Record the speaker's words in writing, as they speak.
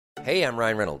Hey, I'm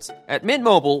Ryan Reynolds. At Mint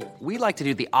Mobile, we like to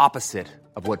do the opposite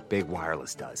of what Big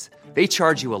Wireless does. They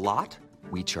charge you a lot,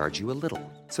 we charge you a little.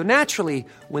 So naturally,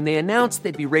 when they announced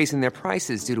they'd be raising their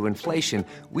prices due to inflation,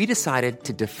 we decided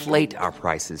to deflate our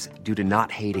prices due to not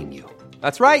hating you.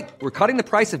 That's right. We're cutting the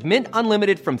price of Mint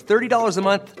Unlimited from $30 a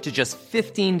month to just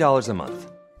 $15 a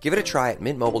month. Give it a try at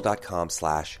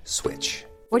mintmobile.com/switch.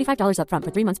 $45 up front for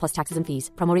 3 months plus taxes and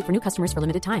fees. Promo rate for new customers for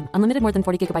limited time. Unlimited more than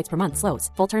 40 gigabytes per month. Slows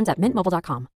full terms at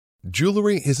mintmobile.com.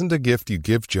 Jewelry isn't a gift you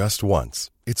give just once.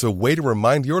 It's a way to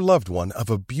remind your loved one of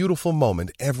a beautiful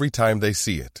moment every time they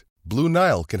see it. Blue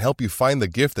Nile can help you find the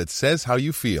gift that says how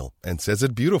you feel and says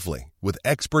it beautifully, with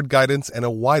expert guidance and a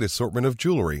wide assortment of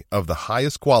jewelry of the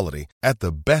highest quality at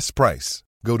the best price.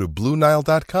 Go to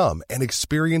BlueNile.com and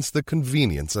experience the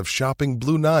convenience of shopping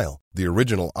Blue Nile, the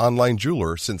original online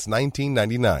jeweler since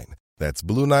 1999. That's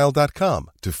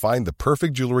BlueNile.com to find the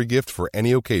perfect jewelry gift for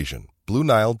any occasion.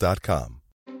 BlueNile.com.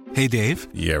 Hey, Dave.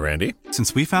 Yeah, Randy.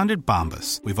 Since we founded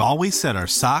Bombas, we've always said our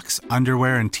socks,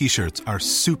 underwear, and T-shirts are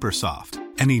super soft.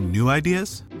 Any new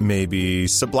ideas? Maybe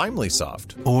sublimely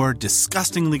soft. Or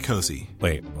disgustingly cozy.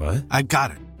 Wait, what? I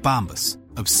got it. Bombas.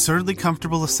 Absurdly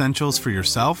comfortable essentials for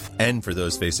yourself and for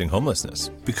those facing homelessness.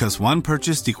 Because one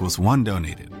purchased equals one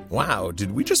donated. Wow,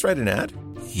 did we just write an ad?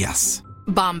 Yes.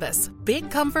 Bombas.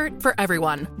 Big comfort for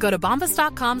everyone. Go to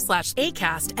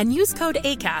bombas.com/ACAST and use code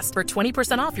ACAST for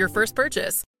 20% off your first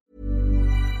purchase.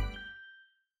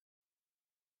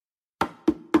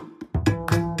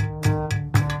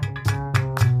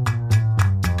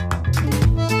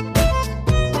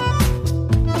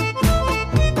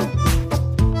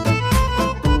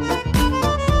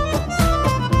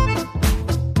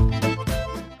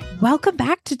 Welcome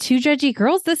back to Two Judgy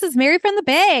Girls. This is Mary from the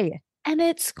Bay. And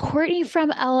it's Courtney from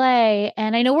LA.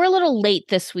 And I know we're a little late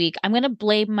this week. I'm going to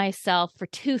blame myself for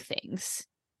two things.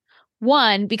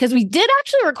 One, because we did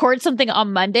actually record something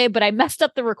on Monday, but I messed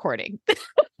up the recording.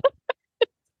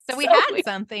 So we had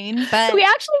something, but we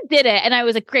actually did it. And I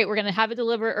was like, great, we're going to have it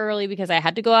delivered early because I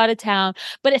had to go out of town.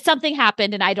 But something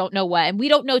happened and I don't know what. And we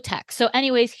don't know tech. So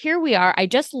anyways, here we are. I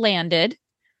just landed.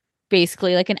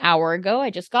 Basically like an hour ago.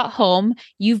 I just got home.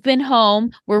 You've been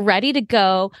home. We're ready to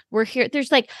go. We're here.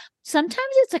 There's like, sometimes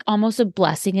it's like almost a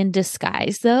blessing in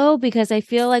disguise though, because I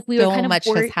feel like we were kind of much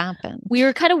worried. has happened. We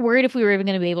were kind of worried if we were even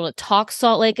going to be able to talk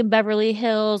Salt Lake and Beverly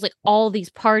Hills, like all these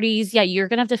parties. Yeah, you're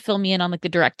going to have to fill me in on like the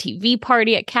DirecTV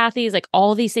party at Kathy's, like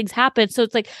all these things happen. So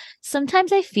it's like,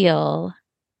 sometimes I feel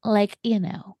like,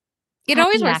 it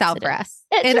always works out for us.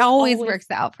 It always works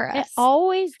out for us. It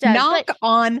always does. Knock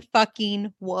on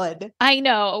fucking wood. I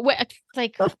know. It's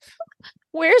like,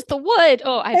 where's the wood?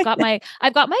 Oh, I've got my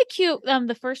cute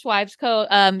the First Wives coat.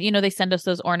 They send us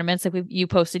those ornaments. Like you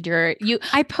posted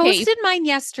I posted mine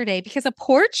yesterday because a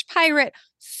porch pirate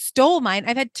stole mine.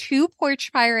 I've had 2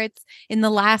 porch pirates in the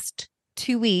last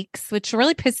 2 weeks, which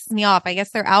really pisses me off. I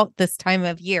guess they're out this time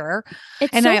of year.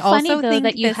 It's and so I funny also though think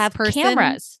that you have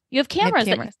cameras. You have cameras.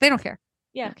 They don't care.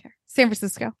 Yeah. They don't care. San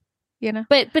Francisco,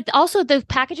 But also the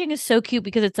packaging is so cute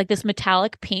because it's like this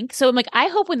metallic pink. So I'm like, I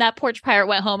hope when that porch pirate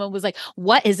went home and was like,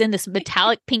 what is in this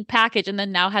metallic pink package? And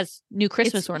then now has new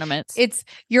Christmas ornaments.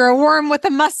 You're a worm with a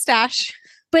mustache.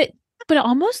 But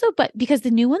almost though, but because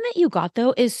the new one that you got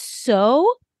though is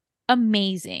so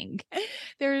amazing.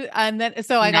 There's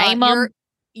so I got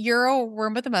you're a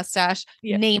worm with a mustache.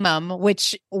 Yeah. Name 'em,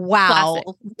 which wow, classic.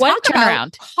 What a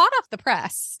turnaround! Hot off the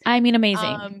press. I mean,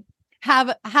 amazing.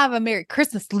 Have a Merry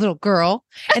Christmas, little girl.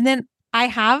 And then I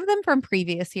have them from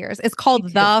previous years. It's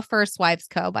called The First Wives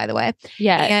Co., by the way.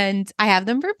 Yeah. And I have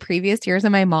them from previous years.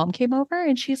 And my mom came over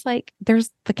and she's like, there's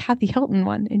the Kathy Hilton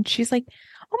one. And she's like,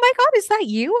 oh my God, is that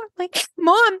you? I'm like,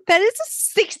 Mom, that is a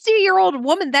 60-year-old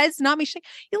woman. That is not me. She's like,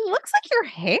 it looks like your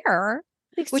hair.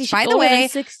 60, which, by the way,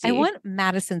 I want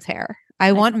Madison's hair.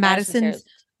 I want Madison's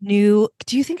new.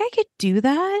 Do you think I could do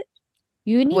that?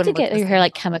 You need to get your hair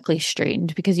like chemically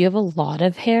straightened because you have a lot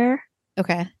of hair.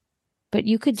 Okay. But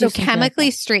you could do chemically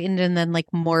straightened and then like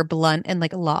more blunt and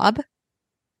like a lob.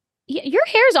 Yeah, your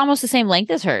hair is almost the same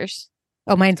length as hers.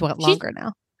 Oh, mine's longer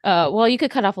now. Well, you could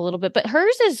cut off a little bit, but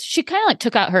hers is, she kind of like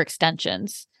took out her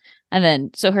extensions. And then,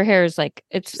 so her hair is like,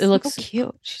 it looks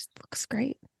cute. She looks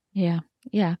great. Yeah.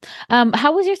 Yeah.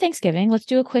 How was your Thanksgiving? Let's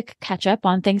do a quick catch up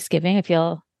on Thanksgiving. I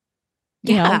feel,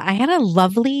 I had a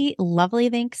lovely, lovely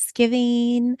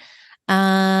Thanksgiving.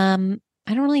 I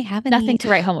don't really have nothing to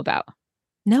write home about.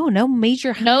 No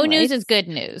major highlights. No news is good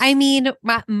news. I mean,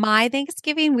 my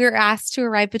Thanksgiving, we were asked to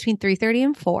arrive between 3:30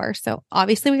 and 4. So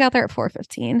obviously we got there at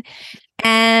 4:15.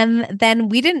 And then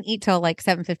we didn't eat till like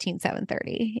 7:15,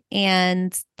 7:30.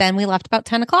 And then we left about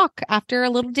 10 o'clock after a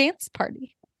little dance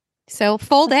party. So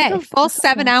full day, That's full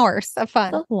 7 hours of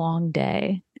fun. a long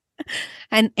day.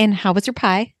 And how was your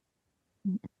pie?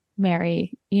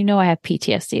 Mary, you know I have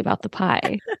PTSD about the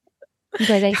pie. You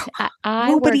guys,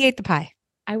 Nobody ate the pie.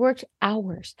 I worked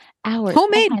hours.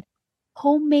 Homemade. I had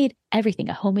homemade everything.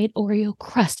 A homemade Oreo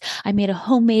crust. I made a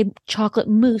homemade chocolate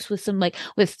mousse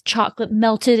with chocolate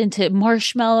melted into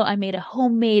marshmallow. I made a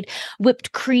homemade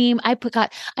whipped cream. I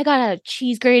got a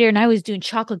cheese grater and I was doing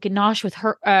chocolate ganache with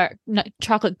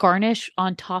chocolate garnish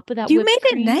on top of that. You made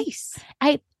cream. it nice.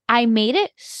 I made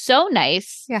it so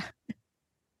nice. Yeah.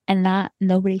 And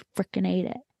nobody freaking ate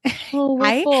it. Oh,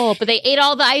 we're full. But they ate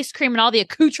all the ice cream and all the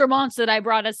accoutrements that I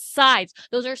brought as sides.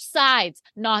 Those are sides,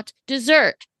 not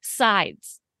dessert.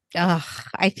 Sides. Ugh,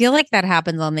 I feel like that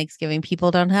happens on Thanksgiving.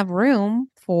 People don't have room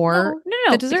for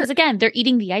no, the dessert. Because again, they're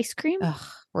eating the ice cream. Ugh,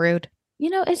 rude.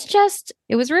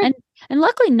 It was rude. And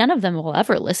luckily none of them will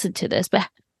ever listen to this, but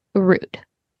rude.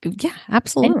 Yeah,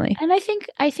 absolutely. And I think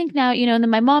now, and then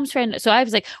my mom's friend, so I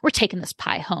was like, we're taking this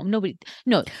pie home. They're going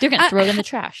to throw it in the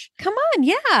trash. Come on.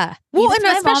 Yeah. Well, and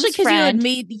especially because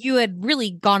you had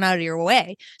really gone out of your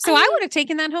way. So I would have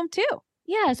taken that home too.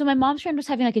 Yeah. So my mom's friend was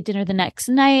having like a dinner the next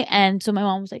night. And so my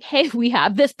mom was like, hey, we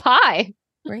have this pie.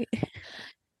 Right.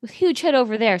 With huge hit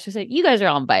over there. So I said, you guys are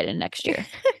all invited next year.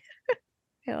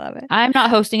 I love it. I'm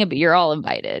not hosting it, but you're all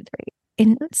invited. Right.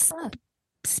 And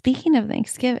speaking of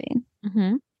Thanksgiving,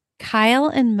 Kyle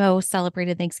and Mo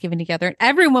celebrated Thanksgiving together, and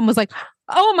everyone was like,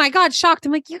 "Oh my God, shocked!"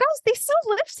 I'm like, "You guys, they still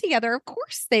live together. Of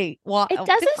course they." Well, it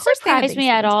doesn't surprise me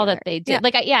at all that they did.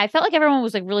 Yeah. I felt like everyone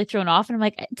was like really thrown off, and I'm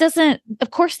like, it doesn't. Of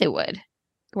course they would.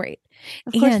 Great.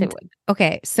 Of course they would.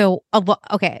 Okay, so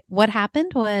what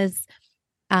happened was,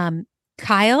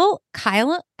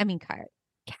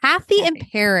 Kathy and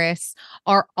Paris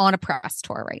are on a press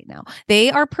tour right now. They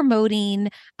are promoting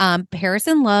Paris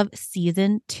in Love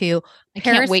season 2. I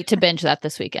can't wait to binge that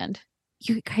this weekend.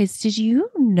 You guys, did you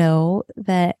know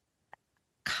that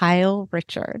Kyle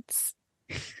Richards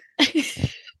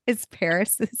is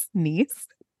Paris's niece?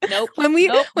 Nope. When we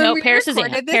Paris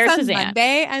recorded is Paris on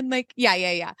Monday, I'm like,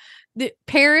 yeah.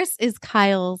 Paris is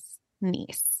Kyle's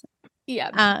niece.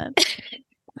 Yeah.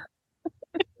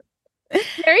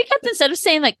 Mary kept, instead of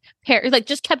saying like Paris, like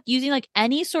just kept using like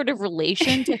any sort of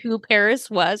relation to who Paris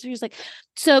was. He was like,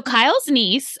 so Kyle's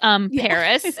niece,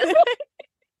 Paris.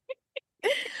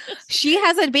 She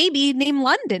has a baby named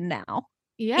London now.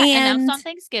 Yeah, and announced on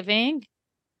Thanksgiving.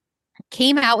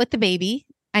 Came out with the baby.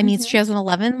 I mean, she has an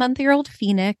 11-month-old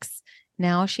Phoenix.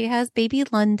 Now she has baby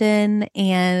London,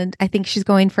 and I think she's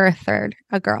going for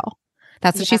a girl.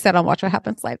 That's what she said on Watch What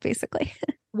Happens Live, basically.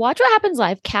 Watch What Happens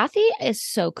Live. Kathy is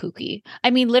so kooky. I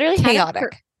mean, literally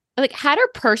chaotic. Had her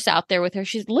purse out there with her.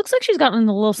 She looks like she's gotten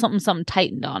a little something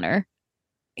tightened on her.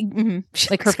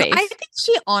 Like her face. I think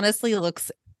she honestly looks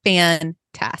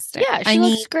fantastic. Yeah, she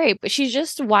looks great, but she's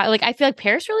just wild. Like, I feel like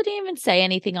Paris really didn't even say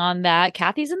anything on that.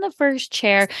 Kathy's in the first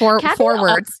chair. Four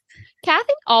words.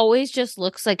 Kathy always just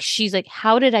looks like she's like,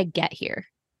 how did I get here?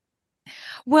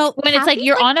 Well, when it's like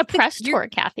you're on a press tour,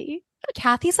 Kathy.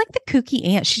 Kathy's like the kooky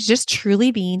aunt. She's just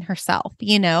truly being herself,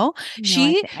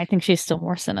 I think she's still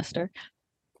more sinister.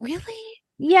 Really?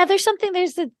 Yeah, there's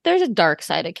a dark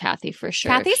side of Kathy for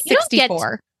sure. Kathy's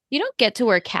 64. You don't get to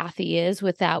where Kathy is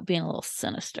without being a little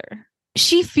sinister.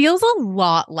 She feels a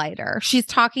lot lighter. She's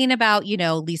talking about,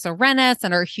 Lisa Rennes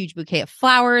and her huge bouquet of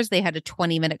flowers. They had a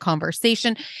 20-minute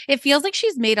conversation. It feels like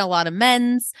she's made a lot of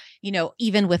amends,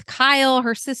 even with Kyle,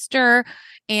 her sister.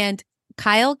 And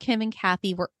Kyle, Kim, and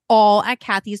Kathy were all at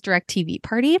Kathy's DirecTV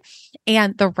party.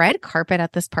 And the red carpet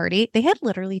at this party, they had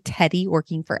literally Teddy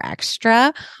working for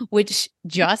extra, which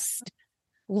just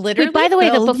literally. Wait, by the way,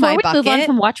 before we move on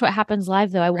from Watch What Happens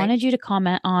Live, though, I wanted you to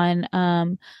comment on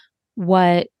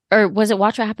or was it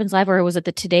Watch What Happens Live, or was it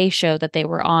the Today Show that they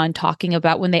were on talking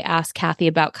about when they asked Kathy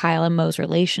about Kyle and Mo's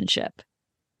relationship?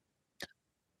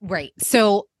 Right.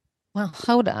 So,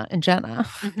 Hoda and Jenna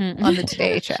on the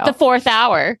Today Show, the 4th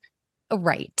hour.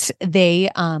 Right. They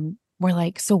were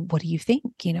like, so what do you think?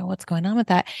 What's going on with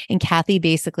that? And Kathy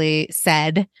basically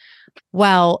said,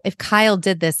 well, if Kyle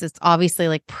did this, it's obviously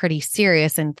like pretty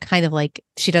serious, and kind of like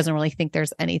she doesn't really think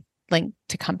there's anything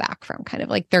to come back from. Kind of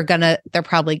like they're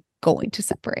probably going to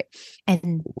separate.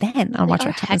 And then on Watch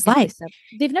What Happens Live,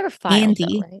 they've never filed.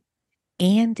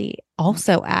 Andy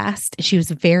also asked, she was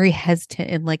very hesitant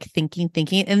and like thinking.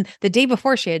 And the day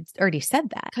before she had already said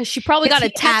that. Because she probably got a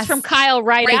text from Kyle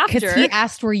right after. Because he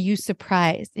asked, were you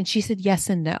surprised? And she said yes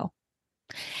and no.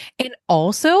 And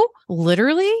also,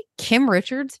 literally, Kim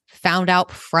Richards found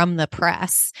out from the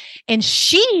press. And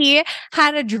she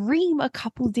had a dream a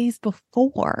couple of days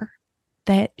before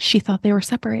that she thought they were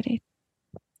separating.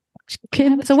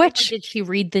 Kim's a witch. Did she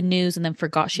read the news and then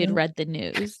forgot she had read the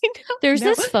news? No, There's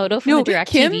this photo from the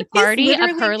direct Kim TV is party of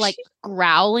literally- her like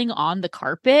growling on the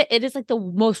carpet. It is like the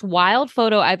most wild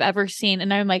photo I've ever seen.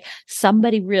 And I'm like,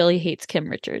 somebody really hates Kim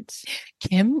Richards.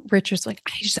 Kim Richards, like,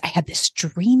 I had this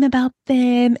dream about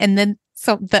them. And then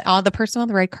so the person on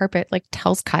the red carpet like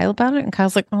tells Kyle about it. And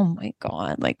Kyle's like, oh my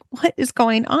God, like, what is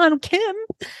going on? Kim,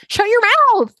 shut your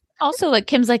mouth. Also, like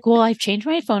Kim's like, well, I've changed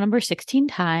my phone number 16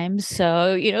 times.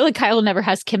 So, you know, like Kyle never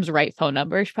has Kim's right phone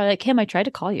number. She's probably like, Kim, I tried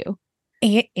to call you.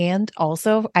 And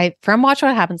also, from Watch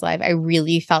What Happens Live, I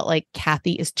really felt like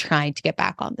Kathy is trying to get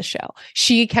back on the show.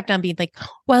 She kept on being like,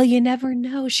 well, you never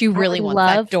know. She really wants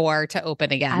that door to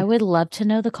open again. I would love to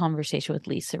know the conversation with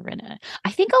Lisa Rinna.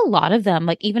 I think a lot of them,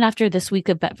 like even after this week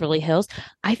of Beverly Hills,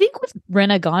 I think with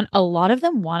Rinna gone, a lot of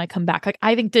them want to come back. Like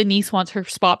I think Denise wants her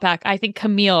spot back. I think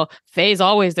Camille, Faye's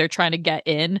always there trying to get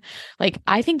in. Like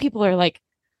I think people are like,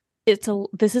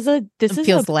 this is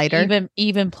feels lighter,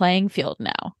 even playing field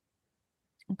now.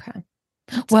 Okay.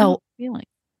 That's well, feeling.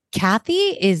 Kathy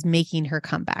is making her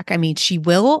comeback. I mean, she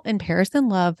will in Paris in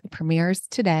Love. It premieres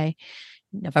today,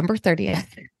 November 30th.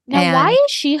 Now, why is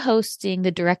she hosting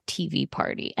the direct TV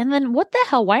party? And then what the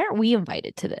hell? Why aren't we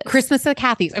invited to this? Christmas at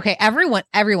Kathy's. Okay, everyone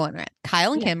went.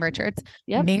 Kyle and Kim Richards,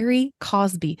 Mary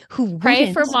Cosby, who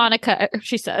pray for Monica,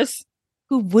 she says,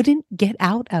 who wouldn't get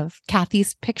out of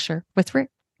Kathy's picture with Rick.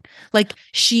 Like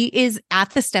she is at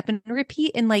the step and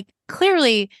repeat, and like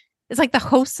clearly. It's like the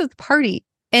host of the party.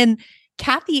 And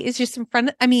Kathy is just in front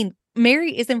of,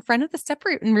 Mary is in front of the step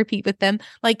and repeat with them.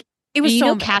 Like it was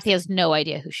so Kathy has no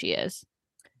idea who she is.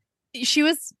 She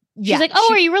was, she's like,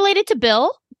 oh, are you related to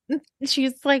Bill?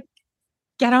 She's like,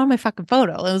 get on my fucking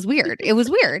photo. It was weird. It was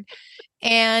weird.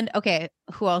 And okay,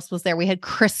 who else was there? We had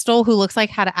Crystal, who looks like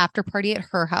had an after party at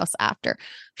her house after.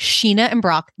 Sheena and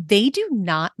Brock, they do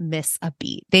not miss a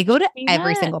beat. They go to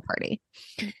every single party.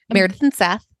 Meredith and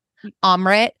Seth,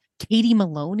 Amrit, Katie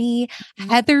Maloney,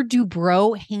 Heather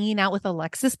Dubrow hanging out with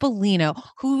Alexis Bellino,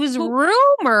 who is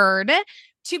rumored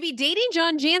to be dating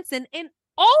John Jansen and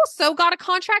also got a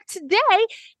contract today.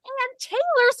 And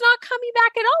Taylor's not coming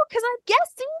back at all because I'm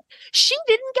guessing she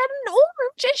didn't get an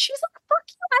orange. And she's like, fuck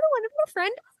you, I don't want to be a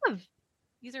friend of.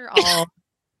 These are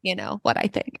all, what I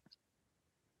think.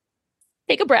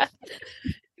 Take a breath.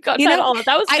 That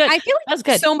was good. I feel like that was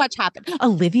good. So much happened.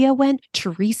 Olivia went.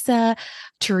 Teresa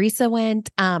went.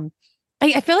 I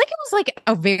feel like it was like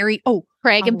a very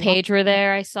Craig and Paige were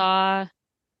there. I saw.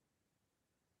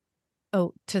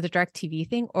 To the direct TV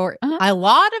thing, or a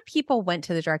lot of people went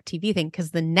to the direct TV thing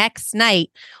because the next night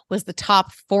was the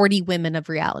top 40 women of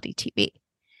reality TV.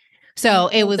 So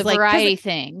it was the like variety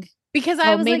thing. Because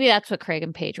I was maybe that's what Craig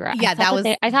and Paige were at. Yeah,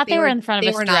 I thought they were in front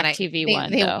of a direct TV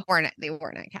one. They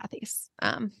weren't at Kathy's.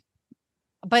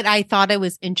 But I thought it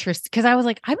was interesting because I was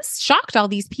like, I was shocked all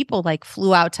these people like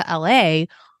flew out to LA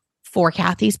for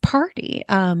Kathy's party.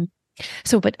 But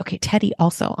Teddy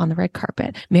also on the red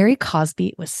carpet. Mary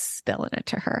Cosby was spilling it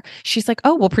to her. She's like,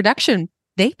 oh, well, production,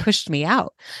 they pushed me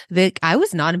out. I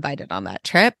was not invited on that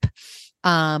trip.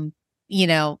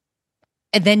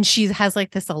 And then she has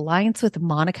like this alliance with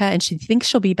Monica and she thinks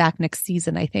she'll be back next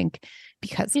season, I think,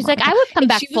 because she's like, I would come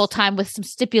back full time with some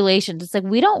stipulations. It's like,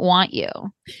 we don't want you.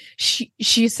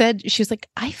 She said, she was like,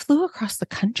 I flew across the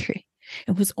country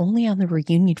and was only on the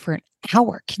reunion for an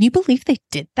hour. Can you believe they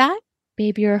did that?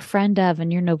 Babe, you're a friend of,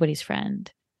 and you're nobody's friend.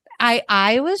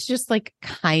 I was just like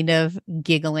kind of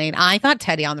giggling. I thought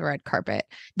Teddy on the red carpet.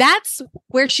 That's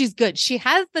where she's good. She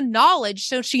has the knowledge,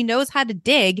 so she knows how to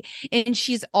dig, and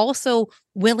she's also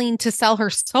willing to sell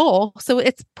her soul. So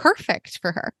it's perfect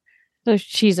for her. So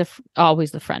she's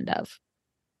always the friend of.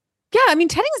 Yeah, I mean,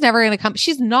 Teddy's never going to come.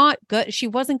 She's not good. She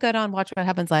wasn't good on Watch What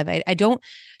Happens Live. I don't.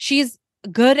 She's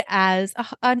good as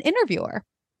an interviewer.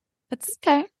 That's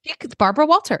okay. It's Barbara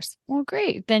Walters. Well,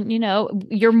 great. Then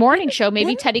your morning show.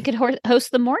 Maybe Teddy could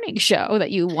host the morning show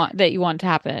that you want to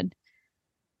happen.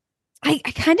 I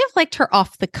kind of liked her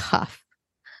off the cuff.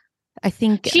 I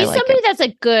think she's somebody that's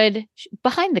a good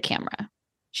behind the camera.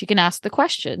 She can ask the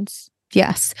questions.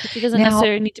 Yes, but she doesn't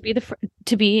necessarily need to be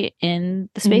to be in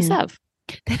the space of.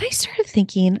 Then I started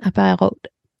thinking about.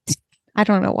 I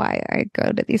don't know why I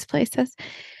go to these places.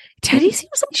 Teddy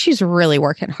seems like she's really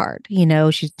working hard.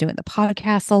 She's doing the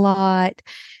podcast a lot.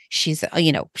 She's,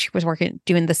 she was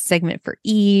doing the segment for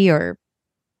E, or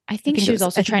I think she was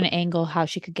also trying to angle how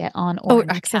she could get on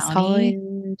Orange Access County.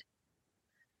 Hollywood.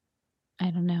 I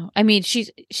don't know. I mean, she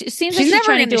seems like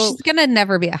she's gonna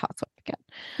never be a housewife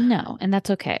again. No, and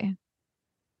that's okay.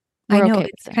 I know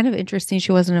it's kind of interesting.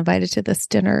 She wasn't invited to this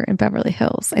dinner in Beverly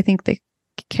Hills. I think the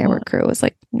camera crew was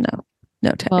like, no,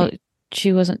 Teddy. Well,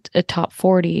 she wasn't a top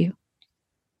 40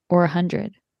 or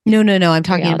 100? No. I'm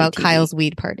talking Reality about TV. Kyle's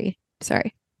weed party.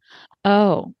 Sorry.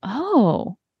 Oh.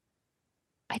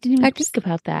 I didn't even I think just-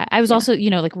 about that. I was also,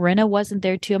 like Rinna wasn't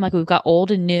there too. I'm like, we've got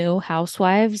old and new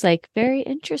housewives. Like, very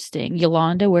interesting.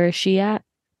 Yolanda, where is she at?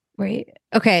 Right.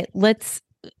 Okay.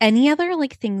 Any other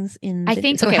like things in I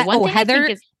think, one thing Heather I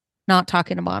think is, not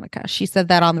talking to Monica. She said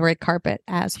that on the red carpet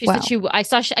as she well. said I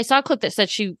saw a clip that said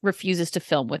she refuses to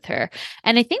film with her.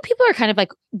 And I think people are kind of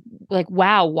like,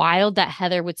 wow, wild that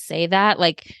Heather would say that.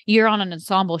 Like, you're on an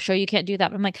ensemble show, you can't do that.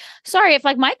 But I'm like, sorry, if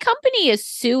like my company is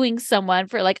suing someone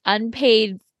for like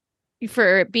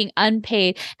for being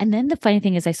unpaid. And then the funny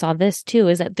thing is I saw this too,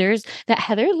 is that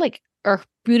Heather, like, or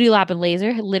Beauty Lab and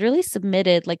Laser literally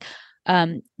submitted like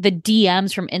the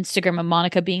DMs from Instagram of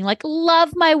Monica being like,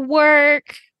 love my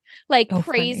work, like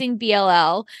praising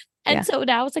BLL. And so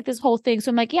now it's like this whole thing. So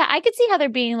I'm like, yeah, I could see Heather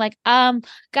being like,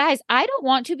 guys, I don't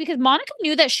want to, because Monica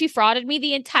knew that she frauded me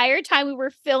the entire time we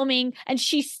were filming and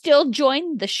she still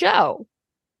joined the show.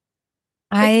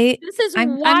 This is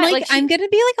I'm wild. I'm gonna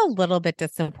be like a little bit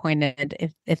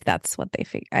disappointed if that's what they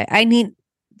think. I mean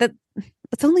that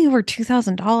it's only over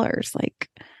 $2,000. Like,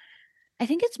 I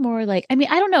think it's more like, I mean,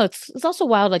 I don't know. It's also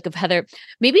wild, like, of Heather.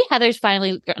 Maybe Heather's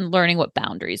finally learning what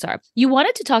boundaries are. You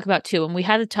wanted to talk about too, and we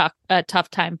had a tough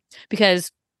time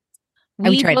because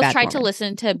we both tried to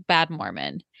listen to Bad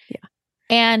Mormon. Yeah,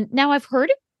 and now I've heard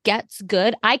it gets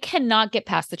good. I cannot get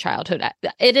past the childhood.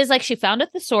 It is like she found a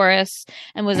thesaurus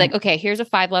and was like, okay, here's a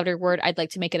 5-letter word. I'd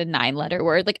like to make it a 9-letter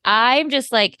word. Like, I'm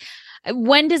just like,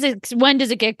 when does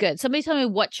it get good? Somebody tell me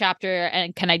what chapter,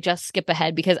 and can I just skip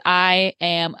ahead, because I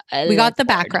am we got the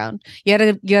background. You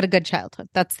had a good childhood.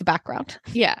 That's the background.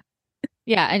 Yeah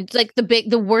and it's like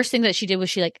the worst thing that she did was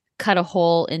she like cut a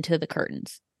hole into the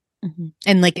curtains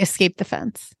and like escaped the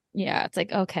fence. Yeah, it's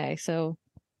like, okay, so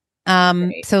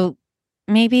great. So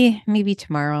maybe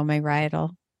tomorrow my ride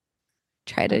will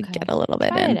try to get a little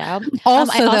bit in.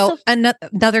 Also,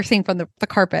 another thing from the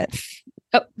carpet.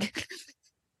 Oh.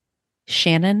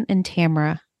 Shannon and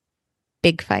Tamara,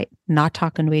 big fight, not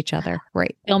talking to each other.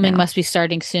 Right. Filming must be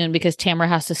starting soon because Tamara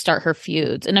has to start her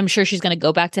feuds. And I'm sure she's going to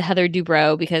go back to Heather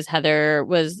Dubrow because Heather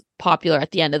was popular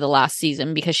at the end of the last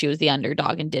season because she was the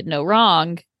underdog and did no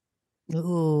wrong.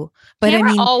 Ooh, but Tamara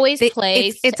I mean, always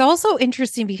plays. It's also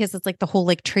interesting because it's like the whole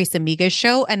like Trace Amigas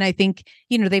show, and I think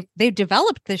they've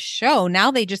developed this show. Now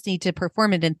they just need to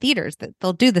perform it in theaters. That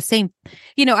they'll do the same.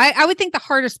 I would think the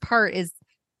hardest part is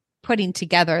putting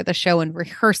together the show and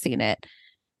rehearsing it,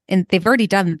 and they've already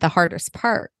done the hardest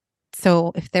part.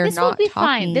 So if they're not will be talking,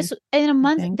 fine. This in a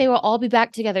month they will all be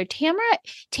back together.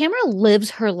 Tamara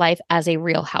lives her life as a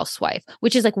real housewife,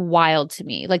 which is like wild to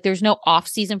me. Like, there's no off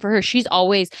season for her. She's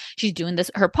doing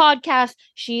her podcast.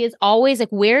 She is always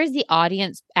like, where is the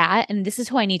audience at? And this is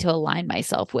who I need to align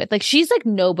myself with. Like, she's like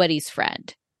nobody's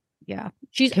friend. Yeah.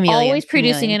 She's always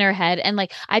producing in her head. And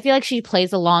like, I feel like she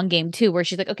plays the long game too, where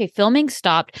she's like, okay, filming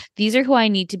stopped. These are who I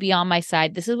need to be on my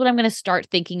side. This is what I'm going to start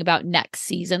thinking about next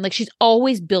season. Like, she's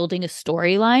always building a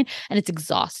storyline, and it's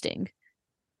exhausting.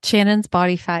 Shannon's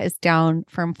body fat is down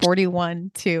from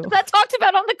 41 to that talked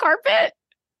about on the carpet.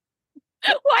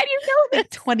 Why do you know this?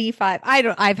 25.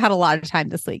 I've had a lot of time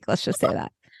this week. Let's just say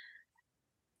that.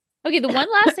 Okay, the one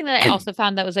last thing that I also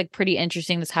found that was like pretty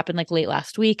interesting, this happened like late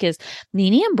last week, is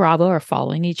Nene and Bravo are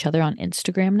following each other on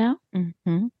Instagram now.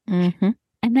 Mm-hmm. Mm-hmm.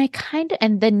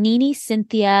 And then Nene,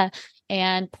 Cynthia,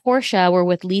 and Portia were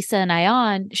with Lisa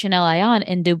and Chanel Ayan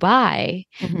in Dubai.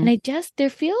 Mm-hmm. And there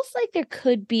feels like there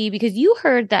could be, because you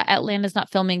heard that Atlanta's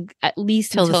not filming at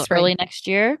least until early next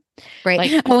year. Right.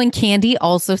 Like, and Candy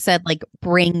also said, like,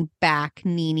 bring back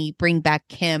Nene, bring back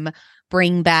Kim,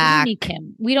 bring back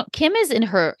Kim. Kim is in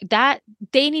her, that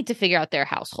they need to figure out their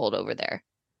household over there.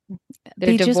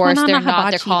 They're divorced. They're not.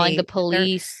 They're calling the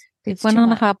police. They went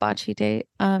on a hibachi date.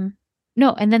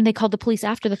 No, and then they called the police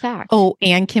after the fact. Oh,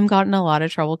 and Kim got in a lot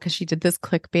of trouble because she did this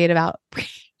clickbait about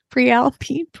Brielle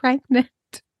being pregnant.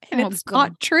 And it's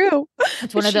not true.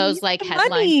 It's one of those like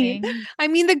headline things. I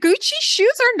mean, the Gucci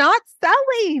shoes are not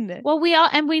selling. Well,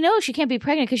 we know she can't be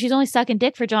pregnant because she's only sucking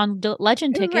dick for John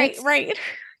Legend tickets. Right.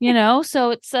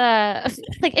 So it's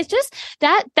like, it's just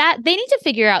that they need to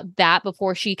figure out that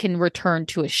before she can return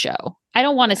to a show. I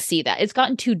don't want to see that. It's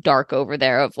gotten too dark over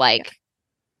there of like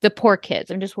the poor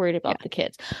kids. I'm just worried about the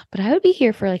kids. But I would be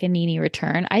here for like a Nene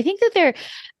return. I think that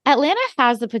Atlanta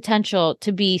has the potential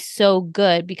to be so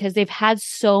good because they've had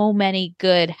so many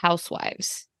good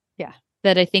housewives. Yeah.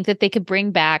 That I think that they could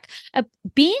bring back.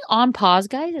 Being on pause,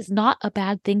 guys, is not a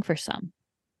bad thing for some.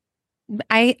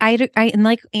 I and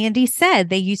like Andy said,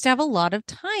 they used to have a lot of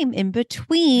time in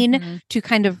between to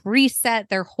kind of reset.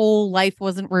 Their whole life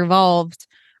wasn't revolved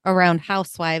around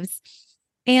housewives.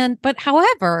 But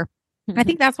however, I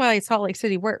think that's why Salt Lake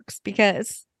City works,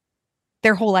 because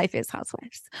their whole life is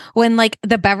housewives. When like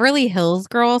the Beverly Hills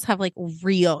girls have like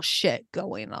real shit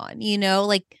going on, you know,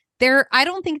 like I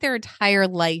don't think their entire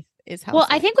life is housewives.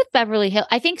 Well, I think with Beverly Hills,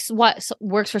 I think what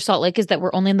works for Salt Lake is that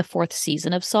we're only in the 4th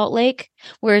season of Salt Lake,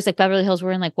 whereas like Beverly Hills,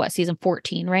 we're in like what, season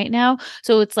 14 right now.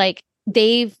 So it's like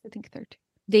I think 13.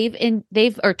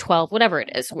 They've or 12, whatever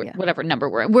it is, whatever number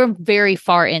we're very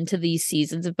far into these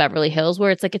seasons of Beverly Hills, where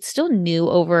it's like it's still new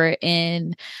over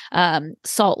in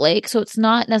Salt Lake, so it's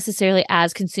not necessarily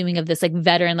as consuming of this like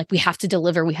veteran, like we have to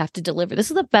deliver. This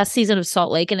is the best season of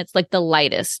Salt Lake, and it's like the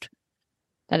lightest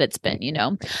that it's been, you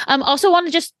know. Also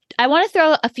want to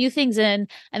throw a few things in,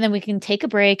 and then we can take a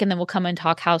break, and then we'll come and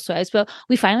talk housewives. But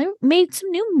we finally made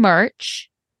some new merch.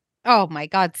 Oh my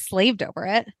God, slaved over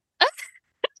it.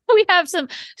 We have some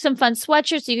fun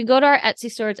sweatshirts. So you can go to our Etsy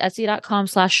store. It's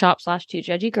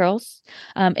etsy.com/shop/2judgygirls.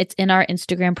 It's in our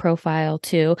Instagram profile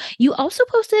too. You also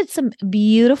posted some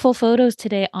beautiful photos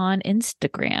today on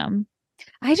Instagram.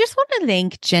 I just want to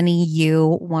thank Jenny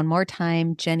Yu one more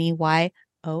time. Jenny YOO.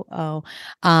 I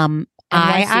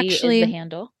actually is the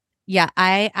handle. Yeah,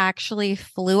 I actually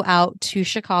flew out to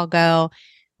Chicago,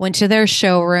 went to their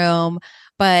showroom.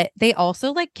 But they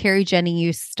also like carry Jenny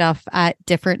Yu stuff at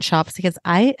different shops, because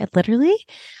I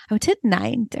went to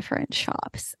 9 different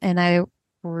shops, and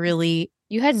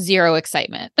you had zero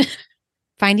excitement.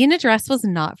 Finding a dress was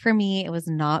not for me. It was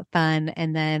not fun.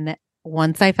 And then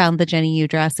once I found the Jenny Yu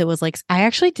dress, it was like, I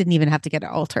actually didn't even have to get it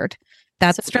altered.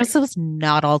 That dress was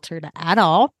not altered at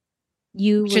all.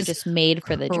 You were just made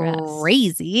for the dress.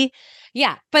 Crazy.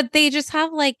 Yeah. But they just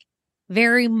have like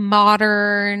very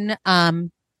modern,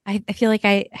 I feel like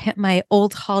I hit my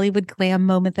old Hollywood glam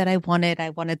moment that I wanted. I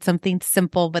wanted something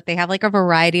simple, but they have like a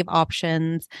variety of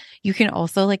options. You can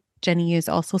also like Jenny Yu's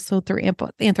also sold through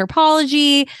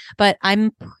Anthropology, but I'm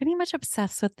pretty much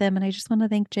obsessed with them. And I just want to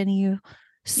thank Jenny Yu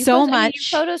so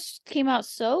much. Your photos came out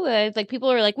so good. Like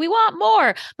people are like, we want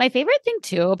more. My favorite thing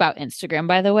too about Instagram,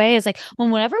 by the way, is like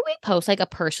whenever we post like a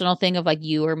personal thing of like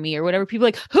you or me or whatever, people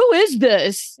are like, who is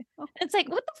this? It's like,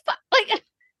 what the fuck? Like,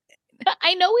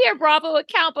 I know we are Bravo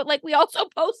account, but like we also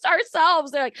post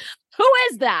ourselves. They're like, who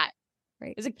is that?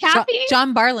 Right. Is it Kathy?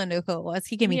 John Barlow knew who it was.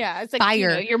 He gave me it's like, fire. You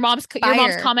know, your mom's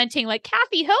commenting like,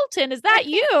 Kathy Hilton, is that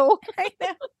you? I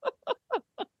know.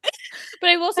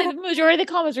 But I will say the majority of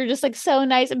the comments are just like so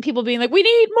nice, and people being like, we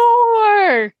need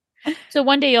more. So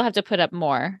one day you'll have to put up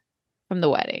more from the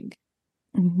wedding.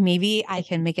 Maybe I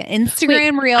can make an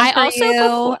Instagram reel for you.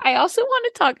 I also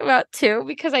want to talk about too,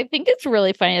 because I think it's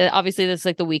really funny that obviously this is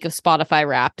like the week of Spotify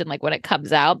Wrapped and like when it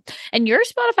comes out, and your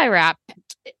Spotify Wrapped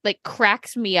like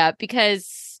cracks me up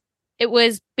because it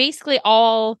was basically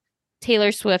all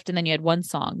Taylor Swift, and then you had one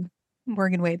song,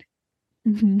 Morgan Wade's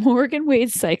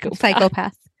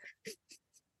Psychopath.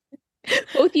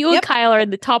 Both you and Kyle are in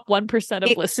the top 1%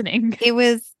 of listening. It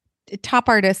was top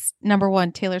artist, number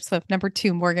 1, Taylor Swift. Number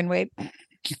 2, Morgan Wade.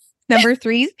 Number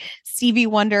 3, Stevie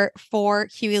Wonder. 4,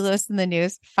 Huey Lewis and the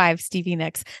News. 5, Stevie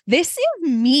Nicks. This is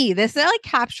me. This like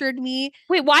captured me.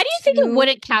 Wait, why do you think it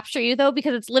wouldn't capture you though?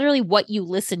 Because it's literally what you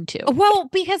listen to. Well,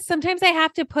 because sometimes I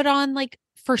have to put on like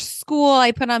for school,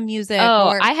 I put on music.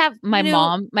 I have my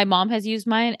mom. My mom has used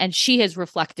mine, and she has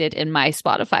reflected in my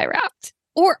Spotify Wrapped.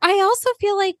 Or I also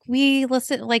feel like we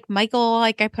listen, like Michael,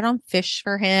 like I put on Fish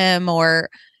for him, or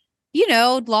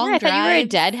long drive. I thought you were a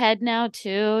Deadhead now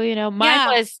too.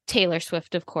 Mine was Taylor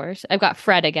Swift, of course. I've got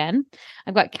Fred again.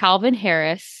 I've got Calvin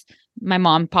Harris. My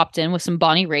mom popped in with some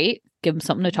Bonnie Raitt. Give him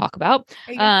something to talk about.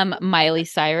 Miley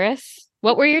Cyrus.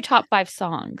 What were your top 5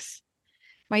 songs?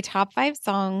 My top 5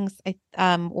 songs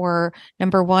were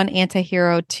number 1,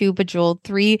 Antihero, 2, Bejeweled,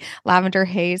 3, Lavender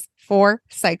Haze, 4,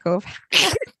 Psycho,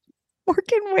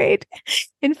 Morgan Wade,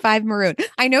 and 5, Maroon.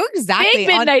 I know exactly.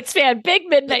 Big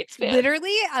Midnight's fan.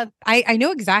 Literally, I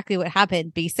know exactly what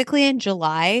happened. Basically, in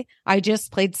July, I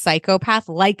just played Psychopath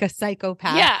like a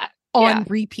psychopath on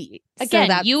repeat. Again,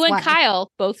 so you and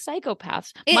Kyle, both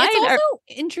psychopaths. It's also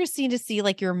interesting to see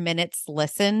like your minutes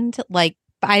listened. Like,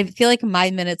 I feel like my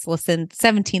minutes listened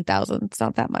 17,000. It's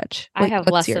not that much. I have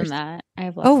less than that.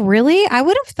 Oh, really? I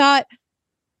would have thought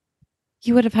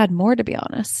you would have had more, to be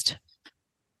honest.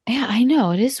 Yeah, I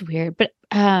know it is weird, but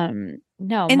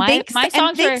no, and my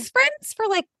songs are friends for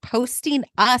like posting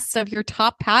us of your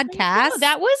top podcasts.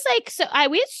 That was like so.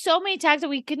 We had so many tags that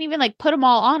we couldn't even like put them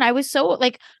all on. I was so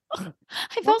like,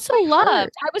 I felt so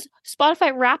loved. I was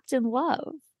Spotify wrapped in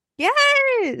love.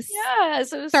 Yes.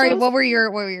 Yes. It was Sorry, so what were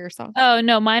your songs? Oh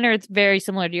no, mine are very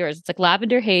similar to yours. It's like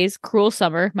Lavender Haze, Cruel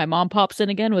Summer. My mom pops in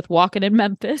again with Walking in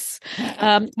Memphis.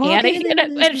 And then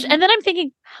I'm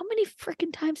thinking, how many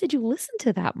freaking times did you listen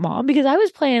to that, Mom? Because I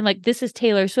was playing like This Is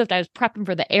Taylor Swift. I was prepping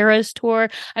for the Eras tour.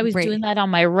 I was doing that on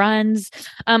my runs.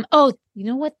 Oh, you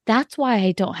know what? That's why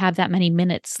I don't have that many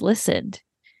minutes listened.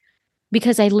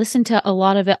 Because I listen to a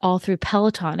lot of it all through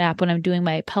Peloton app when I'm doing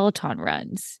my Peloton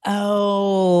runs.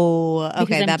 Oh, okay.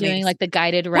 Because I'm doing like the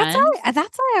guided run.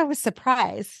 That's why I was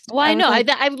surprised. Well, I know.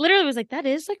 I literally was like, that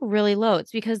is like really low.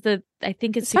 It's because I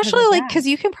think it's especially like because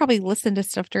you can probably listen to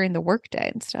stuff during the workday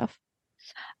and stuff.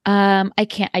 I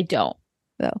can't. I don't.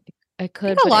 No, I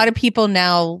could. A lot of people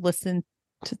now listen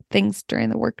to things during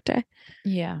the workday.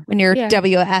 Yeah, when you're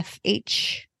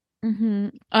WFH.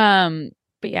 Mm-hmm.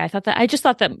 But yeah, I just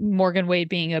thought that Morgan Wade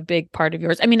being a big part of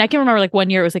yours. I mean, I can remember like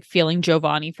one year it was like feeling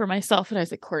Giovanni for myself. And I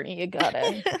was like, Courtney, you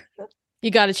gotta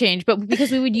change. But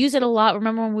because we would use it a lot.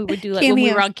 Remember when we would do like when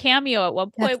we were on Cameo at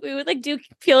one point, we would like do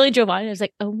feeling Giovanni. I was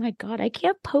like, oh my God, I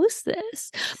can't post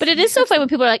this. But it is so funny when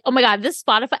people are like, oh my God, this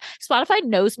Spotify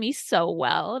knows me so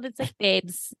well. And it's like,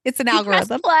 babes, it's an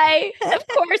algorithm. Play. Of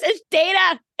course, it's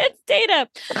data. It's data.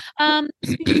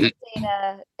 Speaking of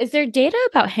data, is there data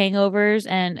about hangovers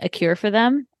and a cure for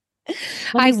them?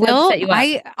 I will.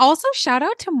 I also shout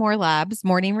out to More Labs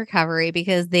Morning Recovery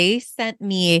because they sent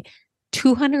me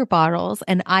 200 bottles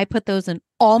and I put those in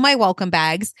all my welcome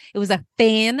bags. It was a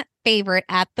fan favorite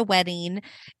at the wedding.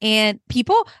 And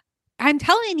people, I'm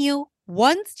telling you,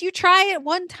 once you try it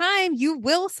one time, you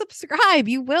will subscribe.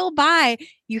 You will buy.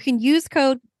 You can use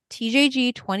code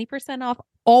TJG 20% off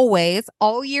always,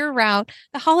 all year round.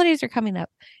 The holidays are coming up.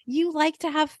 You like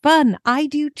to have fun. I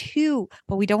do too.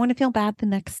 But we don't want to feel bad the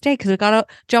next day because we got to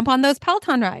jump on those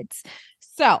Peloton rides.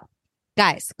 So,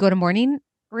 guys, go to Morning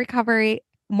Recovery,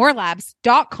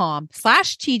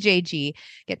 morelabs.com/TJG.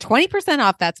 Get 20%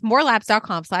 off. That's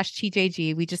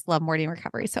morelabs.com/TJG. We just love Morning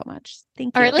Recovery so much.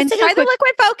 Thank you. All right, let's try the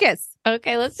Liquid Focus.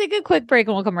 Okay, let's take a quick break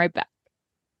and we'll come right back.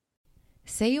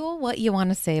 Say what you want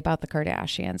to say about the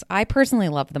Kardashians. I personally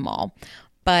love them all,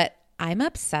 but I'm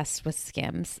obsessed with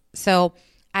Skims. So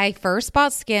I first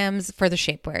bought Skims for the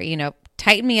shapewear,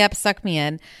 tighten me up, suck me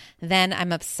in. Then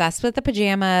I'm obsessed with the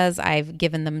pajamas. I've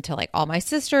given them to like all my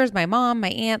sisters, my mom, my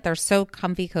aunt. They're so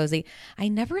comfy, cozy. I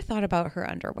never thought about her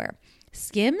underwear.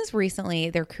 Skims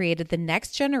recently, they're created the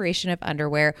next generation of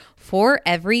underwear for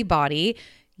every body.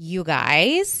 You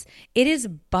guys, it is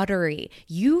buttery.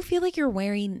 You feel like you're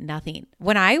wearing nothing.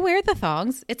 When I wear the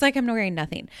thongs, it's like I'm wearing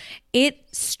nothing. It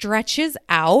stretches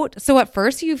out. So at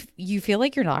first you feel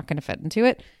like you're not going to fit into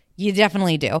it. You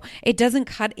definitely do. It doesn't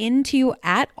cut into you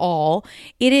at all.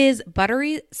 It is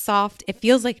buttery soft. It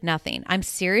feels like nothing. I'm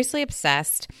seriously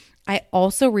obsessed. I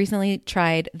also recently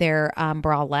tried their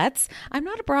bralettes. I'm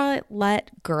not a bralette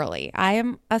girly. I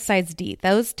am a size D.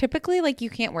 Those typically, like, you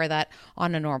can't wear that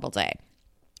on a normal day.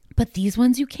 But these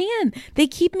ones you can. They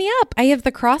keep me up. I have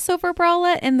the crossover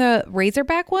bralette and the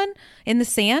Razorback one in the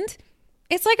sand.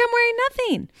 It's like I'm wearing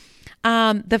nothing.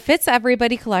 The Fits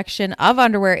Everybody collection of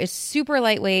underwear is super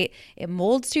lightweight. It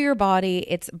molds to your body.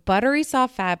 It's buttery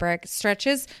soft fabric,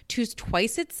 stretches to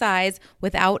twice its size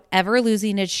without ever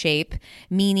losing its shape,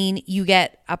 meaning you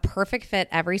get a perfect fit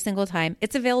every single time.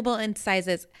 It's available in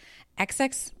sizes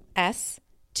XXS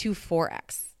to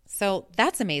 4X. So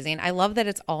that's amazing. I love that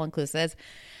it's all inclusive.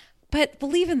 But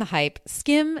believe in the hype.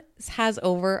 Skims has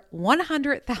over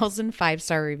 100,000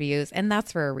 5-star reviews, and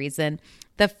that's for a reason.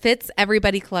 The Fits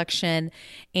Everybody collection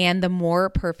and the More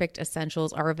Perfect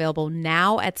Essentials are available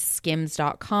now at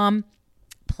skims.com.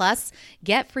 Plus,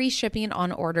 get free shipping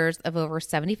on orders of over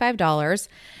 $75.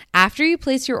 After you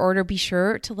place your order, be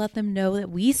sure to let them know that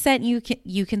we sent you.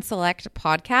 You can select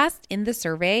podcast in the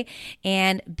survey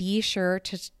and be sure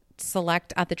to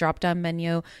select at the drop-down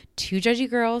menu to Judgy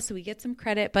Girl so we get some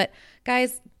credit. But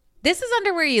guys, this is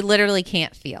underwear you literally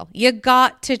can't feel. You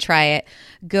got to try it.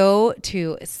 Go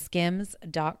to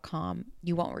skims.com.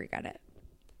 You won't regret it.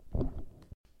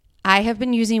 I have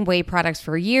been using Ouai products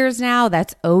for years now.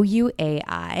 That's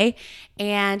OUAI.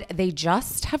 And they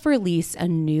just have released a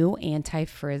new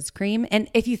anti-frizz cream. And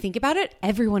if you think about it,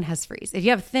 everyone has frizz. If you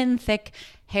have thin, thick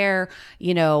hair,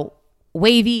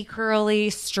 wavy, curly,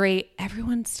 straight,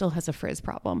 everyone still has a frizz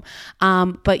problem.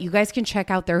 But you guys can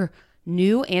check out their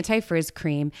new anti-frizz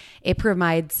cream. It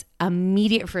provides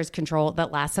immediate frizz control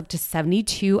that lasts up to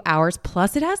 72 hours.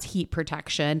 Plus it has heat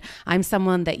protection. I'm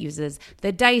someone that uses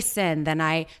the Dyson, then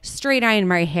I straight iron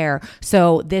my hair.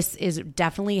 So this is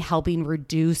definitely helping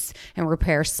reduce and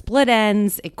repair split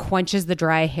ends. It quenches the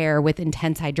dry hair with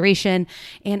intense hydration.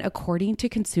 And according to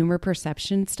consumer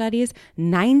perception studies,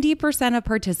 90% of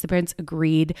participants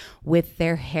agreed with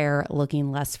their hair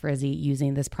looking less frizzy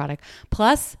using this product.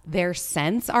 Plus, their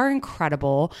scents are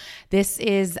incredible. This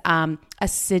is a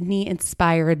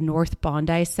Sydney-inspired North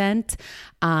Bondi scent.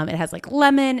 It has like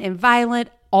lemon and violet.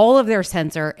 All of their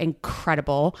scents are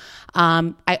incredible.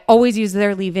 I always use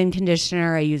their leave-in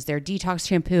conditioner. I use their detox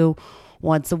shampoo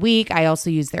once a week. I also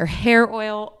use their hair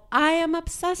oil. I am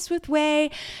obsessed with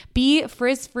Ouai. Be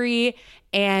frizz-free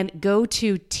and go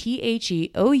to theouai.com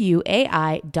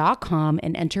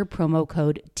and enter promo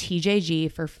code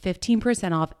TJG for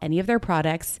 15% off any of their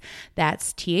products.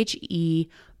 That's theouai.com,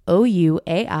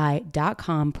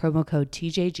 promo code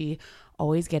TJG.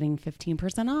 Always getting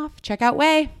 15% off. Check out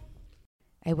Ouai.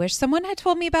 I wish someone had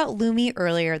told me about Lume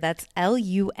earlier. That's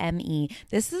Lume.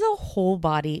 This is a whole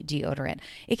body deodorant.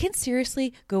 It can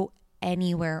seriously go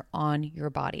anywhere on your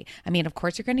body. I mean, of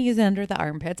course, you're going to use it under the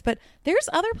armpits, but there's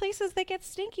other places that get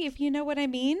stinky, if you know what I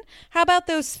mean. How about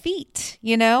those feet?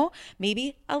 You know,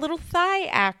 maybe a little thigh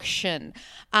action.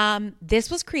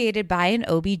 This was created by an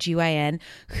OBGYN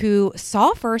who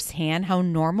saw firsthand how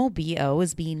normal BO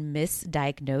is being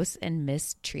misdiagnosed and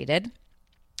mistreated.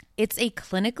 It's a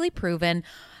clinically proven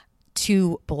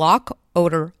to block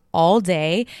odor all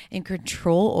day and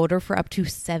control odor for up to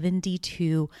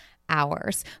 72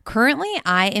 hours. Currently,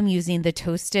 I am using the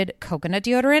toasted coconut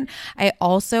deodorant. I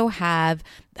also have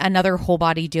another whole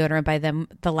body deodorant by them,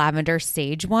 the lavender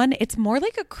sage one. It's more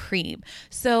like a cream.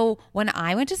 So when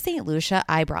I went to St. Lucia,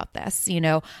 I brought this. You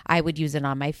know, I would use it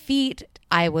on my feet.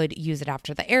 I would use it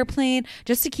after the airplane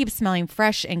just to keep smelling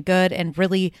fresh and good and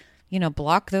really, you know,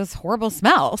 block those horrible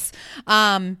smells.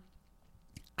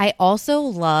 I also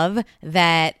love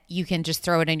that you can just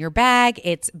throw it in your bag.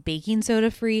 It's baking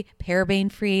soda free,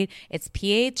 paraben free. It's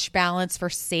pH balanced for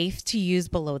safe to use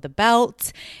below the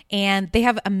belt. And they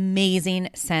have amazing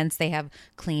scents. They have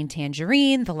clean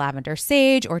tangerine, the lavender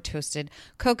sage, or toasted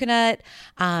coconut.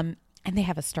 And they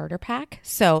have a starter pack.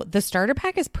 So the starter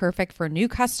pack is perfect for new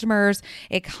customers.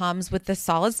 It comes with the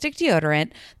solid stick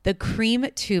deodorant, the cream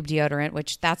tube deodorant,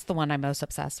 which that's the one I'm most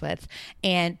obsessed with,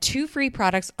 and 2 free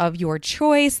products of your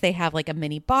choice. They have like a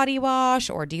mini body wash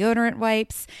or deodorant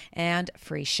wipes and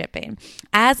free shipping.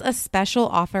 As a special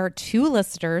offer to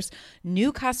listeners,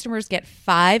 new customers get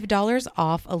 $5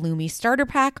 off a Lume starter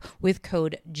pack with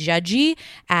code JUDGY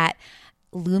at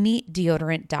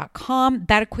LumeDeodorant.com.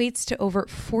 That equates to over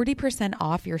 40%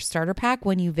 off your starter pack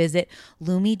when you visit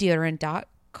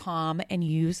LumeDeodorant.com and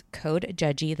use code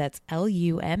JUDGY. That's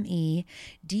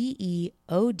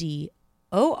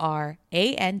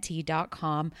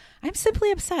LumeDeodorant.com. I'm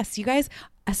simply obsessed. You guys,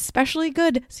 especially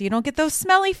good so you don't get those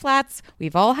smelly flats.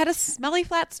 We've all had a smelly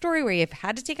flat story where you've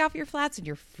had to take off your flats and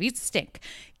your feet stink.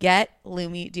 Get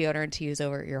Lume deodorant to use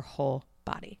over your whole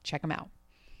body. Check them out.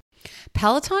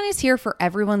 Peloton is here for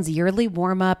everyone's yearly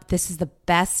warm-up. This is the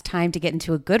best time to get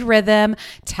into a good rhythm,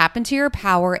 tap into your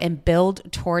power, and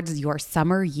build towards your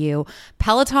summer you.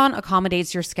 Peloton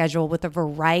accommodates your schedule with a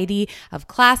variety of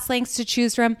class lengths to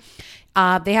choose from.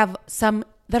 They have some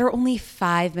that are only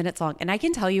 5 minutes long. And I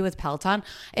can tell you with Peloton,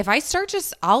 if I start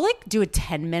I'll like do a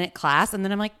 10-minute class and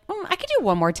then I'm like, I could do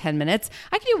one more 10 minutes.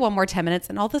 I could do one more 10 minutes.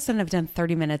 And all of a sudden I've done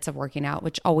 30 minutes of working out,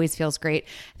 which always feels great.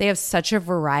 They have such a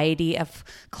variety of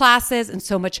classes and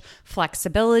so much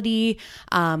flexibility.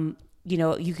 You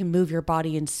know, you can move your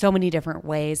body in so many different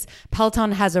ways.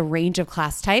 Peloton has a range of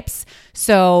class types.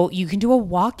 So you can do a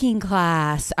walking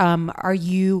class. Are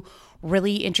you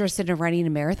really interested in running a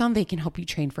marathon? They can help you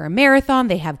train for a marathon.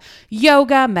 They have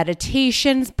yoga,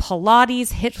 meditations,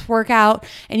 Pilates, HIIT workout,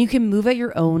 and you can move at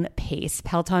your own pace.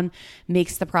 Peloton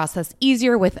makes the process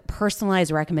easier with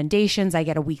personalized recommendations. I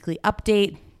get a weekly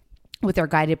update with their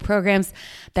guided programs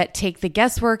that take the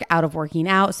guesswork out of working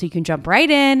out so you can jump right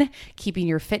in, keeping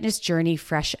your fitness journey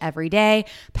fresh every day.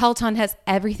 Peloton has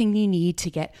everything you need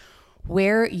to get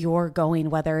where you're going,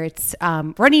 whether it's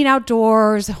running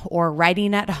outdoors or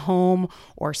riding at home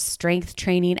or strength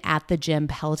training at the gym.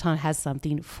 Peloton has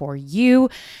something for you.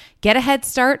 Get a head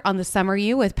start on the summer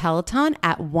you with Peloton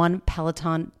at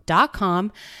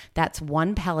onepeloton.com. That's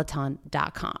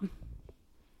onepeloton.com.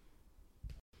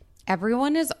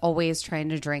 Everyone is always trying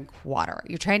to drink water.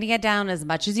 You're trying to get down as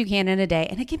much as you can in a day,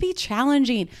 and it can be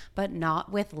challenging, but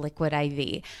not with Liquid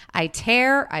IV. I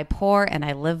tear, I pour, and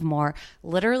I live more.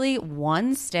 Literally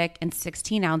 1 stick and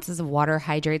 16 ounces of water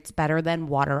hydrates better than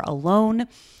water alone.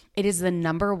 It is the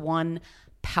 #1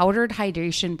 powdered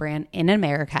hydration brand in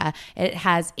America. It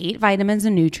has 8 vitamins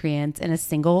and nutrients in a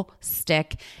single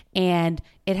stick, and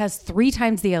it has 3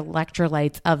 times the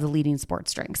electrolytes of the leading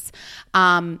sports drinks.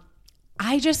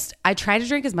 I try to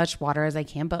drink as much water as I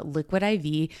can, but Liquid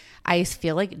IV, I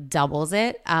feel like doubles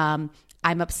it. I'm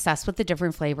obsessed with the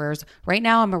different flavors. Right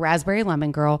now, I'm a raspberry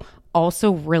lemon girl.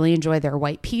 Also really enjoy their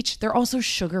white peach. They're also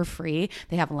sugar-free.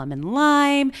 They have lemon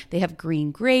lime. They have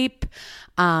green grape.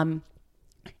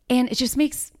 And it just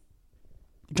makes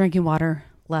drinking water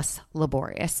less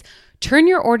laborious. Turn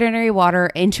your ordinary water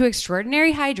into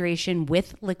extraordinary hydration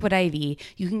with Liquid IV.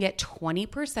 You can get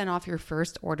 20% off your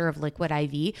first order of Liquid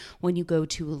IV when you go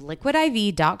to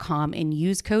liquidiv.com and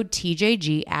use code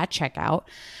TJG at checkout.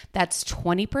 That's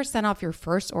 20% off your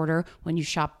first order when you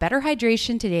shop Better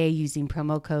Hydration today using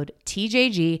promo code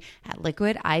TJG at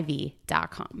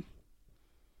liquidiv.com.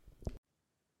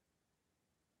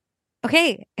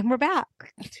 Okay, and we're back.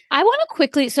 I want to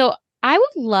quickly, so I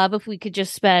would love if we could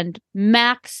just spend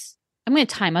max, I'm going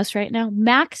to time us right now,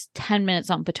 max 10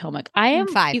 minutes on Potomac. I am,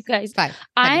 5. you guys, 5.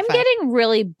 I'm 5. getting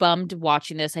really bummed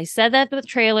watching this. I said that in the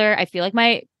trailer. I feel like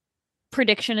my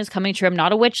prediction is coming true. I'm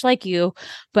not a witch like you,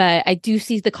 but I do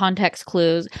see the context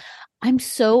clues. I'm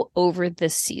so over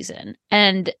this season.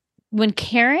 And when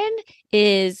Karen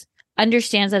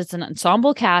understands that it's an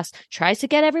ensemble cast, tries to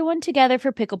get everyone together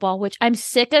for pickleball, which I'm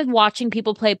sick of watching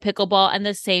people play pickleball and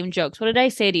the same jokes. What did I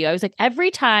say to you? I was like,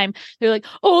 every time they're like,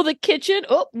 oh, the kitchen,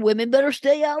 oh, women better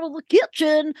stay out of the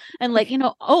kitchen. And like,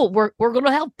 oh, we're going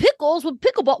to have pickles with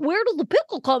pickleball. Where does the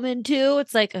pickle come into?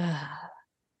 It's like, ugh.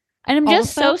 And I'm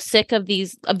just so sick of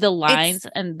the lines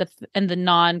and the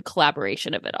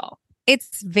non-collaboration of it all.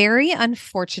 It's very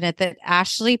unfortunate that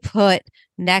Ashley put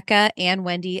NECA and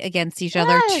Wendy against each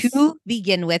other to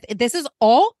begin with. This is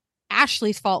all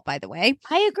Ashley's fault, by the way.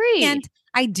 I agree. And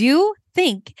I do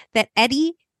think that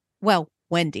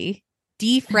Wendy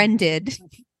defriended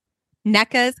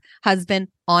NECA's husband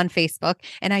on Facebook.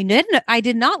 And I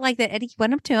did not like that Eddie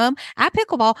went up to him at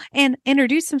pickleball and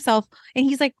introduced himself. And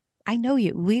he's like, I know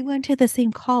you. We went to the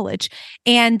same college.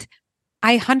 And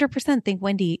I 100% think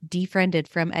Wendy defriended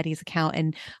from Eddie's account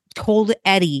and told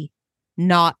Eddie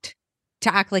not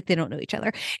to act like they don't know each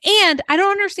other. And I don't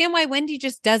understand why Wendy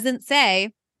just doesn't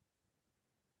say,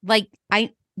 like,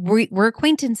 we're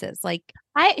acquaintances. Like,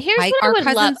 our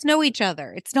cousins know each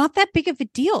other. It's not that big of a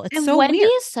deal. It's so Wendy weird.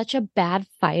 is such a bad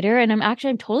fighter, and I'm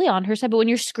totally on her side. But when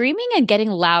you're screaming and getting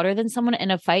louder than someone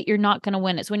in a fight, you're not going to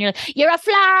win. It's when you're like, you're a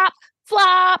flop.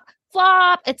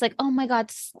 It's like, oh my God,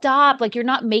 stop. Like, you're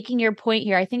not making your point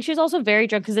here. I think she's also very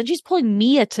drunk because then she's pulling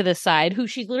Mia to the side, who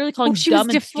she's literally calling dumb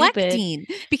and deflecting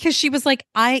stupid. Because she was like,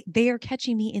 they are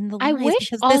catching me in the lies. I wish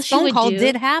because this phone call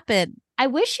did happen. I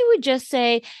wish you would just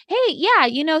say, hey, yeah,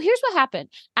 here's what happened.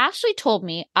 Ashley told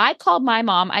me, I called my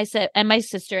mom, I said, and my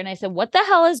sister, and I said, what the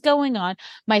hell is going on?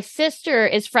 My sister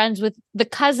is friends with the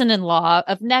cousin-in-law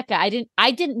of NECA.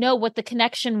 I didn't know what the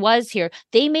connection was here.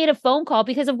 They made a phone call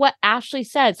because of what Ashley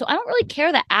said. So I don't really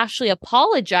care that Ashley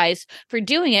apologized for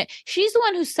doing it. She's the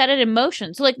one who set it in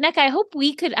motion. So like, NECA, I hope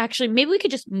maybe we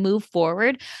could just move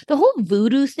forward. The whole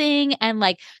voodoo thing and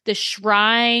like the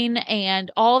shrine and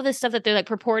all of this stuff that they're like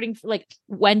purporting like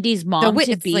Wendy's mom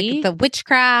to be, like the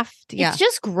witchcraft. Yeah, it's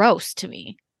just gross to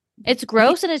me. It's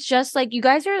gross, and it's just like you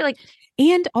guys are like.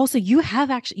 And also, you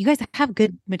guys have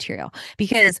good material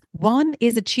because Juan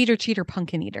is a cheater,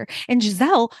 pumpkin eater, and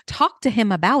Giselle talked to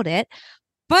him about it,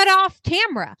 but off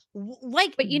camera.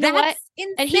 Like, but you know what?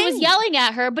 Insane. And he was yelling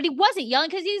at her, but he wasn't yelling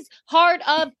because he's hard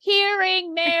of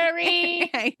hearing,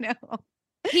 Mary. I know.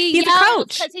 He's a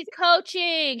coach because he's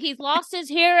coaching. He's lost his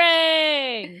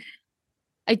hearing.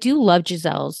 I do love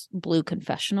Giselle's blue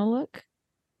confessional look.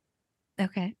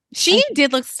 Okay. She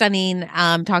did look stunning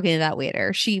talking to that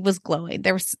waiter. She was glowing.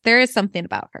 There is something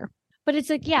about her. But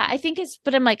it's like, yeah, I think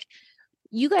but I'm like,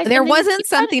 you guys. There wasn't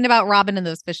something about Robin and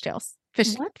those fishtails.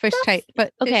 Fish tight.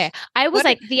 But okay. I was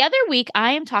like, the other week,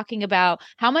 I am talking about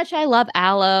how much I love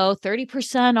aloe,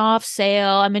 30% off sale.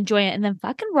 I'm enjoying it. And then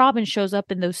fucking Robin shows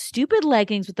up in those stupid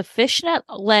leggings with the fishnet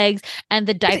legs and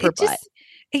the diaper butt.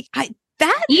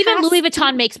 Even Louis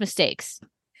Vuitton makes mistakes.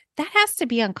 That has to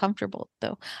be uncomfortable,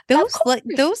 though.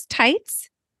 Those tights,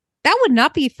 that would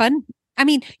not be fun. I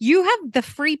mean, you have the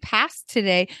free pass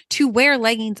today to wear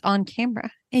leggings on camera,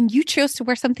 and you chose to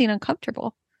wear something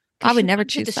uncomfortable. I would never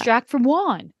choose to distract from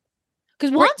Juan.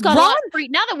 Because Juan's got a lot of free.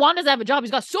 Now that Juan doesn't have a job, he's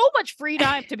got so much free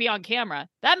time to be on camera.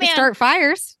 That man start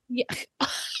fires. Yeah, that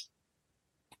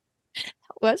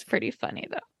was pretty funny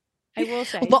though. I will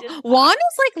say, Juan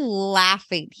is like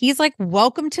laughing. He's like,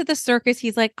 "Welcome to the circus."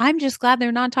 He's like, "I'm just glad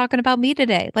they're not talking about me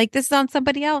today. Like this is on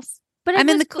somebody else. But I'm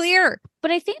in the clear." But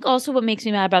I think also what makes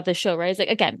me mad about this show, right, is like,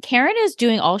 again, Karen is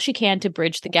doing all she can to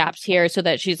bridge the gaps here so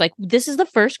that she's like, this is the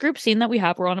first group scene that we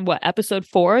have. We're on episode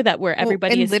 4 where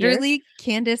everybody is literally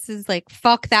here. Candiace is like,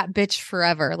 fuck that bitch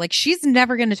forever. Like she's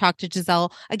never going to talk to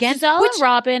Giselle again. Giselle and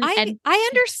Robin. I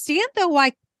understand though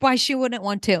why she wouldn't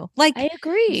want to. Like, I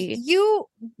agree.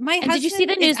 My husband. Did you see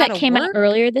the news that came out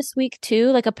earlier this week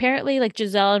too? Like apparently like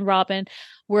Giselle and Robin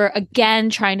were again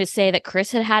trying to say that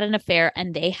Chris had an affair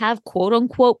and they have quote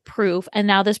unquote proof. And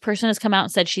now this person has come out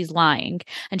and said she's lying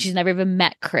and she's never even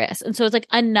met Chris. And so it's like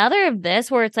another of this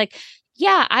where it's like,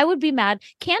 yeah, I would be mad.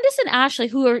 Candiace and Ashley,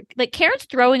 who are like, Karen's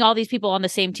throwing all these people on the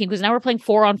same team because now we're playing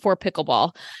 4-on-4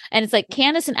 pickleball. And it's like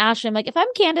Candiace and Ashley. I'm like, if I'm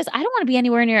Candiace, I don't want to be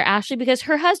anywhere near Ashley because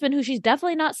her husband, who she's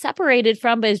definitely not separated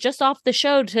from, but is just off the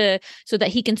show so that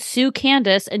he can sue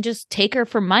Candiace and just take her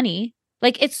for money.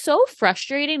 Like, it's so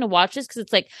frustrating to watch this because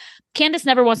it's like Candiace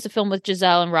never wants to film with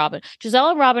Giselle and Robin.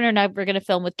 Giselle and Robin are never going to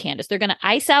film with Candiace. They're going to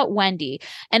ice out Wendy.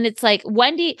 And it's like,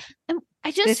 Wendy,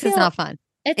 this is not fun.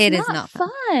 It is not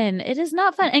fun. It is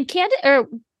not fun. And Karen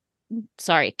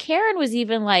was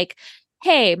even like,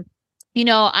 hey, you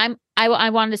know, I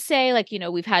wanted to say, like, you know,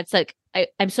 we've had like,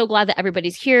 I'm so glad that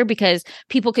everybody's here because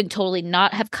people can totally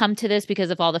not have come to this because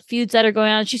of all the feuds that are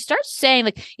going on. She starts saying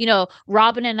like, you know,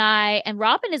 Robin and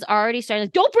Robin is already starting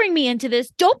like, don't bring me into this.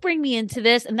 Don't bring me into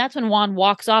this. And that's when Juan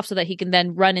walks off so that he can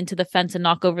then run into the fence and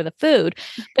knock over the food.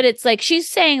 But it's like, she's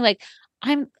saying like,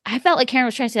 I felt like Karen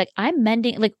was trying to say like, I'm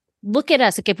mending, like, look at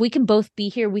us. Like if we can both be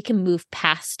here, we can move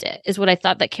past it is what I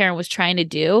thought that Karen was trying to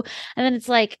do. And then it's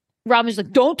like, Robin's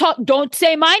like, don't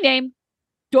say my name.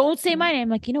 Don't say my name.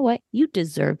 Like, you know what? You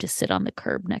deserve to sit on the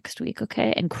curb next week,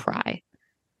 okay? And cry.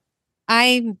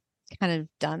 I'm kind of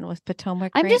done with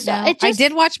Potomac now. I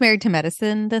did watch Married to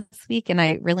Medicine this week, and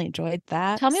I really enjoyed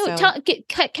that. Tell me,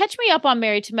 catch me up on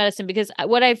Married to Medicine because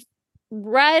what I've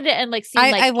read and like seen,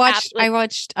 I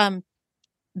watched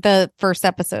the first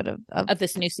episode of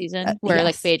this new season where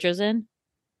like Phaedra's in.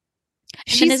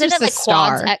 She's just a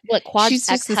star. Quad's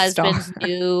ex-husband's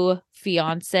new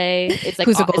fiance is like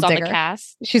who's a is gold on digger. The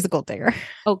cast. She's a gold digger.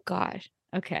 Oh gosh.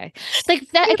 Okay. Like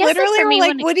that. I guess literally for me,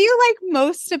 like, what do you like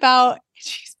most about?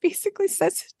 She basically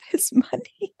says his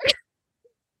money,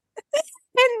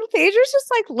 and Phaedra's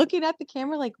just like looking at the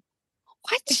camera, like,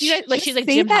 what? She's like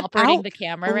Jim Halperting the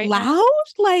camera right loud, now.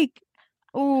 Like.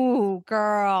 Oh,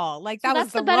 girl. Like that was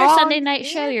that's the better Sunday night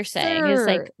show you're saying. It's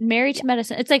like Married to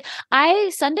Medicine. It's like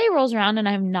Sunday rolls around and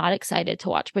I'm not excited to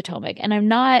watch Potomac. And I'm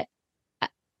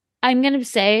going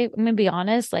to be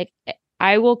honest, like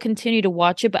I will continue to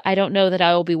watch it, but I don't know that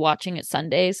I will be watching it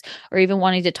Sundays or even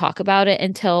wanting to talk about it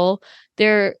until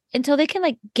they can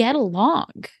like get along.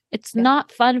 It's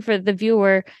not fun for the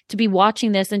viewer to be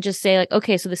watching this and just say like,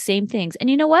 okay, so the same things. And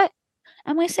you know what?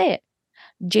 I'm going to say it.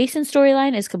 Jason's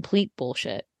storyline is complete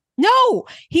bullshit. No,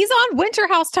 he's on Winter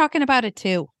House talking about it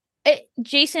too.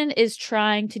 Jason is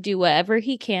trying to do whatever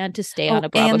he can to stay on a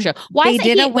Bravo show. They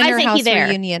did a Winter House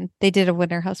reunion. They did a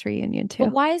Winter House reunion too.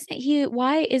 But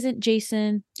why isn't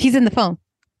Jason? He's in the phone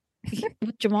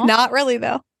with Jamal. Not really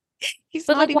though. He's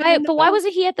but like why? But why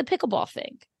wasn't he at the pickleball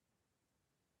thing?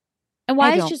 And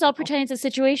why is Giselle pretending it's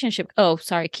a situationship? Oh,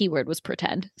 sorry. Keyword was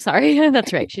pretend. Sorry,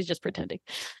 that's right. She's just pretending.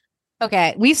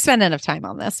 Okay, we've spent enough time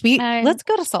on this. Let's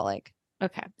go to Salt Lake.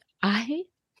 Okay.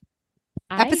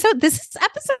 This is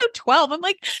episode 12. I'm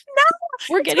like, no,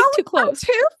 we're getting too close.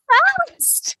 Too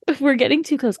fast. We're getting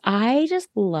too close. I just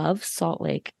love Salt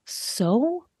Lake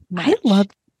so much. I love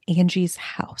Angie's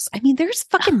house. I mean, there's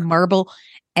fucking marble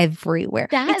everywhere.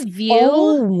 That view,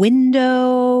 all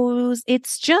windows.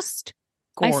 It's just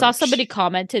gorge. I saw somebody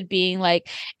commented being like,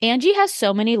 Angie has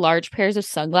so many large pairs of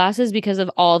sunglasses because of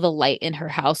all the light in her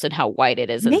house and how white it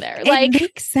is in there. Like, it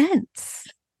makes sense.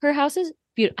 Her house is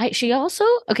beautiful. She also,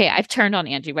 I've turned on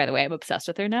Angie, by the way. I'm obsessed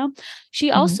with her now.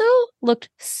 She also looked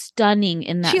stunning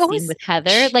in that scene with Heather.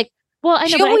 I know.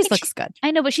 She always looks good.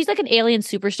 I know, but she's like an alien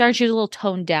superstar. She's a little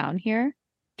toned down here.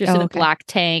 Just in a black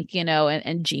tank,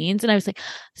 and jeans. And I was like,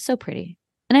 so pretty.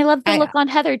 And I love the look on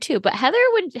Heather too. But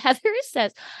when Heather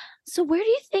says, so where do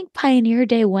you think Pioneer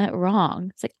Day went wrong?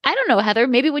 It's like, I don't know, Heather.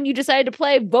 Maybe when you decided to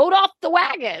play Vote Off the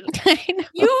Wagon. I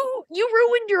know. You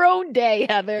ruined your own day,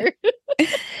 Heather.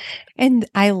 And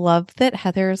I love that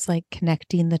Heather's like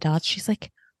connecting the dots. She's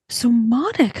like, so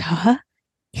Monica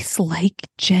is like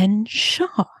Jen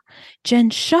Shaw. Jen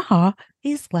Shaw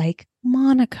is like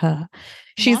Monica.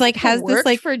 She's like, Monica has this worked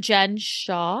like for Jen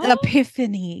Shaw.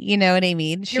 epiphany. You know what I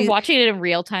mean? You're watching it in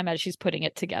real time as she's putting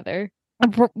it together.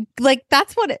 Like,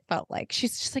 that's what it felt like.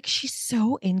 She's just like, she's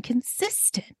so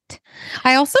inconsistent.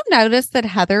 I also noticed that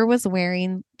Heather was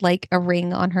wearing like a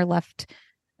ring on her left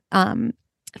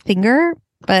finger,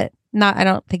 but not, I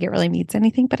don't think it really means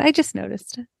anything, but I just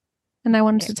noticed it. And I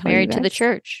wanted to tell you married guys. to the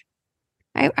church.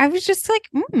 I was just like,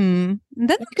 Then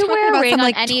you can wear a ring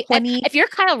on any. 20, if you're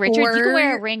Kyle Richards, you can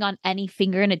wear a ring on any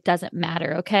finger, and it doesn't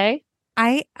matter. Okay.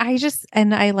 I just,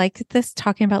 and I liked this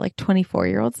talking about like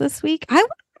 24-year-olds this week. I want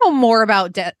to know more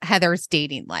about Heather's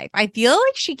dating life. I feel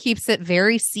like she keeps it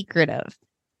very secretive,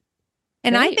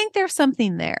 and I think there's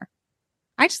something there.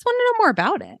 I just want to know more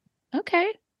about it.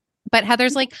 Okay. But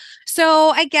Heather's like, so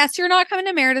I guess you're not coming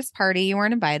to Meredith's party. You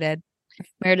weren't invited.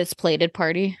 Meredith's plated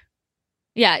party.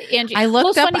 Yeah, Angie. I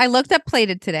looked up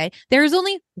plated today. There's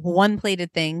only one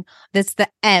plated thing. That's the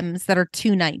M's that are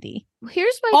 $290.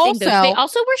 Here's my thing, though. They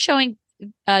also were showing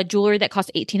jewelry that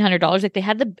cost $1,800. Like they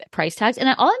had the price tags,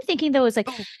 and all I'm thinking though is like,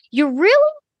 you're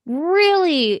really,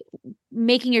 really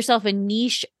making yourself a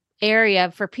niche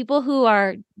area for people who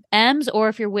are M's, or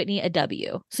if you're Whitney, a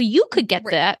W. So you could get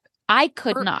that. I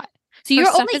could not. So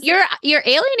you're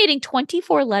alienating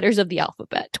 24 letters of the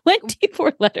alphabet.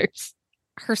 24 letters.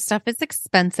 Her stuff is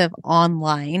expensive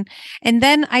online. And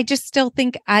then I just still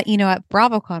think at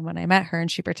BravoCon when I met her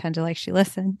and she pretended like she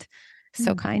listened.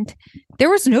 So kind. There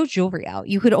was no jewelry out.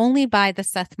 You could only buy the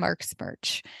Seth Marks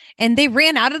merch. And they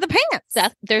ran out of the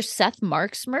pants. There's Seth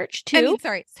Marks merch too? I mean,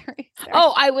 sorry.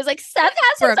 Oh, I was like, Seth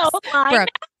has his own line.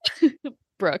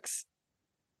 Brooks.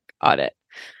 Got it.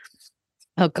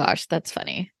 Oh gosh, that's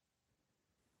funny.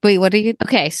 Wait, what are you?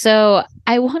 Okay, so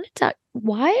I wanted to.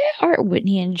 Why are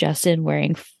Whitney and Justin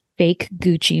wearing fake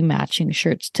Gucci matching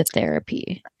shirts to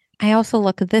therapy? I also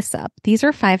looked this up. These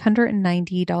are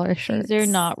 $590 shirts. These are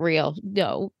not real.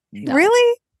 No.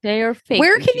 Really? They are fake.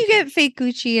 Where Gucci can you get fake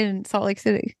Gucci in Salt Lake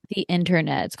City? The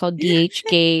internet. It's called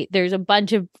DHgate. There's a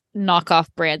bunch of knockoff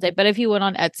brands. I bet if you went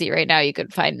on Etsy right now, you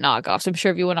could find knockoffs. I'm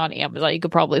sure if you went on Amazon, you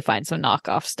could probably find some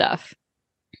knockoff stuff.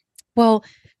 Well,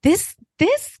 this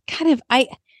episode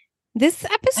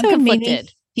made me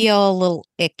feel a little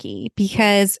icky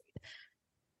because,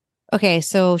 okay,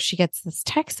 so she gets this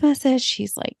text message.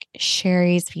 She's like,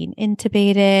 Sherry's being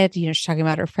intubated. She's talking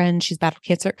about her friend. She's battled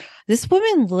cancer. This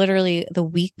woman literally the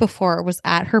week before was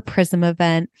at her Prism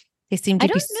event. They seem to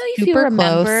be super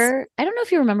close. I don't know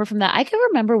if you remember from that. I can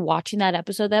remember watching that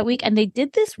episode that week, and they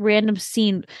did this random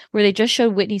scene where they just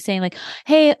showed Whitney saying like,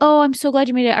 "Hey, I'm so glad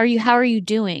you made it. How are you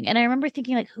doing?" And I remember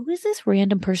thinking like, who is this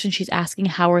random person she's asking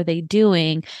how are they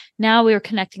doing? Now we were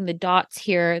connecting the dots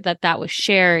here that was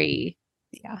Sherry.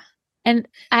 Yeah. And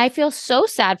I feel so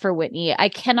sad for Whitney. I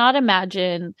cannot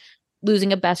imagine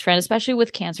losing a best friend, especially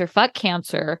with cancer. Fuck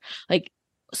cancer. Like,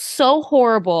 so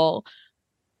horrible.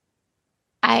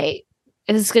 This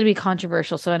is going to be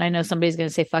controversial. And I know somebody's going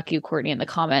to say, fuck you, Courtney, in the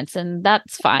comments, and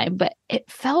that's fine. But it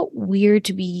felt weird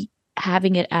to be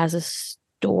having it as a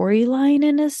storyline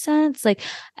in a sense. Like,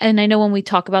 and I know when we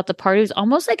talk about the party, it was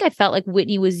almost like I felt like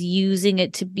Whitney was using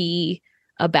it to be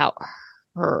about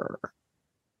her.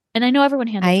 And I know everyone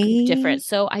handles grief different,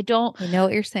 so I know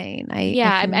what you're saying.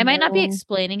 I might not be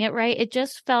explaining it right. It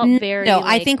just felt very. No,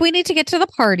 I think we need to get to the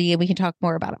party and we can talk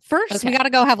more about it. First, we got to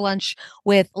go have lunch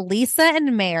with Lisa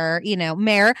and Mare.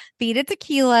 Mare Vita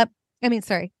tequila.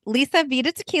 Lisa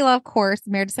Vita tequila, of course.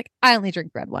 Mare just like, I only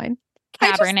drink red wine.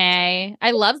 Cabernet.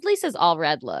 I loved Lisa's all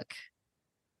red look.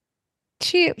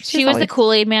 She was the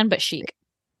Kool-Aid man, but chic.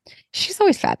 She's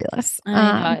always fabulous.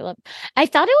 I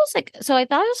thought it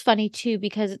was funny too,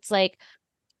 because it's like,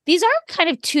 these are kind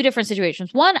of two different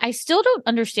situations. One, I still don't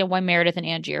understand why Meredith and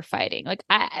Angie are fighting. Like,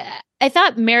 I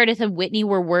thought Meredith and Whitney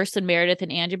were worse than Meredith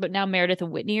and Angie, but now Meredith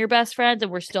and Whitney are best friends,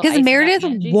 and we're still, because Meredith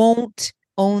won't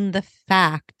own the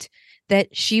fact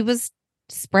that she was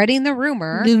spreading the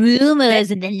rumors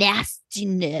and the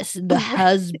nastiness and the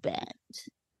husband.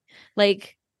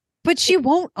 Like, but she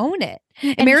won't own it.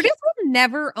 And Meredith will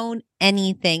never own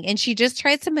anything. And she just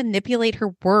tries to manipulate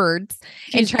her words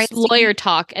and tries to lawyer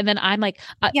talk. And then I'm like,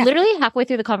 literally halfway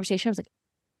through the conversation, I was like,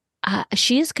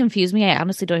 she has confused me. I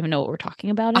honestly don't even know what we're talking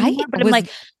about anymore. But I'm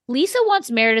like, Lisa wants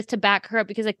Meredith to back her up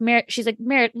because she's like,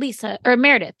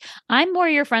 Meredith, I'm more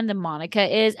your friend than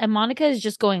Monica is. And Monica is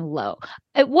just going low.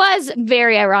 It was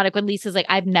very ironic when Lisa's like,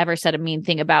 I've never said a mean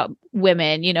thing about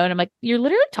women, and I'm like, you're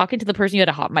literally talking to the person you had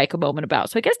a hot mic a moment about.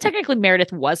 So I guess technically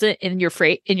Meredith wasn't in your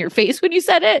face when you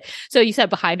said it. So you said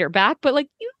behind her back, but like,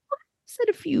 you said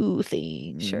a few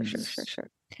things. Sure.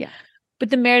 Yeah. But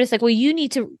then Meredith's like, well, you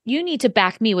need to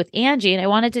back me with Angie. And I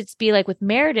wanted it to be like with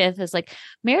Meredith as like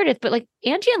Meredith, but like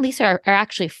Angie and Lisa are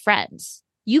actually friends.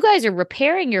 You guys are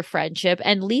repairing your friendship,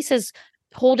 and Lisa's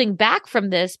holding back from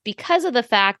this because of the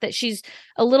fact that she's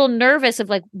a little nervous of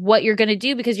like what you're going to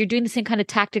do, because you're doing the same kind of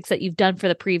tactics that you've done for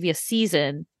the previous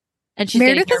season. And she's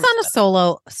Meredith is on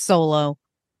a solo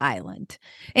island.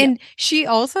 And she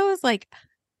also is like,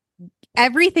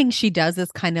 everything she does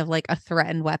is kind of like a threat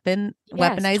and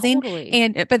weaponizing.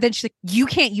 Totally. But then she's like, you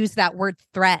can't use that word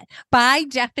threat by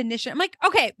definition. I'm like,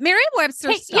 okay,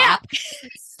 Merriam-Webster,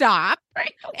 stop.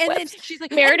 And then she's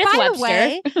like, Meredith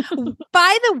Webster.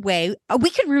 By the way, we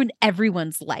could ruin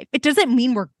everyone's life. It doesn't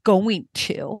mean we're going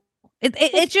to.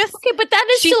 It just okay, but that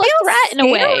is still a threat in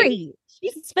a way.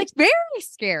 She's like very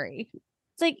scary.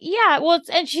 It's like, yeah, well,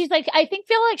 and she's like, I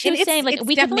feel like she was saying, like,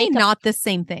 we definitely could make not the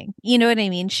same thing. You know what I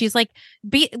mean? She's like,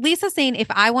 Lisa's saying, if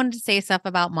I wanted to say stuff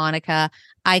about Monica,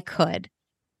 I could.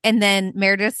 And then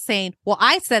Meredith's saying, well,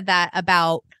 I said that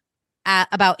about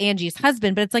Angie's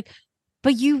husband, but it's like,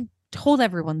 but you told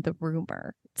everyone the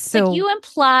rumor. So like you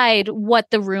implied what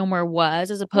the rumor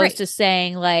was, as opposed to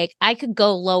saying like, I could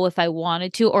go low if I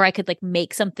wanted to, or I could like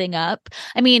make something up.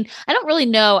 I mean, I don't really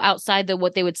know outside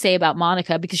what they would say about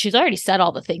Monica, because she's already said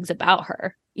all the things about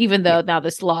her, even though now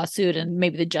this lawsuit and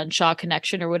maybe the Jen Shaw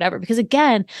connection or whatever. Because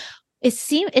again, it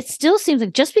still seems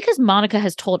like just because Monica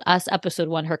has told us episode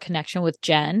 1 her connection with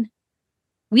Jen,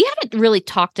 we haven't really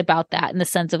talked about that in the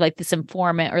sense of like this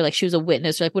informant or like she was a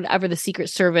witness or like whatever the Secret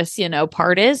Service,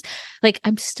 part is. Like,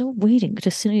 I'm still waiting to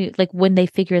see like when they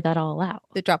figure that all out.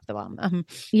 They drop the bomb.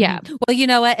 Yeah. Well, you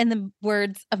know what? In the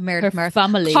words of Meredith Murphy,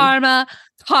 family.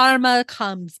 Karma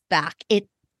comes back. It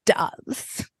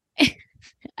does.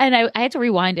 And I had to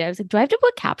rewind it. I was like, do I have to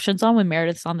put captions on when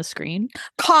Meredith's on the screen?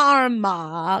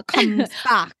 Karma comes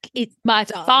back. It's my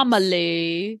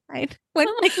family. Right. When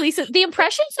like Lisa, the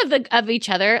impressions of each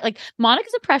other, like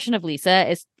Monica's impression of Lisa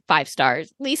is 5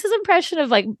 stars. Lisa's impression of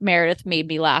like Meredith made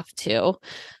me laugh too.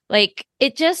 Like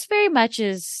it just very much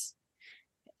is.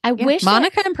 I wish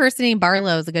Monica impersonating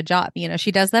Barlow is a good job.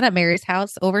 She does that at Mary's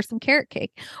house over some carrot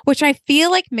cake, which I feel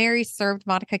like Mary served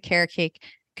Monica carrot cake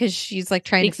because she's like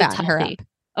trying to fatten her up.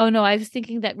 Oh no, I was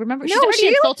thinking that. Remember, she's already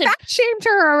insulted. Fat shamed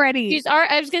her already.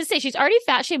 I was going to say she's already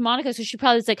fat shamed Monica, so she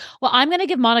probably was like, "Well, I'm going to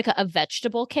give Monica a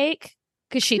vegetable cake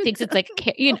because she thinks it's like."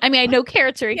 I mean, I know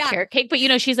carrots are in carrot cake, but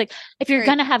she's like, if you're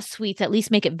going to have sweets, at least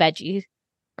make it veggie,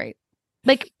 right?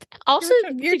 Like, also,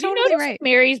 you're totally right.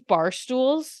 Mary's bar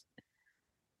stools.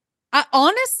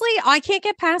 Honestly, I can't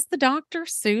get past the Dr.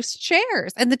 Seuss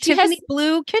chairs and the Tiffany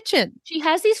blue kitchen. She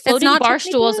has these floating bar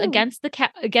stools against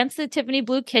the Tiffany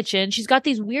blue kitchen. She's got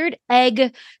these weird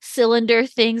egg cylinder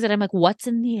things that I'm like, what's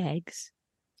in the eggs?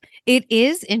 It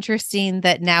is interesting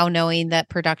that now knowing that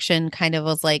production kind of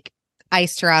was like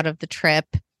iced her out of the trip.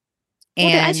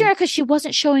 Well, they iced her out because she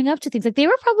wasn't showing up to things. Like they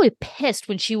were probably pissed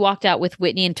when she walked out with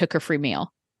Whitney and took her free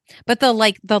meal. But the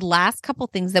last couple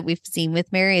things that we've seen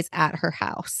with Mary is at her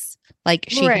house. Like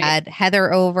she had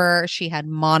Heather over, she had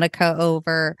Monica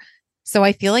over. So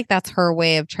I feel like that's her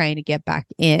way of trying to get back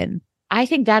in. I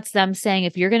think that's them saying,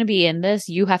 if you're going to be in this,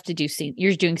 you have to do scenes.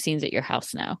 You're doing scenes at your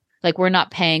house now. Like we're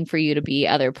not paying for you to be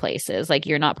other places. Like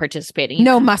you're not participating.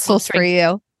 No muscles for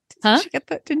you. Huh?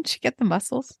 Didn't she get the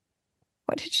muscles?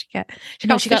 What did she get?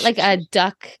 She got like a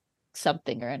duck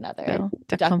something or another.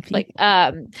 Duck, like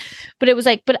but it was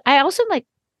like, but I also like,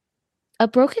 a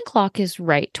broken clock is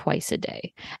right twice a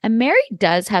day. And Mary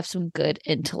does have some good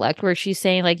intellect where she's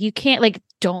saying like, you can't like,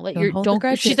 don't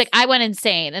she's like, I went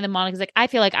insane. And then Monica's like, I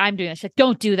feel like I'm doing this. She's like,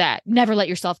 don't do that. Never let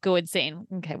yourself go insane.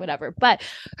 Okay, whatever. But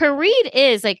her read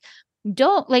is like,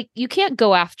 you can't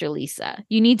go after Lisa.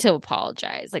 You need to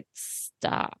apologize. Like,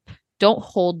 stop. Don't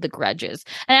hold the grudges.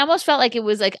 And I almost felt like it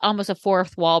was like almost a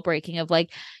fourth wall breaking of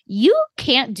like, you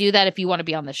can't do that if you want to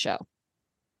be on the show.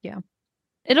 Yeah.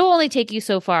 It'll only take you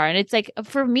so far. And it's like,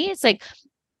 for me, it's like,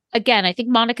 again, I think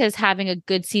Monica is having a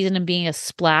good season and being a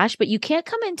splash, but you can't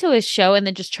come into a show and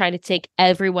then just try to take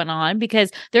everyone on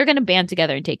because they're going to band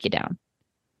together and take you down.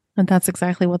 And that's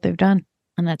exactly what they've done.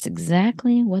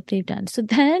 So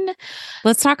then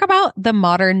let's talk about the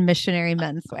modern missionary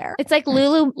menswear. It's like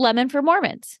Lululemon for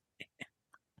Mormons.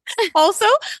 Also,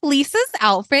 Lisa's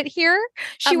outfit here,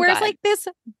 she wears like this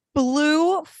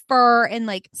blue fur and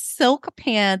like silk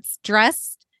pants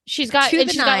dressed. She's got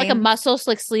like a muscle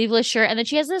slick sleeveless shirt, and then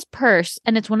she has this purse,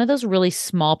 and it's one of those really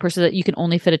small purses that you can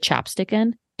only fit a chapstick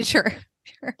in. Sure.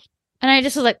 And I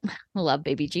just was like, I love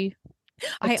Baby G.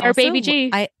 Baby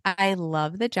G. I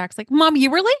love that Jack's like, Mom, you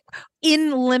were like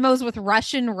in limos with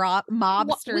Russian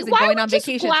mobsters and going on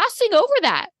vacation. Blasting over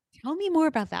that. Tell me more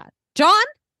about that, John.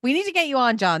 We need to get you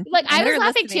on, John. Like, I was You're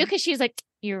laughing too listening. because she's like,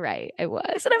 "You're right, I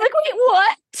was," and I'm like, "Wait,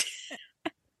 what?"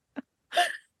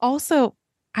 Also,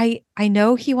 I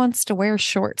know he wants to wear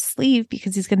short sleeve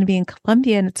because he's going to be in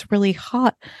Colombia and it's really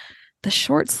hot. The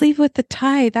short sleeve with the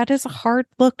tie, that is a hard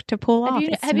look to pull off.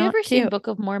 Have you not ever seen cute. Book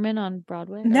of Mormon on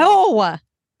Broadway? No.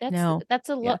 That's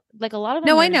a lot. Like a lot of them.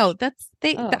 No, are I know.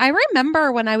 Oh. I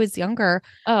remember when I was younger,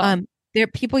 there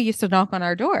people used to knock on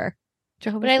our door.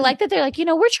 But I like that they're like, we're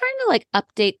trying to like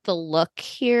update the look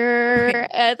here.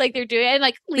 Like they're doing it. And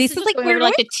like Lisa's like, going over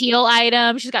like a teal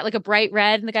item. She's got like a bright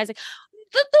red. And the guy's like,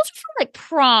 those are from like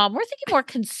prom. We're thinking more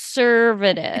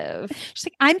conservative. She's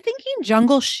like, I'm thinking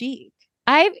jungle chic.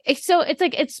 So it's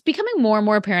like, it's becoming more and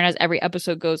more apparent as every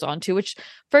episode goes on too, which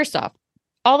first off,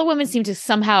 all the women seem to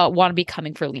somehow want to be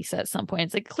coming for Lisa at some point.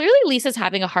 It's like clearly Lisa's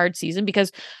having a hard season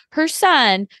because her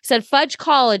son said fudge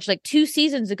college like 2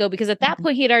 seasons ago, because at that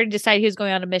point he had already decided he was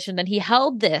going on a mission. Then he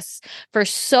held this for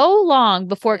so long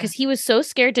before because he was so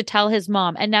scared to tell his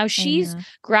mom. And now she's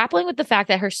grappling with the fact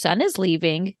that her son is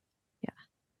leaving. Yeah.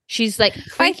 She's like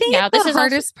freaking I think out. The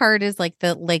hardest part is like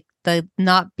the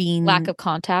not being lack of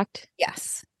contact.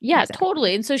 Yes. Yeah, exactly.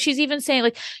 totally. And so she's even saying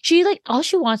like she like all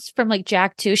she wants from like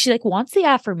Jack too. She like wants the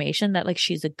affirmation that like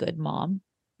she's a good mom.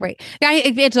 Right. Yeah,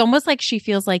 it's almost like she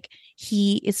feels like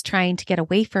he is trying to get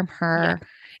away from her. Yeah.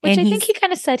 Which and I think he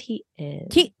kind of said he is.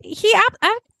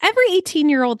 Every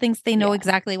 18-year-old thinks they know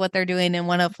exactly what they're doing and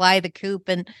want to fly the coop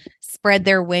and spread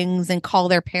their wings and call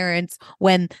their parents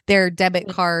when their debit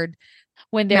card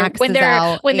when their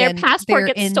passport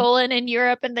gets stolen in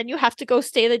Europe, and then you have to go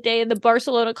stay the day in the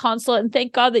Barcelona consulate, and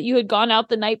thank God that you had gone out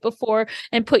the night before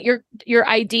and put your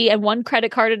ID and one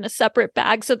credit card in a separate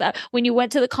bag so that when you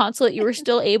went to the consulate you were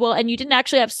still able, and you didn't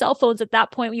actually have cell phones at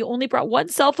that point. You only brought one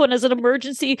cell phone as an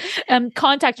emergency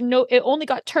contact. No, it only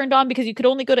got turned on because you could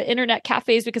only go to internet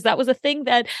cafes because that was a thing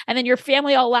then. And then your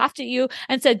family all laughed at you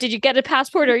and said, "Did you get a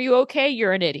passport? Are you okay?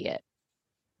 You're an idiot."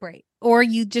 Right. Or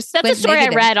you just that's a story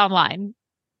negative. I read online.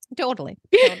 Totally.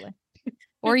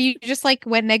 Or you just like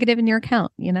went negative in your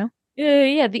account,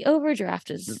 Yeah, the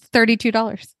overdraft is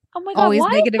 $32. Oh my god! Always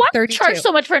why, negative why 32. Charge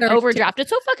so much for an 32. overdraft? It's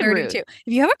so fucking 32. rude. If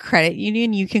you have a credit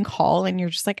union, you can call and you're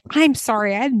just like, "I'm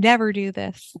sorry, I never do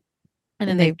this," and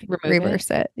then they reverse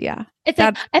it. Yeah, it's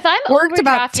like if I'm worked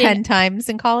about 10 times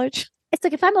in college. It's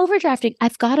like if I'm overdrafting,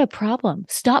 I've got a problem.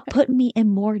 Stop putting me in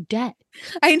more debt.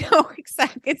 I know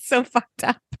exactly. It's so fucked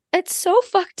up. It's so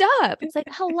fucked up. It's like,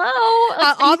 hello.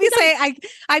 Obviously,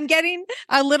 I'm getting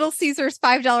a Little Caesars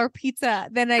 $5 pizza.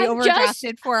 Then I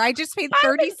overdrafted for. I just paid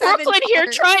 $37. Brooklyn here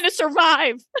trying to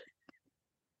survive.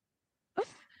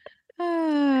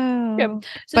 Oh. Yeah.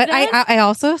 So but I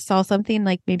also saw something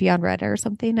like maybe on Reddit or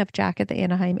something of Jack at the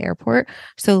Anaheim airport.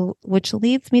 So which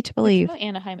leads me to believe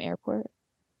Anaheim airport.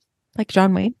 Like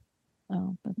John Wayne.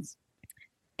 Oh, that's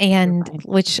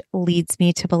which leads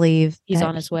me to believe he's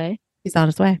on his way. He's on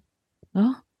his way.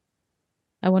 Oh,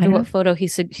 I wonder what photo he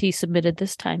submitted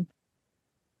this time.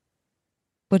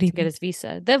 What do you get his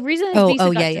visa? The reason his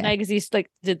visa got denied because he's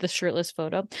like did the shirtless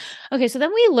photo. Okay, so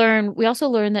then we also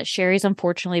learned that Sherry's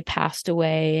unfortunately passed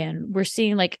away, and we're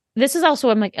seeing like this is also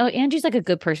I'm like, oh, Angie's like a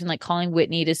good person, like calling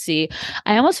Whitney to see.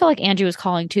 I almost felt like Angie was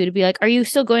calling too to be like, are you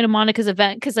still going to Monica's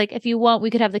event? Because like if you want, we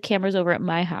could have the cameras over at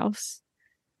my house.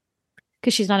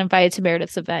 Because she's not invited to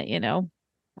Meredith's event,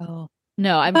 Oh.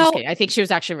 No, I'm just kidding. I think she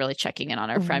was actually really checking in on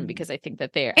her friend because I think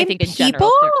that I think in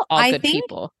general, they're all good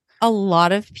people. A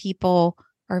lot of people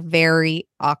are very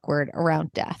awkward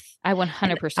around death. I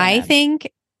 100%. I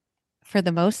think for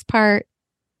the most part,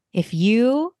 if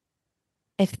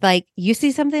like you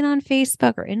see something on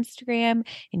Facebook or Instagram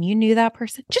and you knew that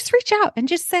person, just reach out and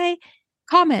just say,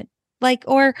 comment, like,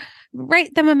 or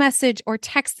write them a message or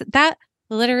text. That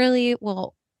literally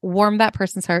will warm that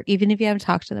person's heart, even if you haven't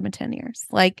talked to them in 10 years.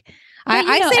 Like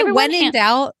I say when in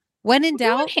doubt,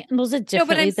 handles it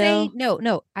differently. I'm saying,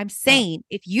 no, I'm saying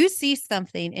if you see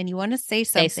something and you want to say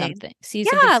something.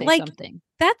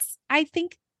 That's, I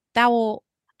think that will,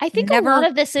 I think a lot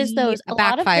of this is a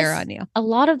backfire on you. A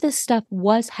lot of this stuff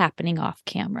was happening off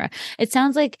camera. It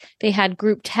sounds like they had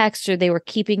group text or they were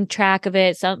keeping track of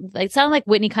it. It sounded like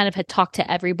Whitney kind of had talked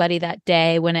to everybody that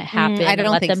day when it happened. I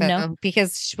don't think them so, know.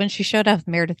 Because when she showed up,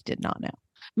 Meredith did not know.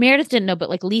 Meredith didn't know, but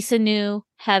like Lisa knew,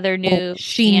 Heather knew.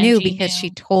 She knew because she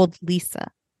told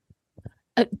Lisa.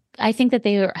 I think that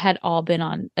they had all been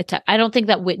on a text. I don't think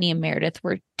that Whitney and Meredith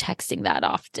were texting that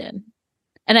often.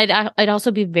 And I'd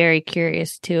also be very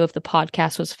curious too if the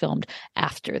podcast was filmed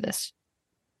after this.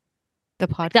 The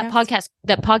podcast?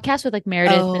 That podcast with like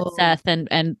Meredith and Seth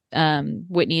and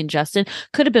Whitney and Justin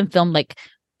could have been filmed like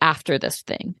after this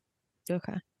thing.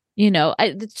 Okay.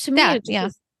 To me,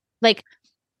 like.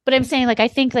 But I'm saying, like, I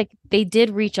think like they did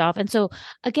reach off. And so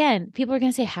again, people are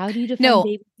going to say, how do you defend No,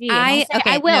 Baby G? And I'll say,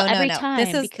 okay, I will no, every no.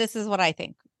 time. This is what I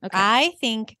think. Okay.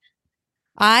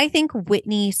 I think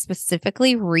Whitney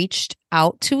specifically reached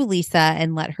out to Lisa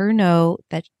and let her know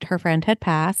that her friend had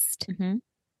passed. Mm-hmm.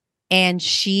 And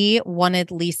she wanted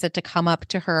Lisa to come up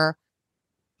to her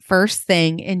first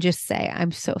thing and just say,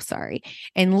 I'm so sorry.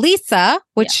 And Lisa,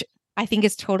 which I think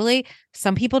is totally,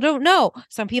 some people don't know.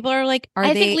 Some people are like,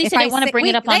 I think Lisa didn't want to bring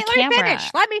it up on camera.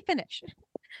 Let me finish.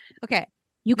 Okay.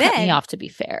 You cut me off, to be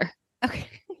fair. Okay.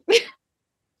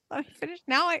 Let me finish.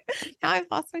 Now I've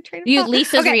lost my train of thought.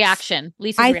 Lisa's reaction.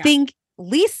 I think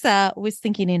Lisa was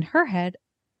thinking in her head,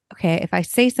 okay, if I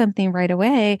say something right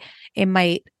away, it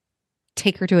might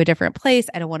take her to a different place.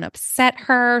 I don't want to upset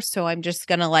her. So I'm just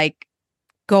going to like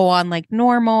go on like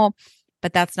normal.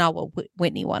 But that's not what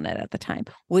Whitney wanted at the time.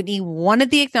 Whitney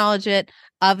wanted the acknowledgement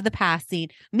of the passing.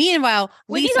 Meanwhile,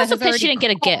 Whitney's Lisa also pissed she didn't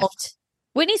get a gift.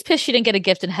 Whitney's pissed she didn't get a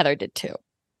gift, and Heather did too.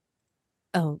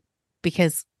 Oh,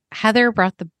 because Heather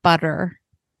brought the butter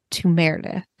to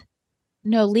Meredith.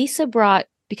 No,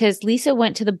 because Lisa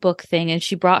went to the book thing and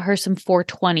she brought her some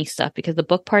 420 stuff because the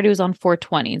book party was on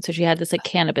 420. And so she had this like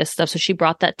cannabis stuff. So she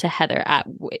brought that to Heather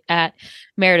at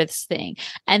Meredith's thing.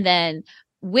 And then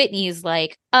Whitney's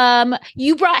like,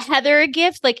 you brought Heather a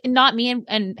gift, like not me.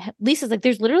 And Lisa's like,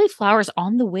 there's literally flowers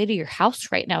on the way to your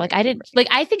house right now. Like I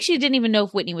think she didn't even know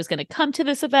if Whitney was going to come to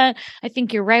this event. I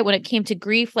think you're right. When it came to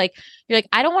grief, like you're like,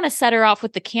 I don't want to set her off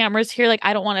with the cameras here. Like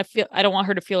I don't want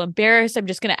her to feel embarrassed. I'm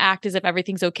just going to act as if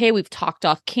everything's okay. We've talked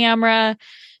off camera,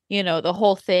 the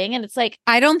whole thing. And it's like,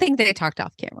 I don't think they talked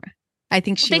off camera. I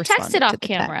think they texted off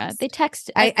camera. They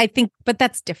texted. I think, but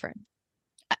that's different.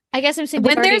 I guess I'm saying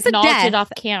when there's a death, it off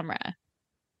camera.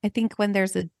 I think when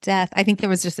there's a death, I think there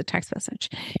was just a text message.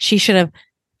 She should have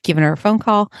given her a phone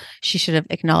call. She should have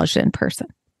acknowledged it in person.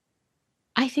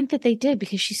 I think that they did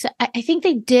because she said, I think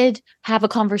they did have a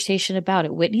conversation about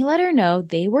it. Whitney let her know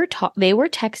they were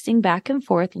texting back and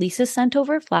forth. Lisa sent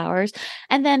over flowers.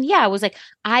 And then, it was like,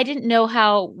 I didn't know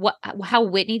how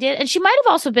Whitney did. And she might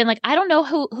have also been like, I don't know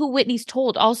who Whitney's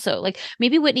told also. Like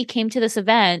maybe Whitney came to this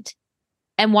event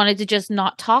and wanted to just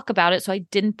not talk about it, so I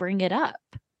didn't bring it up.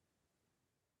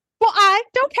 Well, I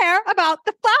don't care about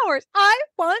the flowers. I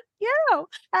want you.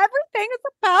 Everything is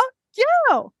about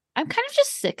you. I'm kind of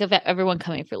just sick of everyone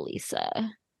coming for Lisa.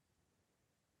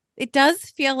 It does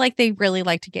feel like they really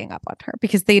like to gang up on her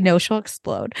because they know she'll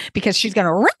explode because she's going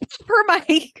to rip her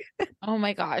mic. Oh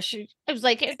my gosh. I was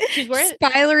like, she's wearing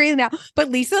spiraling now. But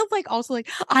Lisa's like, also like,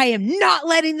 I am not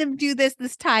letting them do this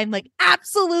time. Like,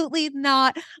 absolutely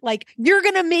not. Like, you're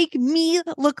going to make me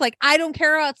look like I don't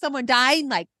care about someone dying.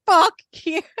 Like, fuck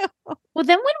you. Well,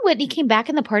 then when Whitney came back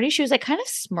in the party, she was like kind of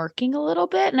smirking a little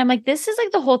bit. And I'm like, this is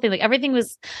like the whole thing. Like everything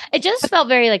was, it just felt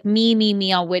very like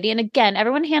me on Whitney. And again,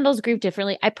 everyone handles grief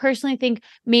differently. I personally think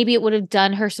maybe it would have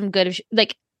done her some good if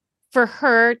for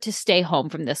her to stay home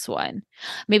from this one.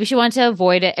 Maybe she wanted to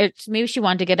avoid it. Maybe she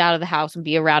wanted to get out of the house and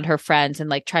be around her friends and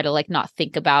like try to like not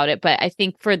think about it. But I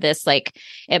think for this, like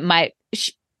it might,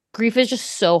 grief is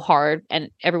just so hard and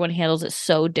everyone handles it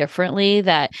so differently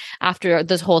that after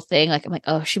this whole thing, like I'm like,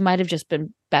 oh, she might have just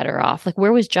been better off. Like,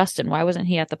 where was Justin? Why wasn't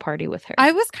he at the party with her?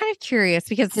 I was kind of curious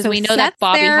because we know that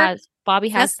Bobby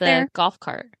has the golf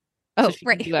cart. Oh, so she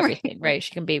can do everything, right?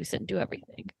 She can babysit and do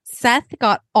everything. Seth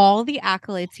got all the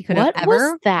accolades he could have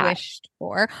ever wished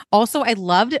for. Also, I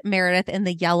loved Meredith in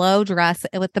the yellow dress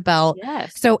with the belt.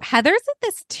 Yes. So Heather's at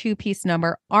this 2-piece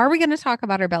number. Are we going to talk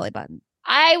about her belly button?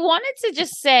 I wanted to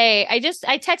just say, I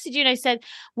texted you and I said,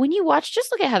 when you watch,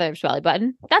 just look at Heather's belly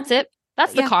button. That's it.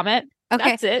 That's the comment.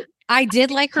 Okay. That's it. I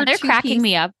did like her. Heather cracking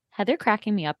me up. Heather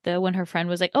cracking me up though when her friend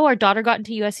was like, oh, our daughter got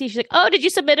into USC. She's like, oh, did you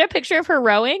submit a picture of her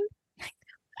rowing?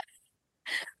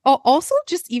 Oh, also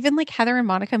just even like Heather and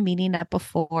Monica meeting up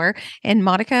before, and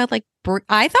Monica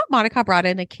I thought Monica brought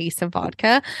in a case of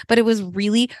vodka, but it was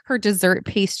really her dessert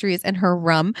pastries and her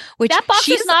rum, which that box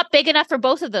is not big enough for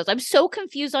both of those. I'm so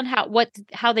confused on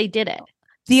how they did it.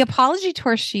 The apology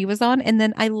tour she was on, and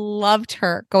then I loved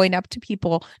her going up to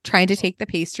people trying to take the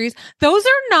pastries. Those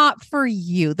are not for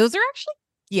you. Those are actually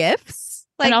gifts.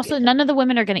 And also, none of the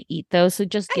women are going to eat those, so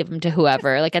just give them to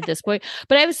whoever. Like at this point,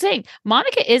 but I was saying,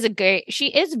 Monica is she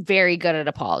is very good at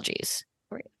apologies.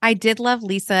 I did love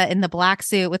Lisa in the black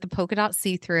suit with the polka dot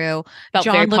see-through. Felt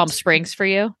very Palm Springs for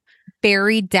you.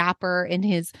 Very dapper in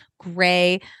his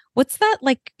gray. What's that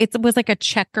like? It was like a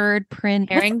checkered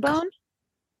print. Herringbone?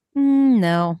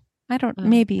 No, I don't.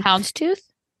 Maybe houndstooth.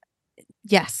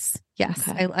 Yes.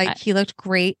 Okay. He looked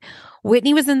great.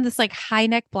 Whitney was in this like high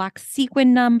neck black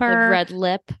sequin number. The red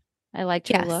lip. I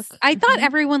liked your look. I thought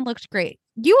everyone looked great.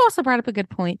 You also brought up a good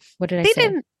point. What did I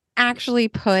say? actually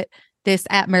put this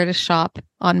at Meredith's shop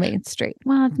on Main Street.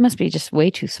 Well, it must be just way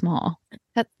too small.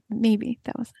 That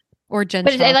was it. Or Jen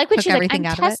But Shaw I like what took she's like, everything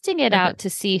I'm out of it. testing it out to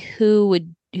see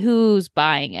who's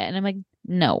buying it. And I'm like,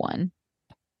 no one.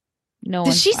 No one.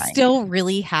 Does she still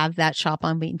really have that shop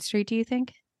on Main Street, do you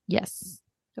think? Yes.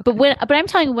 Okay. But I'm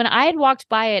telling you, when I had walked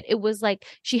by it, it was like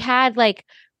she had like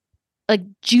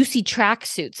juicy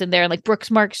tracksuits in there, like Brooks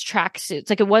Marks tracksuits.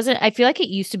 Like it wasn't, I feel like it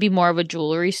used to be more of a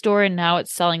jewelry store and now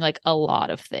it's selling like a lot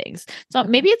of things. So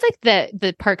maybe it's like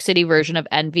the Park City version of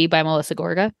Envy by Melissa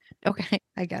Gorga. Okay,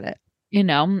 I get it. You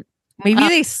know, maybe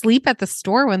they sleep at the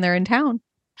store when they're in town.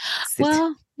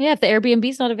 Well, yeah, if the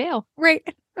Airbnb's not available. Right.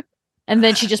 And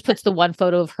then she just puts the one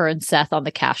photo of her and Seth on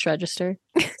the cash register.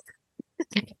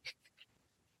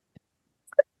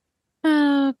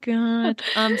 Oh God.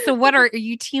 So what are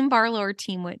you, Team Barlow or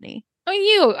Team Whitney? Oh,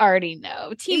 you already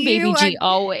know. Team Baby G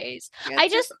always. I'm not,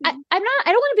 I don't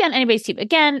want to be on anybody's team.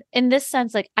 Again, in this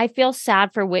sense, like I feel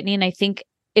sad for Whitney and I think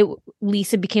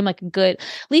Lisa became like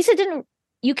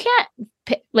you can't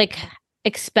like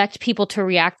expect people to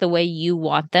react the way you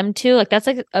want them to. Like that's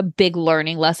like a big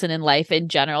learning lesson in life in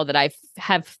general that I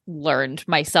have learned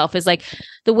myself is like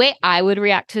the way I would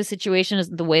react to a situation is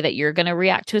the way that you're going to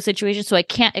react to a situation. So I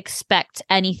can't expect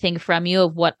anything from you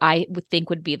of what I would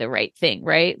think would be the right thing.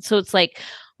 Right. So it's like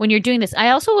when you're doing this, I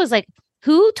also was like,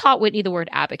 who taught Whitney the word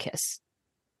abacus?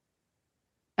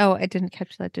 Oh, I didn't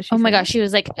catch that. Did she? Oh my gosh. She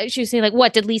was saying like,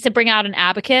 what, did Lisa bring out an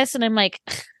abacus? And I'm like,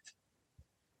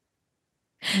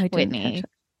 Whitney,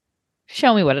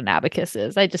 show me what an abacus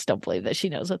is. I just don't believe that she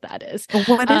knows what that is.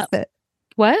 What is it?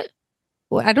 What?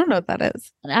 Well, I don't know what that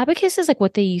is. An abacus is like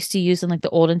what they used to use in like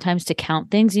the olden times to count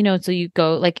things, you know. So you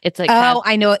go like it's like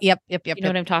I know it. Yep. You know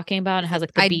what I'm talking about? It has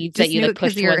like the beads that you like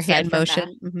push your towards hand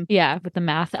motion. Mm-hmm. Yeah, with the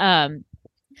math.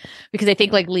 Because I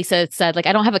think like Lisa said, like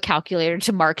I don't have a calculator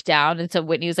to mark down, and so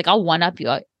Whitney was like, "I'll one up you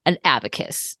an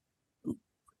abacus."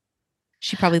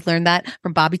 She probably learned that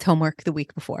from Bobby's homework the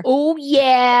week before. Oh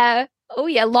yeah,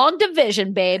 long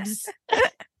division, babes.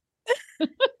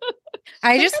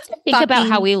 I just think about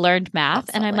how we learned math,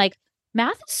 and I'm like,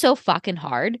 math is so fucking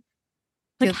hard.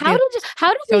 Like, how did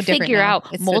we figure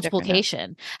out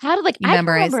multiplication? How did you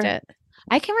memorized it?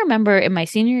 I can remember in my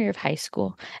senior year of high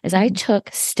school, as I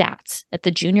took stats at the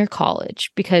junior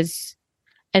college because,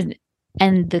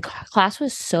 and the class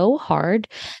was so hard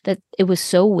that it was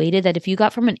so weighted that if you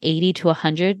got from an 80 to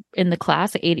 100 in the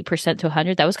class, like 80% to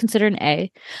 100, that was considered an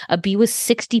A. A B was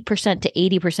 60% to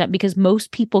 80% because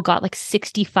most people got like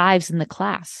 65s in the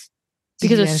class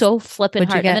because it was so flippin'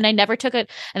 hard. And then I never took it.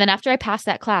 And then after I passed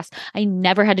that class, I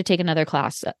never had to take another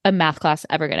class, a math class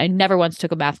ever again. I never once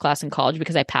took a math class in college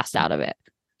because I passed out of it.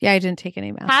 Yeah, I didn't take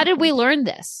any math. How did we learn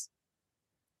this?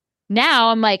 Now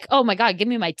I'm like, oh my God, give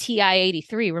me my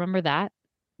TI-83. Remember that?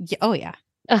 Yeah, oh yeah.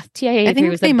 TI-83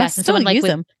 was the best. And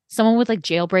someone would like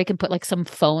jailbreak and put like some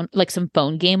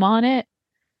phone game on it.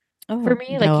 Oh, for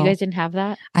me, like you guys didn't have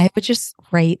that. I would just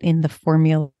write in the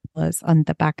formulas on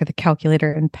the back of the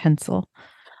calculator in pencil.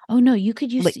 Oh no, you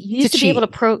used to be able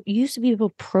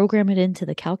to program it into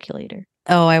the calculator.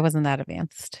 Oh, I wasn't that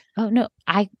advanced. Oh no,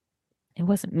 it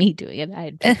wasn't me doing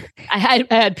it. I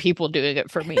had people doing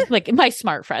it for me, like my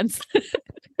smart friends.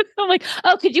 I'm like,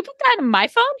 oh, could you put that in my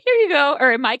phone? Here you go,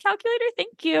 or in my calculator.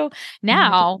 Thank you.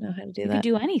 Now I don't know how to do you that. can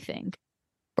do anything.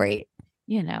 Right.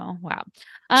 You know, wow.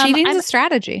 Cheating's a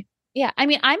strategy. Yeah, I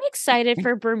mean, I'm excited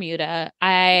for Bermuda.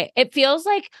 It feels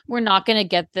like we're not going to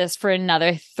get this for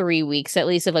another 3 weeks at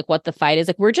least of like what the fight is.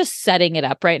 Like we're just setting it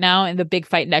up right now, and the big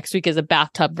fight next week is a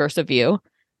bathtub versus a view,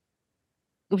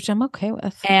 which I'm okay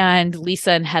with, and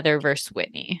Lisa and Heather versus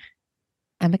Whitney.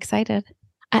 I'm excited.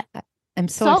 I'm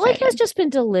so Salt Lake excited. has just been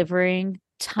delivering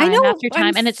time after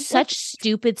time, and it's such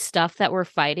stupid stuff that we're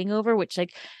fighting over. Which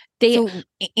like So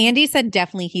Andy said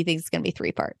definitely he thinks it's going to be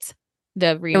 3 parts.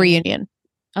 The reunion.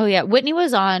 Oh yeah, Whitney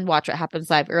was on Watch What Happens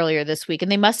Live earlier this week,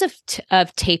 and they must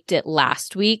have taped it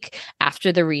last week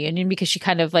after the reunion because she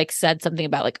kind of like said something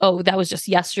about like, oh, that was just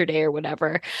yesterday or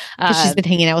whatever. Because she's been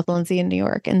hanging out with Lindsay in New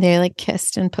York, and they like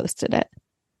kissed and posted it.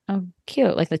 Oh,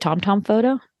 cute! Like the Tom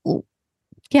photo. Ooh.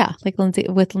 Yeah, like Lindsay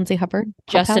Hubbard.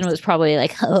 Justin was probably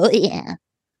like, oh yeah.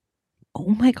 Oh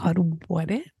my God,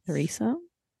 what if threesome?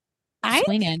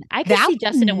 Swinging. I could that see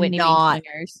Justin and Whitney being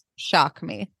swingers. Shock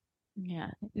me.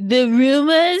 Yeah. The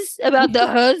rumors about the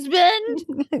husband.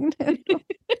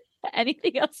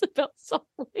 anything else about Salt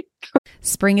Lake.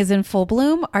 Spring is in full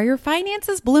bloom. Are your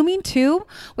finances blooming too?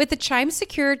 With the Chime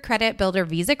Secured Credit Builder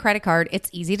Visa credit card, it's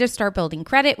easy to start building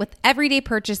credit with everyday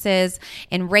purchases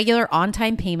and regular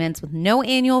on-time payments with no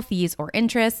annual fees or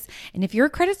interest. And if your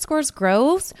credit scores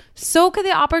grows, so could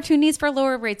the opportunities for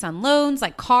lower rates on loans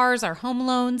like cars or home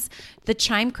loans. The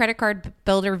Chime Credit Card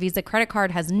Builder Visa credit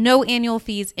card has no annual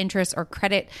fees, interest, or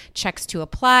credit checks to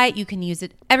apply. You can use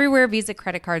it everywhere Visa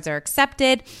credit cards are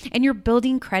accepted, and you're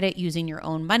building credit using your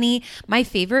own money. My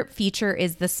favorite feature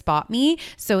is the Spot Me.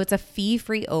 So it's a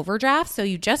fee-free overdraft. So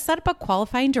you just set up a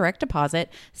qualifying direct deposit,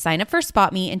 sign up for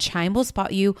Spot Me, and Chime will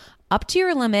spot you up to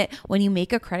your limit when you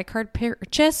make a credit card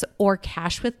purchase or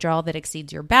cash withdrawal that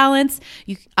exceeds your balance.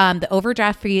 The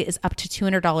overdraft fee is up to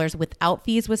 $200 without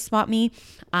fees with Spot Me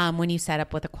when you set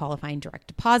up with a qualifying direct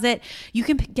deposit. You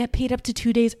can get paid up to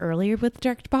 2 days earlier with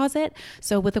direct deposit.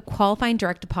 So with a qualifying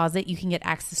direct deposit, you can get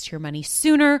access to your money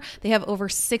sooner. They have over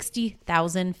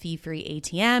 60,000 fee-free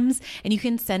ATMs, and you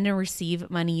can send and receive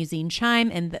money using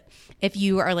Chime. And if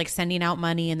you are like sending out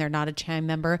money and they're not a Chime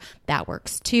member, that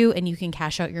works too. And you can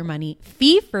cash out your money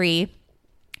fee-free.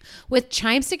 With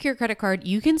Chime Secure Credit Card,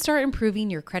 you can start improving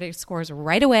your credit scores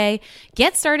right away.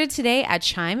 Get started today at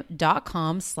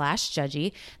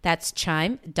chime.com/judgy. That's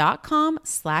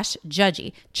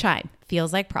chime.com/judgy. Chime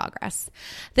feels like progress.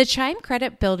 The Chime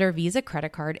Credit Builder Visa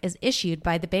credit card is issued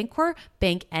by the Bancorp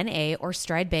Bank N.A. or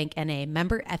Stride Bank N.A.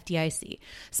 member FDIC.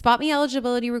 Spot Me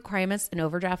eligibility requirements and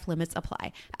overdraft limits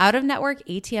apply. Out-of-network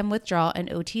ATM withdrawal and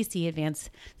OTC advance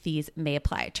fees may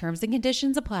apply. Terms and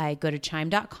conditions apply. Go to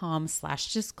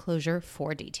chime.com/disclosure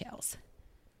for details.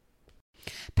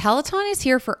 Peloton is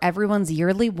here for everyone's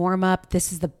yearly warm-up.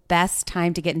 This is the best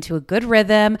time to get into a good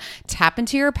rhythm, tap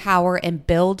into your power, and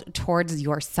build towards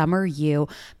your summer you.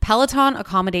 Peloton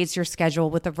accommodates your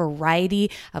schedule with a variety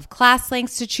of class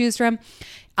lengths to choose from.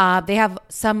 They have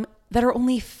some that are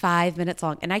only 5 minutes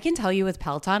long. And I can tell you with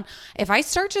Peloton, if I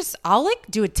start I'll like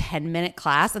do a 10-minute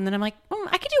class and then I'm like,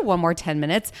 I could do one more 10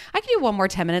 minutes. I could do one more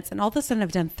 10 minutes. And all of a sudden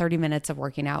I've done 30 minutes of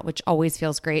working out, which always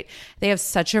feels great. They have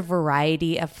such a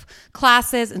variety of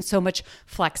classes and so much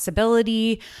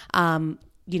flexibility.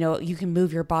 You can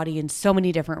move your body in so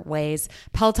many different ways.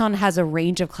 Peloton has a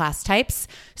range of class types.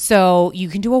 So you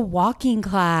can do a walking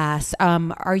class.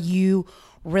 Are you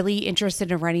really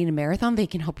interested in running a marathon? They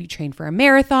can help you train for a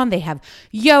marathon. They have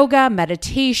yoga,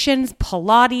 meditations,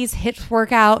 Pilates, HIIT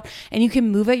workout, and you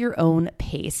can move at your own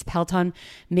pace. Peloton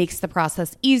makes the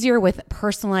process easier with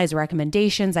personalized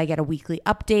recommendations. I get a weekly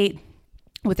update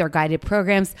with their guided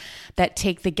programs that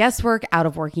take the guesswork out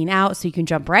of working out so you can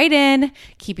jump right in,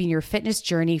 keeping your fitness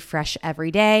journey fresh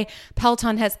every day.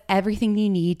 Peloton has everything you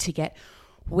need to get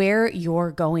where you're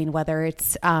going, whether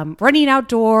it's running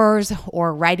outdoors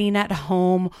or riding at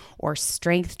home or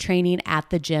strength training at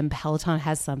the gym. Peloton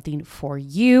has something for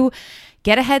you.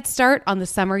 Get a head start on the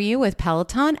summer you with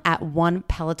Peloton at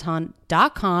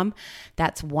onepeloton.com.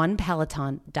 That's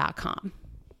onepeloton.com.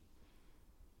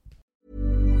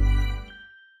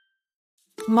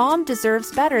 Mom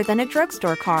deserves better than a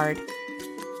drugstore card.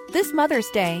 This Mother's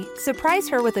Day, surprise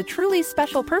her with a truly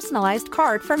special personalized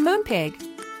card from Moonpig.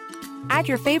 Add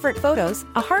your favorite photos,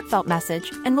 a heartfelt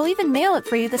message, and we'll even mail it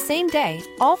for you the same day,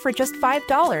 all for just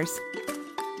 $5.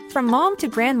 From mom to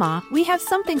grandma, we have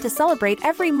something to celebrate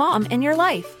every mom in your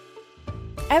life.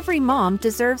 Every mom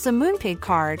deserves a Moonpig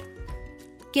card.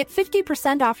 Get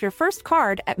 50% off your first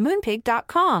card at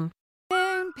moonpig.com.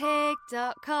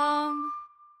 Moonpig.com.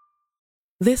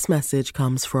 This message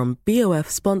comes from BOF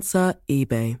sponsor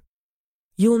eBay.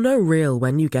 You'll know real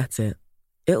when you get it.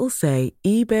 It'll say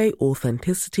eBay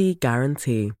Authenticity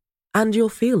Guarantee. And you'll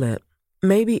feel it.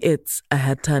 Maybe it's a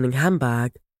head-turning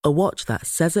handbag, a watch that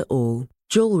says it all,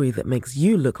 jewelry that makes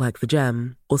you look like the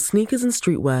gem, or sneakers and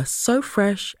streetwear so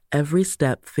fresh every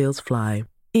step feels fly.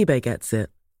 eBay gets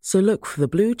it. So look for the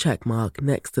blue check mark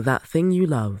next to that thing you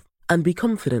love. And be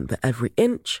confident that every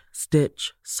inch,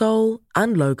 stitch, sole,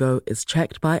 and logo is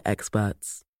checked by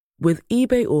experts. With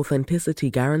eBay Authenticity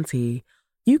Guarantee,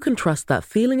 you can trust that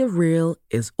feeling of real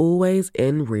is always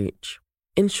in reach.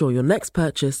 Ensure your next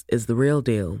purchase is the real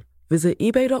deal. Visit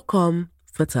ebay.com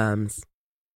for terms.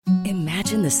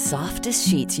 Imagine the softest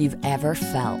sheets you've ever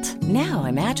felt. Now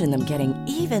imagine them getting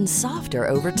even softer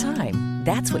over time.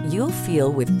 That's what you'll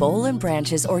feel with Bowl and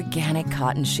Branch's organic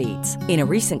cotton sheets. In a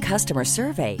recent customer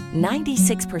survey,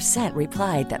 96%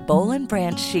 replied that Bowl and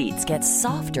Branch sheets get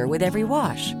softer with every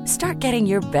wash. Start getting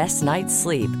your best night's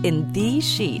sleep in these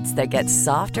sheets that get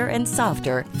softer and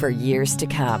softer for years to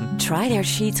come. Try their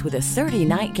sheets with a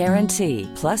 30-night guarantee.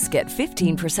 Plus, get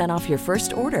 15% off your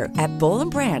first order at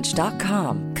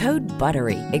bowlandbranch.com. Code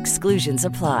BUTTERY. Exclusions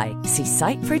apply. See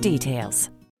site for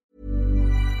details.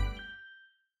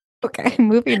 Okay,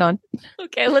 moving on.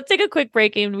 Okay, let's take a quick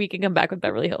break and we can come back with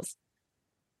Beverly Hills.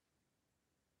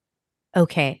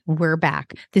 Okay, we're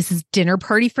back. This is Dinner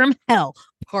Party from Hell,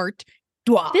 part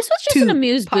 2. This was just an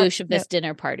amuse-bouche of this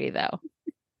dinner party, though.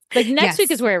 Like next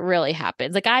week is where it really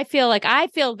happens. Like I feel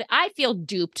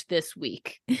duped this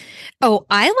week. Oh,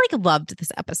 I loved this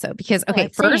episode because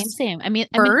same. I mean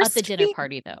at the dinner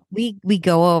party though. We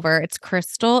go over. It's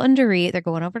Crystal and Dorit. They're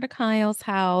going over to Kyle's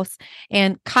house,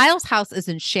 and Kyle's house is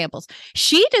in shambles.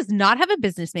 She does not have a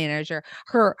business manager.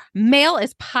 Her mail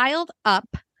is piled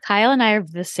up. Kyle and I are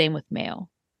the same with mail.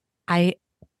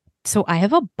 So I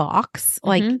have a box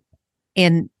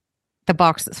and the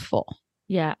box is full.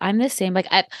 Yeah, I'm the same. Like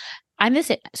I'm the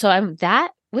same. So I'm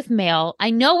that with mail.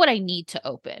 I know what I need to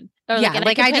open. Or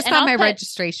I just got my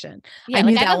registration. Yeah, I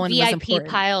knew that I have one a VIP was important.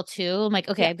 pile too. I'm like,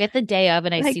 okay, I get the day of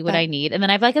and I see what I need. And then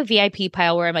I have a VIP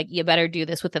pile where I'm like, you better do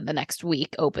this within the next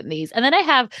week. Open these. And then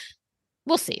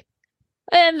we'll see.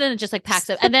 And then it just packs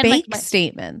up. And then bank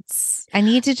statements. I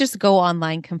need to just go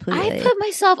online completely. I put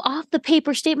myself off the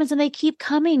paper statements and they keep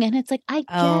coming. And it's like, I get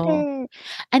it.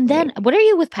 And then what are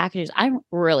you with packages? I'm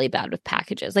really bad with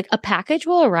packages. Like a package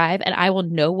will arrive and I will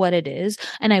know what it is.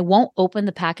 And I won't open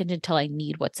the package until I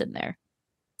need what's in there.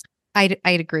 I'd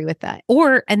agree with that.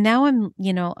 And now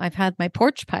I've had my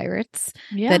porch pirates.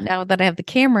 Yeah. That now that I have the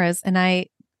cameras and I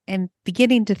am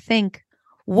beginning to think,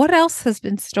 what else has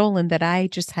been stolen that I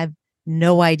just have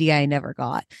no idea I never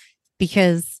got?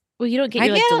 Because you don't get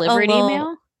your delivered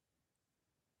email.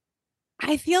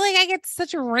 I feel like I get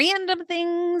such random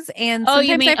things, and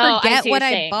sometimes I forget what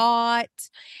I bought.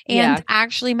 And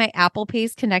actually, my Apple Pay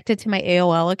is connected to my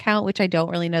AOL account, which I don't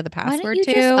really know the password Why don't you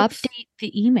to. just update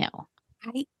the email?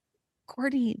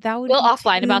 Courtney, that would we'll be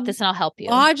offline about this, and I'll help you.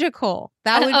 Logical.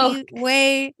 That would be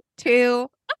way too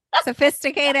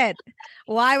sophisticated.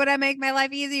 Why would I make my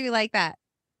life easy like that?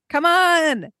 Come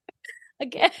on.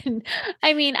 Again,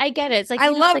 I mean, I get it. It's like I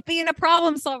love being a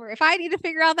problem solver. If I need to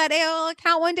figure out that AOL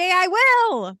account one day, I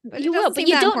will. But you will, but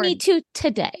you don't need to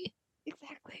today.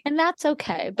 Exactly. And that's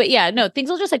okay. But yeah, no,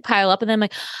 things will just pile up. And then I'm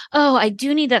like, oh, I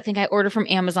do need that thing I ordered from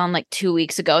Amazon 2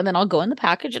 weeks ago. And then I'll go in the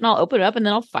package and I'll open it up and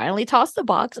then I'll finally toss the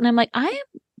box. And I'm like,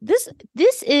 this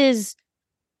is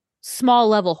small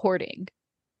level hoarding.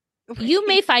 You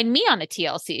may find me on a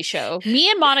TLC show. Me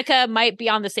and Monica might be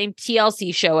on the same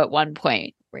TLC show at one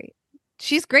point. Right.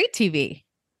 She's great TV.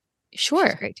 Sure.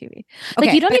 She's great TV.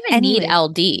 Okay, you don't even need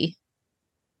LD.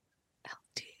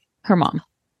 LD. Her mom.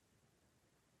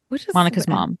 Which is Monica's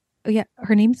mom. Oh, yeah.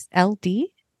 Her name's LD?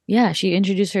 Yeah. She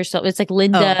introduced herself. It's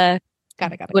Linda.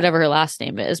 Got it. Whatever her last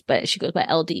name is, but she goes by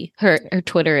LD. Her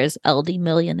Twitter is LD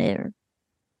Millionaire.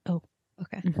 Oh,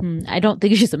 okay. Mm-hmm. I don't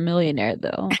think she's a millionaire,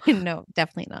 though. No,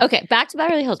 definitely not. Okay, back to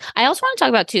Beverly Hills. I also want to talk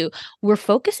about, too, we're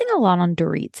focusing a lot on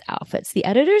Dorit's outfits. The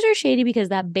editors are shady because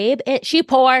that babe, she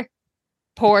poor.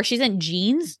 She's in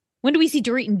jeans. When do we see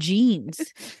Dorit in jeans?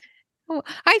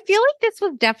 I feel like this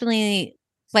was definitely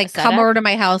come over to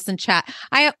my house and chat.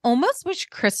 I almost wish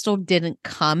Crystal didn't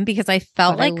come because I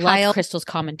felt I love Crystal's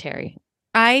commentary.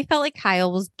 I felt like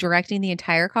Kyle was directing the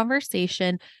entire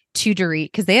conversation to Dorit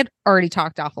because they had already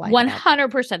talked offline.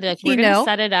 100%. They're like, we're going to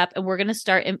set it up and we're going to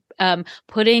start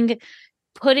putting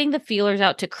the feelers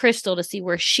out to Crystal to see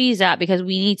where she's at because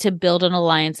we need to build an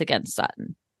alliance against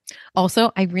Sutton.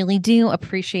 Also, I really do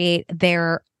appreciate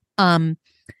their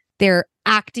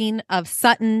acting of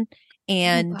Sutton.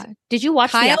 And did you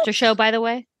watch the after show, by the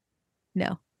way?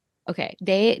 No. Okay.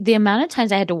 The amount of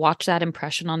times I had to watch that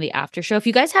impression on the after show. If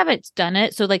you guys haven't done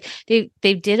it, so they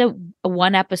did a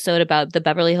one episode about the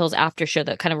Beverly Hills after show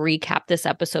that kind of recapped this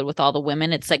episode with all the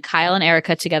women. It's Kyle and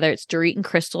Erica together. It's Dorit and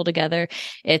Crystal together.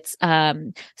 It's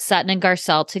Sutton and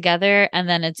Garcelle together, and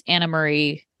then it's Anna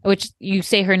Marie, which you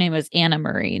say her name is Anna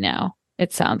Marie now.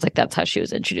 It sounds like that's how she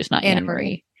was introduced, not Anna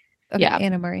Marie. Okay, yeah,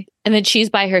 Anna Marie. And then she's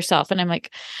by herself, and I'm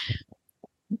like,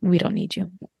 we don't need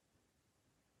you.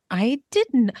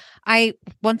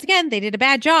 Once again, they did a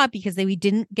bad job because we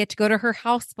didn't get to go to her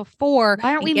house before.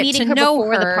 Why aren't we meeting her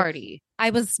before the party? I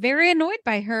was very annoyed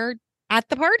by her at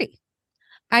the party.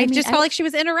 I just felt like she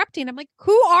was interrupting. I'm like,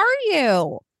 who are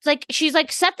you? It's like, she's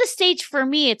like, set the stage for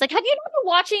me. It's like, have you not been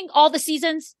watching all the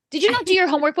seasons? Did you not do your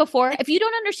homework before? If you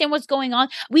don't understand what's going on,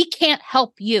 we can't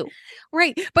help you.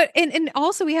 Right. But and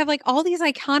also we have like all these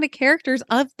iconic characters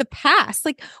of the past.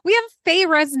 Like we have Faye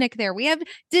Resnick there. We have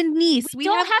Denise. We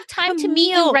don't have time to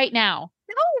meet you right now.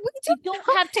 No, we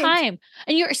don't have time.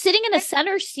 And you're sitting in a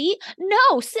center seat?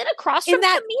 No, sit across from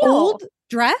that Camille. Old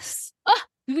dress.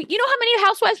 You know how many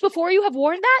housewives before you have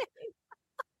worn that?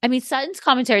 I mean, Sutton's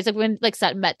commentary is like when like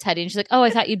Sutton met Teddy and she's like, oh,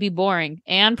 I thought you'd be boring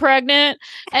and pregnant.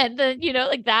 And then, you know,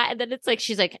 like that. And then it's like,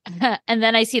 she's like, and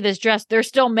then I see this dress. They're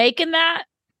still making that.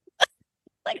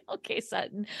 Like, okay,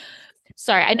 Sutton.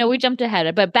 Sorry, I know we jumped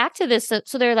ahead, but back to this.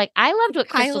 So they're like, I loved what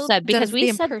Crystal said because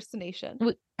we said impersonation.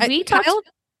 Kyle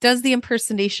does the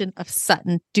impersonation of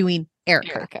Sutton doing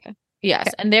Erica. Yes.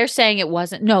 Okay. And they're saying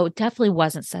it definitely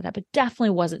wasn't set up. It definitely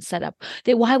wasn't set up.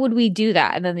 Why would we do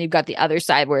that? And then you've got the other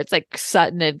side where it's like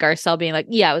Sutton and Garcelle being like,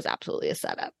 yeah, it was absolutely a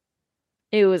setup.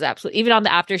 It was absolutely, even on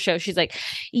the after show, she's like,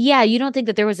 yeah, you don't think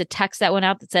that there was a text that went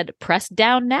out that said, press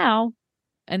down now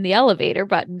and the elevator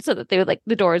button so that they would like,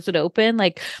 the doors would open.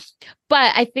 Like,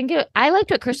 but I think I liked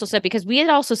what Crystal said because we had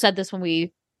also said this when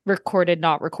we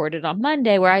not recorded on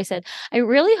Monday, where I said, I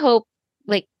really hope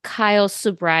like Kyle's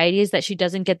sobriety is that she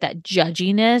doesn't get that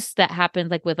judginess that happened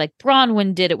like with like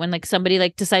Bronwyn did it when like somebody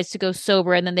like decides to go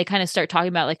sober and then they kind of start talking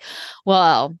about like,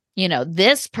 well, you know,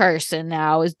 this person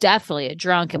now is definitely a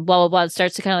drunk and blah, blah, blah. It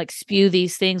starts to kind of like spew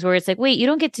these things where it's like, wait, you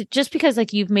don't get to, just because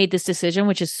like you've made this decision,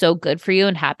 which is so good for you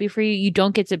and happy for you, you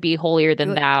don't get to be holier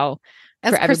than thou.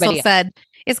 As Crystal said,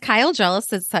 is Kyle jealous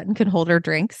that Sutton can hold her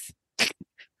drinks?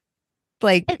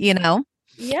 Like, you know?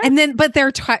 Yeah. And then, but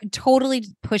they're totally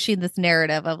pushing this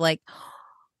narrative of like,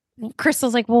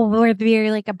 Crystal's like, well, would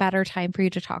be like a better time for you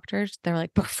to talk to her? They're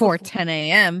like, before 10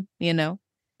 a.m., you know?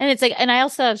 And it's like, and I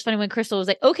also thought it was funny when Crystal was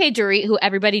like, okay, Dorit, who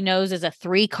everybody knows is a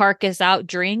 3 carcass out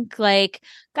drink. Like,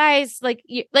 guys, like,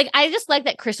 I just like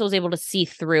that Crystal was able to see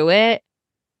through it.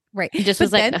 Right. And just but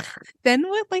was like, then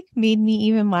what like made me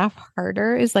even laugh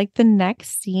harder is like the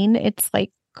next scene, it's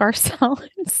like Garcelle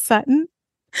and Sutton.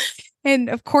 And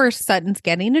of course, Sutton's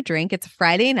getting a drink. It's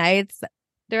Friday night.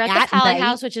 They're at the Pally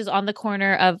House, which is on the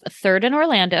corner of 3rd and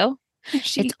Orlando.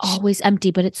 It's always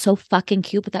empty, but it's so fucking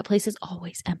cute. But that place is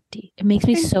always empty. It makes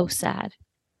me so sad.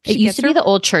 It used to be the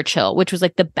old Churchill, which was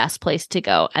like the best place to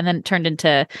go. And then it turned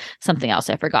into something else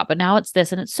I forgot. But now it's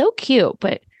this and it's so cute,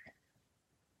 but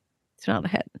it's not a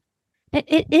hit.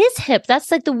 It is hip.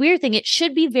 That's like the weird thing. It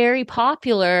should be very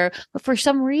popular, but for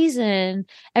some reason,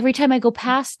 every time I go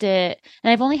past it,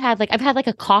 and I've had like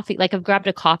a coffee, like I've grabbed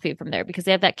a coffee from there because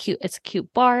they have it's a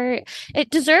cute bar. It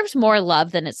deserves more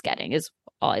love than it's getting is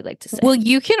all I'd like to say. Well,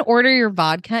 you can order your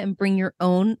vodka and bring your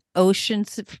own Ocean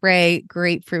Spray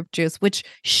grapefruit juice, which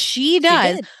she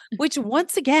does, which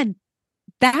once again,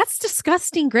 that's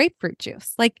disgusting grapefruit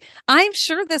juice. Like I'm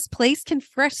sure this place can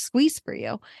fresh squeeze for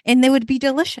you and they would be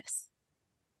delicious.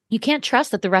 You can't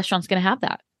trust that the restaurant's going to have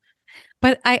that.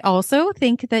 But I also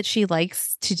think that she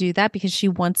likes to do that because she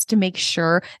wants to make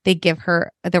sure they give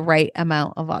her the right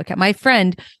amount of vodka. My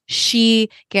friend, she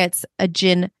gets a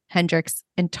gin Hendrix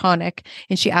and tonic,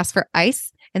 and she asks for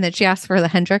ice, and then she asks for the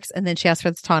Hendrix, and then she asks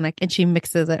for the tonic, and she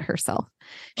mixes it herself.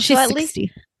 She's so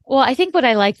 60. Well, I think what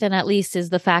I like then at least is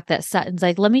the fact that Sutton's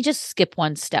like, let me just skip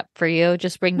one step for you.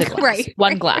 Just bring the glass.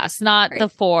 One glass, not the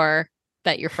 4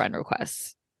 that your friend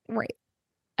requests. Right.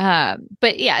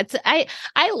 But yeah,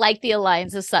 I like the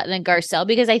alliance of Sutton and Garcelle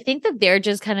because I think that they're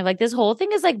just kind of like this whole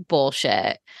thing is like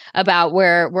bullshit about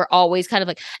where we're always kind of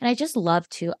like, and I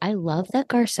love that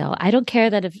Garcelle. I don't care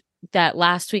that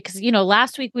last week, because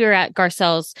last week we were at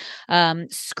Garcelle's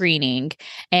screening,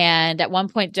 and at one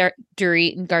point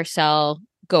Dorit and Garcelle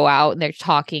go out and they're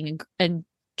talking, and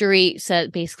Dorit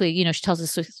said basically, she tells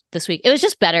us this week, it was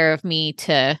just better of me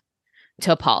to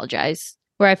apologize,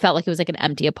 where I felt like it was like an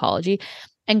empty apology.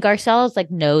 And Garcelle is like,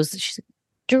 she's like,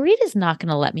 Dorit is not going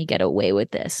to let me get away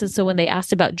with this. And so when they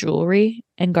asked about jewelry,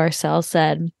 and Garcelle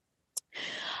said,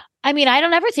 I mean, I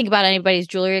don't ever think about anybody's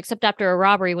jewelry except after a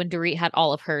robbery when Dorit had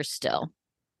all of hers still.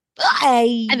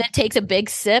 And then takes a big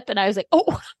sip. And I was like,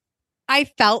 oh. I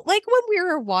felt like when we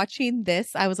were watching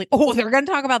this, I was like, oh, they're going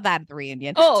to talk about that at the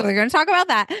reunion. Oh. So they're going to talk about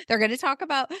that. They're going to talk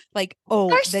about like,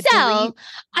 Garcelle,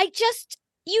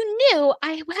 you knew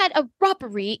I had a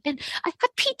robbery and I had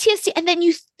PTSD. And then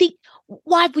you think,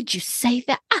 why would you say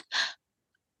that?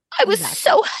 I was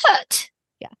so hurt.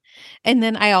 Yeah. And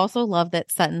then I also love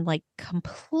that Sutton like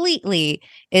completely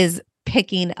is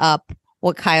picking up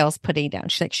what Kyle's putting down.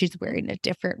 She's like, she's wearing a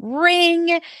different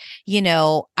ring. You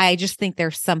know, I just think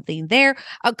there's something there.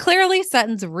 Clearly,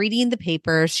 Sutton's reading the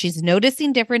papers. She's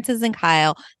noticing differences in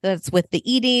Kyle. That's with the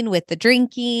eating, with the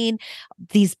drinking,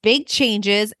 these big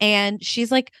changes. And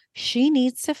she's like, she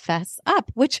needs to fess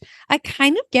up, which I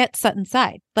kind of get Sutton's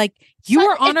side. Like, you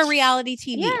are on a reality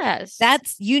TV.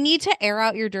 Yes. You need to air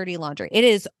out your dirty laundry. It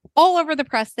is all over the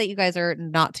press that you guys are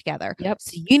not together. Yep.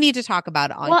 So you need to talk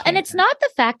about it on camera. And it's not the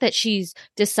fact that she's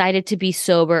decided to be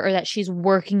sober or that she's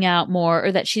working out more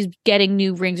or that she's getting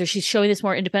new rings or she's showing this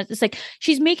more independence. It's like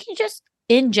she's making just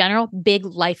in general big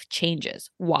life changes.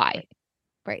 Why?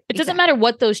 Right. It doesn't matter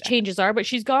what those changes are, but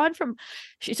she's done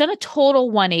a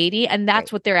total 180, and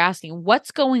that's what they're asking.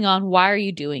 What's going on? Why are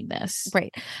you doing this?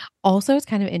 Right. Also, it's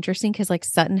kind of interesting because like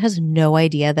Sutton has no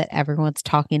idea that everyone's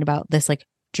talking about this like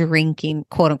drinking,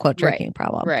 quote unquote, drinking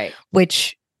problem. Right.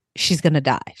 Which she's gonna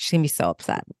die. She's gonna be so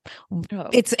upset. Oh.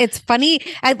 It's funny.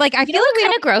 I feel like what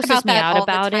kind of grosses me out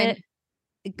about it.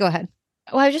 Go ahead.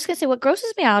 Well, I was just gonna say what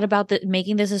grosses me out about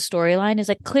making this a storyline is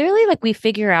like clearly like we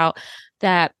figure out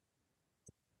that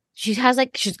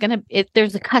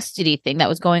there's a custody thing that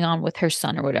was going on with her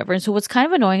son or whatever. And so what's kind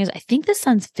of annoying is I think the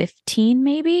son's 15,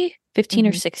 maybe 15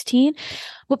 or 16.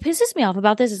 What pisses me off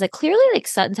about this is like clearly like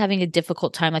Sutton's having a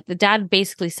difficult time. Like the dad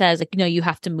basically says like, you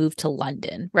have to move to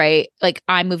London, right? Like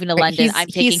I'm moving to London. I'm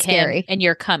taking him and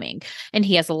you're coming. And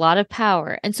he has a lot of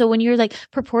power. And so when you're like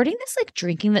purporting this like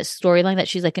drinking, that storyline that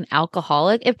she's like an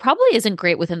alcoholic, it probably isn't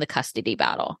great within the custody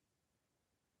battle.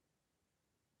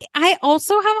 I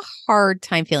also have a hard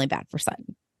time feeling bad for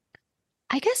Sutton.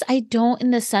 I guess I don't,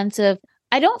 in the sense of,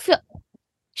 I don't feel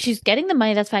she's getting the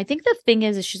money. That's fine. I think the thing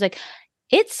is she's like,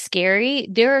 it's scary.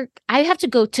 I have to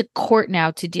go to court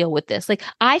now to deal with this. Like,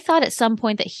 I thought at some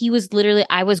point that he was literally,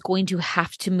 I was going to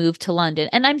have to move to London.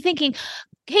 And I'm thinking,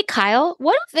 hey, Kyle,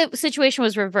 what if the situation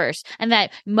was reversed and that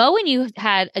Mo and you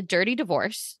had a dirty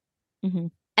divorce? Mm-hmm.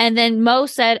 And then Mo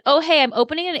said, oh, hey, I'm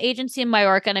opening an agency in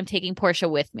Mallorca and I'm taking Portia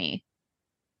with me.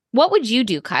 What would you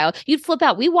do, Kyle? You'd flip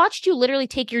out. We watched you literally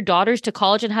take your daughters to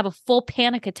college and have a full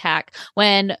panic attack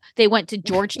when they went to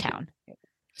Georgetown.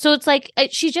 So it's like,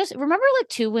 she just, remember like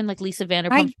too, when like Lisa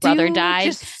Vanderpump's brother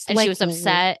died and she was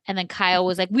upset. And then Kyle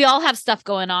was like, we all have stuff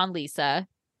going on, Lisa.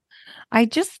 I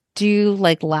just do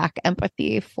like lack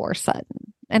empathy for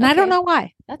Sutton. And I don't know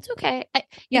why. That's okay.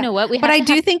 You know what? I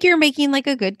do think you're making like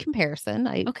a good comparison.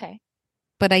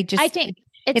 But I think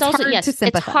it's also, hard to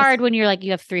sympathize. It's hard when you're like,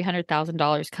 you have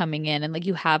 $300,000 coming in and like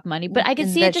you have money, but I can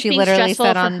see it just she being literally stressful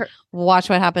said for on her. Watch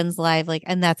What Happens Live, like,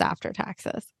 and that's after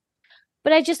taxes.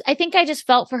 But I think I just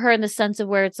felt for her in the sense of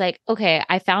where it's like, okay,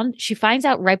 she finds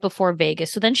out right before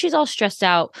Vegas. So then she's all stressed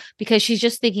out because she's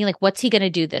just thinking like, what's he going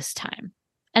to do this time?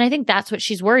 And I think that's what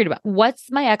she's worried about. What's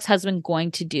my ex-husband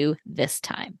going to do this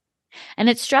time? And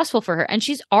it's stressful for her. And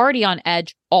she's already on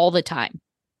edge all the time.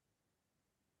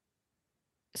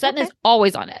 Sutton is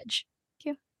always on edge.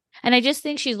 Yeah. And I just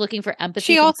think she's looking for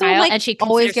empathy. She also Kyle, like and she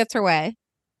always gets her way.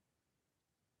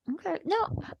 Okay.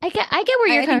 No, I get where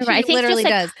you're coming from. I think literally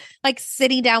just, does. Like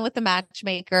sitting down with the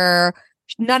matchmaker.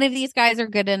 None of these guys are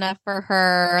good enough for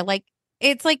her. Like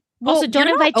it's like, well, also don't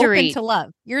invite Dorit to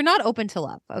love. You're not open to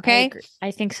love. Okay.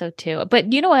 I think so too.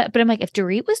 But you know what? But I'm like, if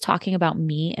Dorit was talking about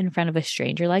me in front of a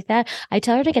stranger like that, I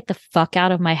tell her to get the fuck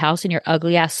out of my house in your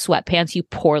ugly ass sweatpants, you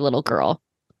poor little girl.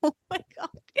 Oh my God.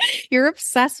 You're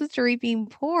obsessed with Dorit being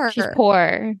poor. She's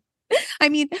poor. I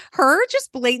mean, her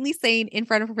just blatantly saying in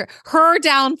front of her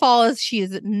downfall is she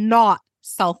is not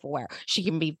self-aware. She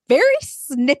can be very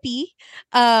snippy.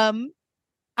 I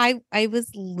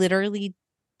was literally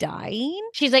dying.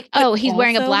 She's like, oh, he's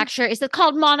wearing a black shirt. It's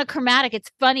called monochromatic. It's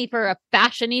funny for a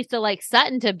fashionista like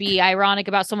Sutton to be ironic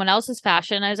about someone else's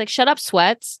fashion. I was like, shut up,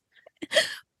 sweats.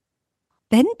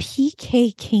 Then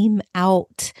PK came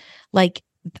out like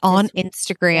on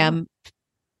Instagram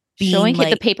showing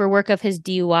the paperwork of his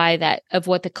DUI of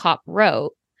what the cop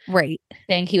wrote. Right.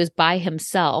 Saying he was by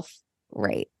himself.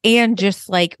 Right. And just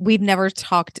like, we've never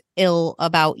talked ill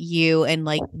about you, and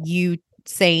like you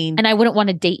saying, and I wouldn't want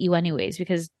to date you anyways,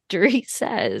 because Dorit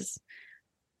says,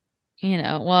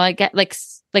 well, I get like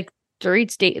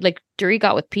Dorit's date, like Dorit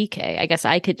got with PK. I guess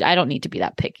I don't need to be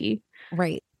that picky.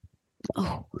 Right.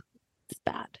 Oh, it's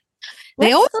bad.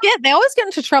 They always get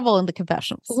into trouble in the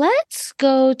confessionals. Let's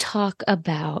go talk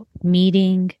about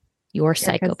meeting your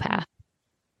psychopath.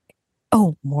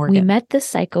 Oh, Morgan. We met the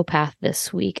psychopath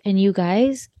this week, and you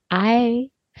guys,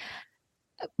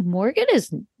 Morgan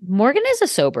is a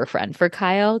sober friend for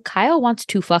Kyle. Kyle wants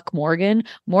to fuck Morgan.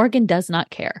 Morgan does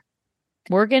not care.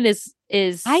 Morgan is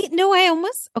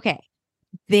okay.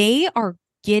 They are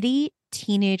giddy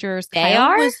teenagers. They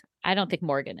are? I don't think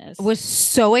Morgan is. Was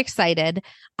so excited.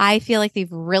 I feel like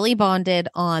they've really bonded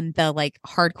on the like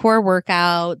hardcore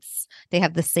workouts. They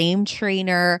have the same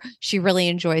trainer. She really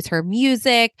enjoys her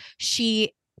music.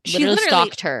 She literally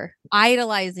stalked her,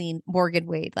 idolizing Morgan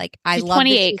Wade. Like she's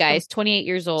 28, guys, 28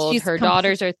 years old. Her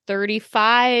daughters are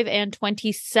 35 and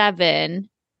 27.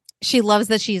 She loves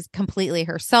that she's completely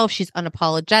herself. She's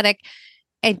unapologetic.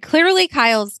 And clearly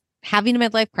Kyle's having a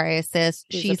midlife crisis.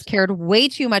 She's cared way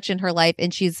too much in her life,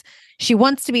 and she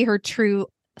wants to be her true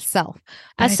self.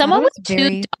 As someone with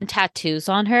two dumb tattoos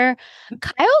on her,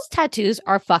 Kyle's tattoos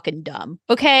are fucking dumb.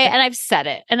 Okay. And I've said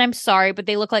it, and I'm sorry, but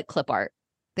they look like clip art.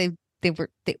 They were.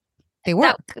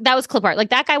 That was clip art. Like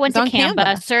that guy went to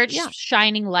Canva, searched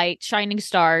shining light, shining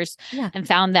stars, and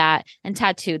found that and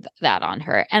tattooed that on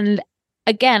her. And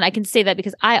again, I can say that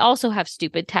because I also have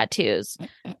stupid tattoos.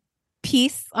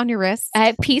 Peace on your wrist. I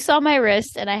have peace on my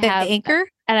wrist, and I have anchor,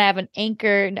 and I have an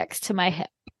anchor next to my hip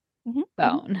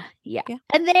bone. Yeah.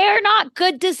 And they are not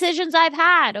good decisions I've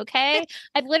had. Okay.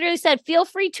 I've literally said, feel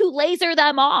free to laser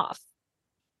them off.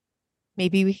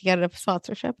 Maybe we could get a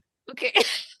sponsorship. Okay.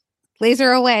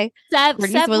 Laser away. Seb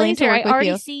Laser, I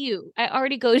already see you. I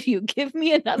already go to you. Give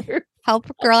me another. Help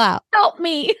a girl out. Help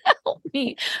me. Help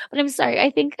me. But I'm sorry.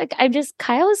 I think I'm just,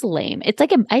 Kyle is lame. It's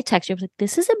like, I text you. I was like,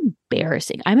 this is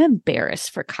embarrassing. I'm embarrassed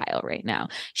for Kyle right now.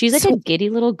 She's like a giddy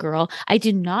little girl. I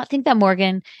do not think that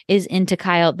Morgan is into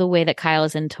Kyle the way that Kyle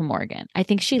is into Morgan. I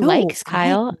think she likes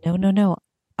Kyle. No.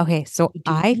 Okay, so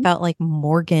I felt like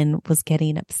Morgan was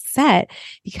getting upset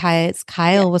because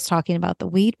Kyle was talking about the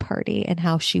weed party and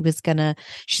how she's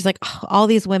like, oh, all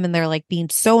these women, they're like being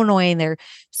so annoying. They're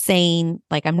saying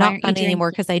like, I'm not fun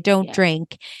anymore because I don't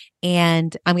drink,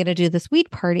 and I'm going to do this weed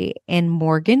party. And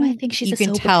Morgan, I think she's you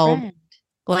can tell, friend.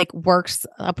 Like works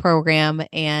a program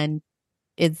and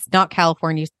it's not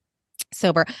California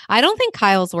sober. I don't think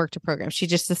Kyle's worked a program. She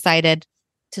just decided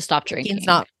to stop drinking. It's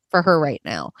not for her right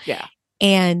now. Yeah.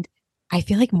 And I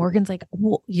feel like Morgan's like,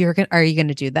 well, are you going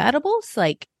to do the edibles?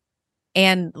 Like,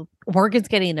 and Morgan's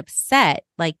getting upset.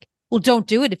 Like, well, don't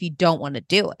do it if you don't want to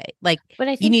do it. Like, but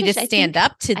I think you need to stand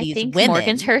up to these women.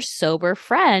 Morgan's her sober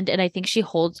friend. And I think she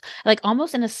holds like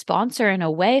almost in a sponsor in a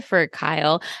way for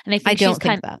Kyle. And I think I don't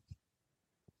think that.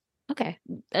 Okay.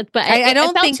 But I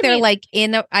don't think they're like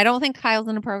I don't think Kyle's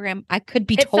in a program. I could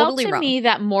be totally wrong. It felt to me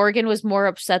that Morgan was more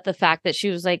upset the fact that she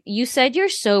was like, you said you're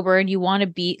sober and you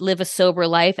want to live a sober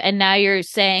life. And now you're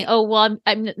saying, oh, well,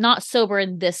 I'm not sober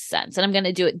in this sense. And I'm going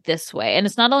to do it this way. And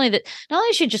it's not only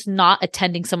is she just not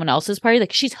attending someone else's party,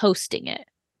 like she's hosting it.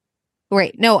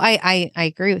 Right. No, I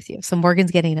agree with you. So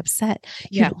Morgan's getting upset.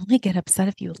 You only get upset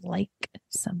if you like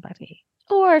somebody.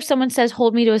 Or if someone says,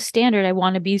 hold me to a standard, I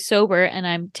want to be sober and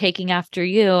I'm taking after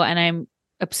you and I'm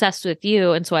obsessed with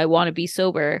you. And so I want to be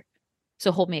sober.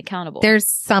 So hold me accountable. There's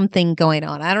something going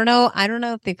on. I don't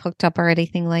know if they've hooked up or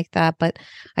anything like that, but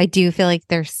I do feel like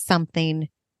there's something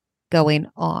going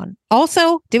on.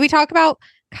 Also, did we talk about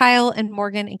Kyle and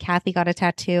Morgan and Kathy got a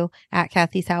tattoo at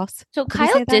Kathy's house? So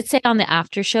Kyle did say on the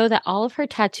after show that all of her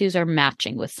tattoos are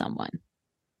matching with someone.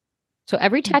 So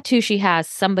every tattoo she has,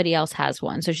 somebody else has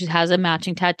one. So she has a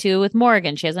matching tattoo with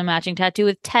Morgan. She has a matching tattoo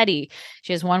with Teddy.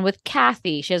 She has one with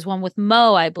Kathy. She has one with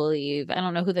Mo, I believe. I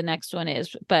don't know who the next one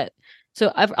is, but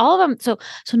so all of them.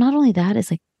 So not only that,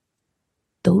 is like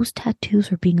those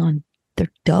tattoos are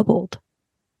they're doubled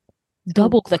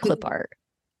the clip art.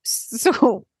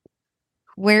 So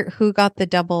who got the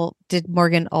double? Did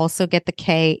Morgan also get the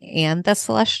K and the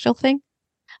celestial thing?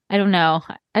 I don't know.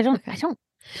 I don't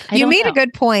You made a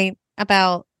good point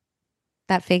about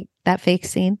that fake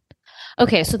scene.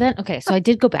 So I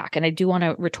did go back and I do want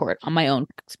to retort on my own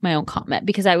comment,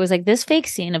 because I was like, this fake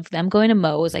scene of them going to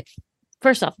Mo was like,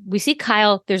 first off, we see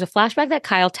Kyle, there's a flashback that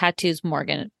Kyle tattoos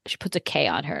Morgan. She puts a K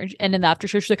on her. And in the after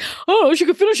show, she's like, oh, she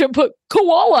could finish it and put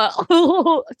koala.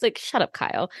 It's like, shut up,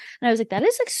 Kyle. And I was like, that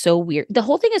is like so weird. The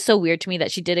whole thing is so weird to me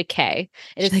that she did a K.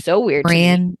 It is so weird to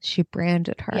me. She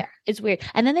branded her. Yeah, it's weird.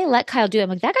 And then they let Kyle do it. I'm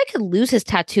like, that guy could lose his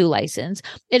tattoo license.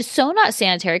 It's so not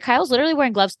sanitary. Kyle's literally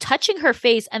wearing gloves, touching her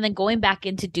face, and then going back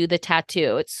in to do the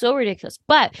tattoo. It's so ridiculous.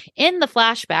 But in the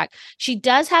flashback, she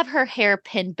does have her hair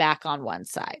pinned back on one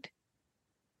side.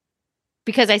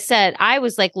 Because I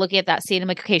was like looking at that scene. I'm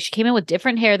like, okay, she came in with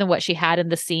different hair than what she had in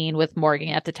the scene with Morgan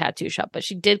at the tattoo shop, but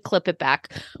she did clip it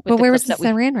back. But where was the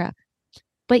saran wrap?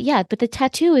 But yeah, but the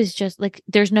tattoo is just like,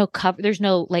 there's no cover, there's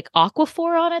no like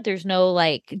aquaphor on it. There's no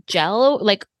like gel,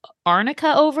 like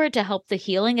arnica over it to help the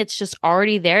healing. It's just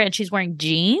already there. And she's wearing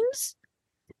jeans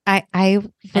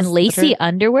and lacy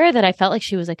underwear that I felt like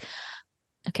she was like,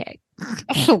 okay.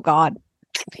 Oh God.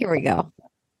 Here we go.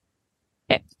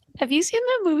 Okay. Have you seen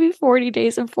the movie 40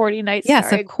 Days and 40 Nights?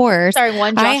 Yes, of course. Starring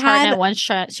one Josh Hartnett, one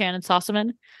Shannon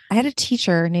Sossaman. I had a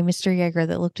teacher named Mr. Yeager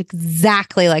that looked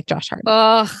exactly like Josh Hartnett.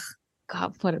 Oh,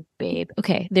 God, what a babe.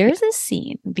 Okay, there's a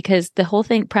scene because the whole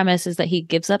premise is that he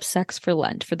gives up sex for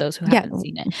lunch for those who haven't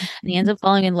seen it. And he ends up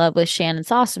falling in love with Shannon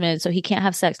Sossaman, so he can't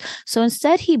have sex. So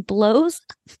instead he blows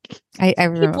I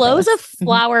he blows a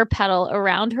flower petal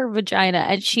around her vagina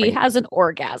and she has an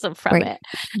orgasm from it.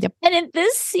 Yep. And in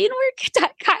this scene where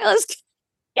Kyle is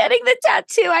getting the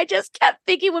tattoo, I just kept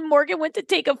thinking when Morgan went to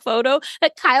take a photo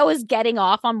that Kyle was getting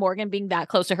off on Morgan being that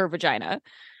close to her vagina.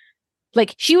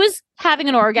 Like she was having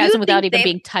an orgasm without even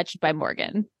being touched by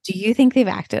Morgan. Do you think they've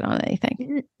acted on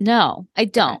anything? No, I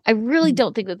don't. I really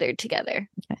don't think that they're together.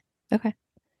 Okay.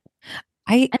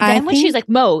 And then when she's like,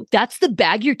 Mo, that's the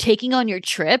bag you're taking on your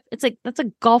trip. It's like, that's a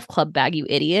golf club bag, you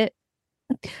idiot.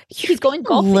 She's going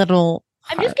golfing.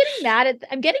 I'm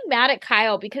getting mad at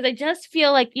Kyle because I just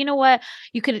feel like, you know what?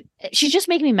 She's just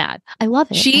making me mad. I love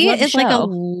it. She is like a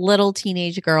little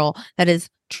teenage girl that is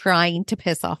trying to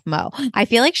piss off Mo. I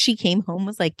feel like she came home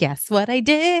was like, guess what I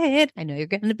did? I know you're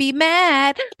going to be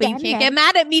mad, but you can't get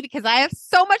mad at me because I have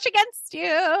so much against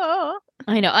you.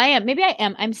 I know I am. Maybe I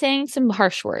am. I'm saying some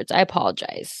harsh words. I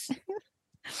apologize.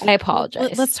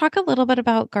 Let's talk a little bit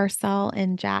about Garcelle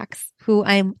and Jax, who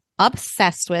I'm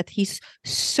obsessed with. He's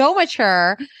so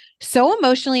mature, so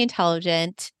emotionally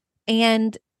intelligent,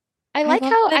 and I like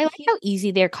how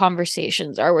easy their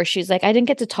conversations are, where she's like, I didn't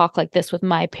get to talk like this with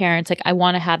my parents. Like, I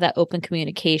want to have that open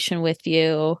communication with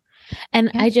you.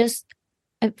 And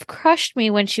it crushed me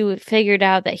when she figured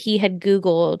out that he had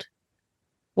Googled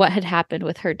what had happened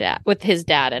with his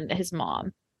dad and his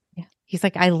mom. Yeah. He's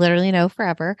like, I literally know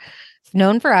forever.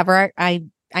 Known forever. I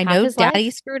know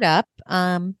daddy screwed up.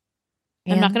 I'm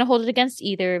not going to hold it against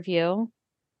either of you.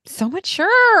 So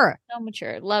mature.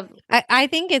 Love. I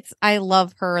think I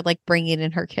love her like bringing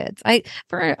in her kids.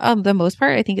 For the most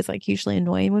part, I think it's like usually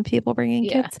annoying when people bring in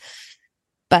kids.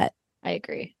 But I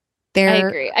agree. I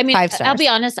agree. I mean, I'll be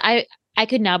honest. I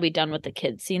could now be done with the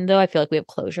kids scene though. I feel like we have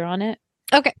closure on it.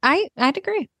 Okay. I'd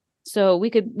agree. So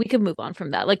we could move on from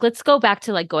that. Like, let's go back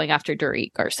to like going after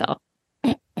Dorit Garcelle.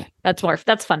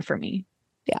 That's fun for me.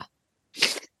 Yeah.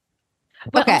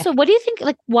 But also, what do you think?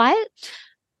 Like, why?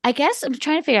 I guess I'm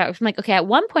trying to figure out. I'm like, okay, at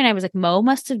one point I was like, Mo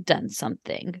must have done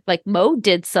something. Like, Mo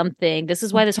did something. This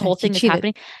is why this whole thing is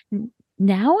happening.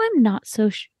 Now I'm not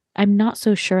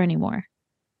so sure anymore.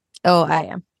 Oh, I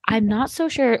am. I'm not so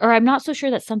sure, or I'm not so sure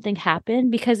that something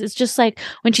happened, because it's just like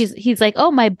when he's like,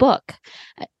 oh, my book.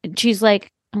 And she's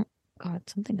like, oh God,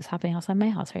 something is happening outside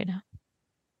my house right now.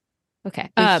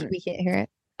 Okay. We can't hear it.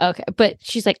 Okay. But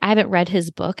she's like, I haven't read his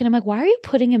book. And I'm like, why are you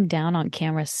putting him down on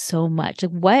camera so much?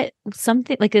 Like, what?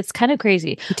 Something like, it's kind of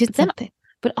crazy. He did something.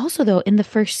 But also though, in the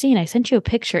first scene, I sent you a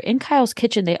picture in Kyle's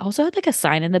kitchen. They also had like a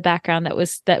sign in the background that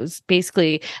was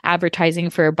basically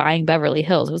advertising for Buying Beverly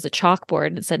Hills. It was a chalkboard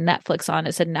and it said Netflix on it.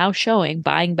 It said now showing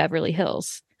Buying Beverly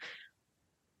Hills.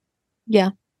 Yeah.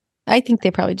 I think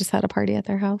they probably just had a party at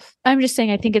their house. I'm just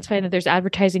saying, I think it's fine that there's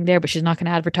advertising there, but she's not going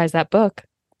to advertise that book.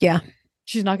 Yeah.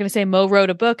 She's not going to say Mo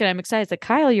wrote a book and I'm excited. It's like,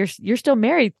 Kyle, you're still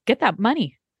married. Get that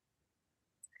money.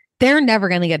 They're never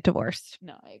going to get divorced.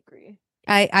 No, I agree.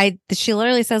 She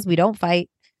literally says we don't fight.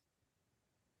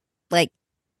 Like,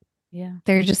 yeah,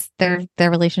 they're just their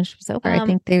relationship is over. I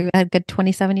think they had a good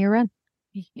 27-year run.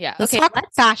 Yeah. Let's talk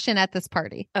about fashion at this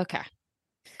party. Okay.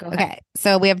 Go ahead. Okay.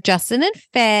 So we have Justin and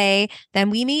Faye.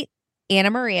 Then we meet Anna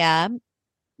Maria.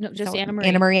 No, just Anna Marie.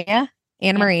 Anna Maria.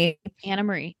 Anna Marie. Anna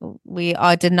Marie. We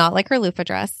did not like her loofah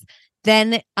dress.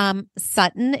 Then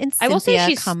Sutton and Cynthia I will say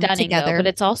she's come stunning together. though, but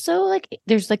it's also like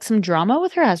there's like some drama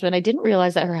with her husband. I didn't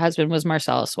realize that her husband was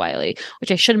Marcellus Wiley, which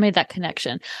I should have made that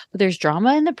connection. But there's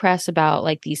drama in the press about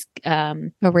like these a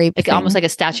rape like thing. almost like a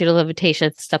statute of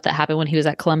limitations stuff that happened when he was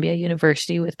at Columbia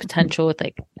University with potential with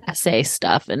like essay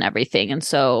stuff and everything. And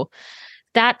so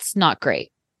that's not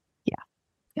great.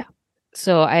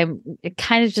 So it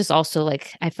kind of just also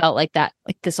like, I felt like that,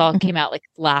 like this all came out like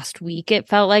last week. It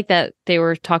felt like that they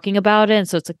were talking about it. And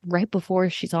so it's like right before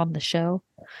she's on the show.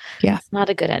 Yeah. It's not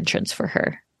a good entrance for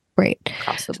her. Right.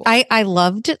 Across the board. I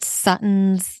loved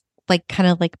Sutton's like kind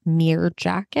of like mirror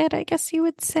jacket, I guess you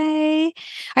would say.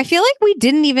 I feel like we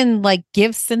didn't even like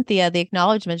give Cynthia the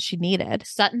acknowledgement she needed.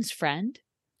 Sutton's friend.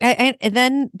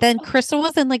 And then Crystal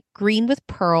was in like green with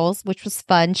pearls, which was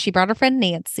fun. She brought her friend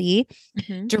Nancy.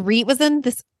 Mm-hmm. Dorit was in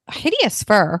this hideous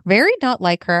fur, very not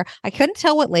like her. I couldn't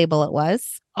tell what label it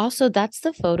was. Also, that's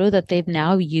the photo that they've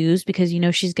now used because, you know,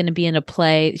 she's going to be in a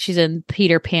play. She's in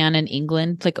Peter Pan in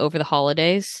England, like over the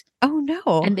holidays. Oh,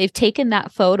 no. And they've taken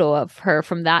that photo of her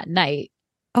from that night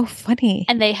Oh, funny.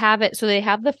 And they have it. So they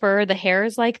have the fur, the hair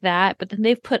is like that, but then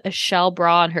they've put a shell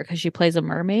bra on her because she plays a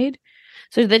mermaid.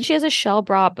 So then she has a shell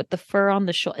bra, but the fur on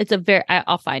the shoulder. It's a very,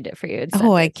 I'll find it for you.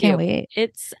 Oh, I can't wait.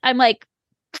 I'm like,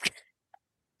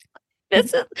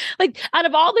 this is like, out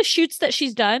of all the shoots that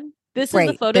she's done, this is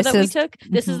the photo that we took.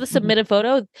 This is the submitted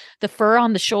photo, the fur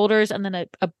on the shoulders, and then a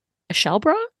shell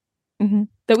bra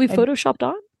that we photoshopped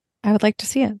on. I would like to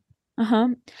see it.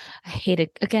 I hate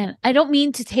it. Again, I don't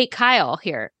mean to take Kyle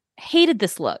here. Hated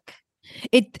this look.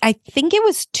 I think it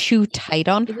was too tight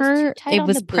on her. It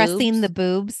was pressing the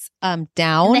boobs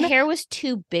down. And the hair was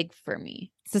too big for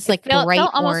me. It's just like bright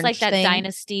felt almost orange like that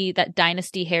thing.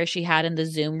 dynasty hair she had in the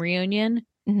Zoom reunion.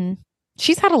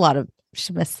 She's had a lot of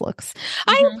miss looks.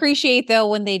 I appreciate though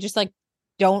when they just like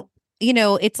don't.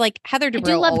 It's like Heather Dubrow.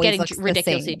 I do love always getting looks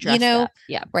ridiculously the same, dressed up.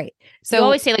 Yeah, right. So you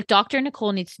always say like Dr.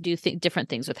 Nicole needs to do different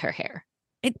things with her hair.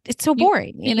 It's so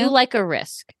boring. You like a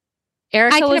risk.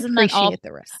 Erica was in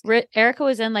the risk. Erica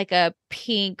was in like a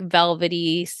pink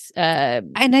velvety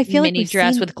and I feel mini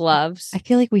dress with gloves. I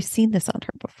feel like we've seen this on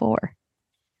her before.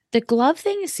 The glove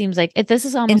thing seems like this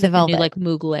is almost like a new like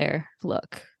Mugler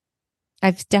look.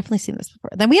 I've definitely seen this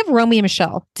before. Then we have Romy and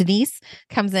Michelle. Denise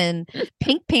comes in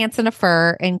pink pants and a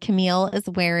fur, and Camille is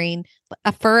wearing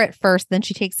a fur at first. Then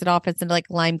she takes it off. It's into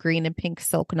like lime green and pink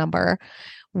silk number.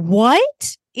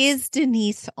 What is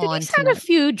Denise on? Denise had a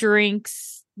few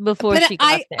drinks before she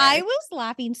got there. I was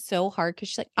laughing so hard because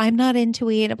she's like, I'm not into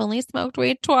weed. I've only smoked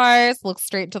weed twice. Look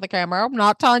straight into the camera. I'm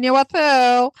not telling you what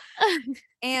to.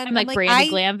 And I'm like Brandy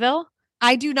Glanville.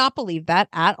 I do not believe that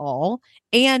at all.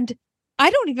 And I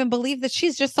don't even believe that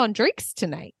she's just on drinks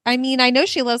tonight. I mean, I know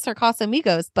she loves her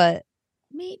Casamigos, but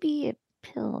maybe a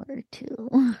pill or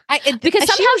two. Because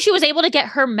somehow she was able to get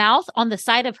her mouth on the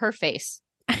side of her face.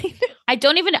 I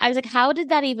was like, how did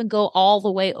that even go all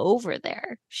the way over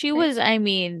there? She was, I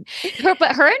mean, her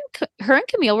and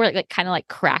Camille were like kind of like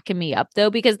cracking me up though,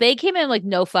 because they came in like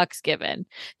no fucks given.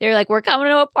 They're like, we're coming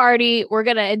to a party. We're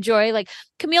going to enjoy. Like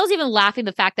Camille's even laughing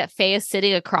the fact that Faye is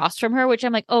sitting across from her, which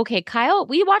I'm like, okay, Kyle,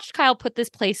 we watched Kyle put this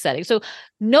place setting. So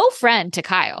no friend to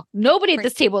Kyle. Nobody at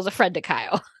this table is a friend to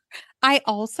Kyle.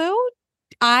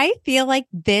 I feel like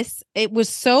it was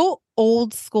so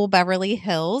old school Beverly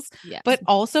Hills, but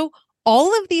also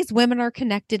all of these women are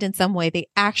connected in some way. They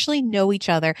actually know each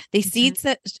other. They see each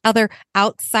other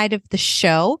outside of the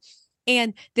show.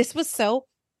 And this was so.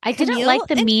 I didn't like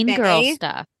the Mean Girl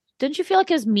stuff. Didn't you feel like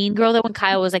it was Mean Girl that when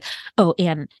Kyle was like, oh,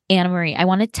 Anna Marie, I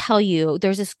want to tell you,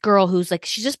 there's this girl who's like,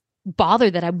 she's just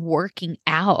bothered that I'm working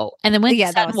out. And then when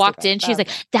Sutton walked in, she's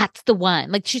like, that's the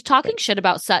one. Like she's talking shit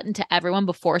about Sutton to everyone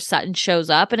before Sutton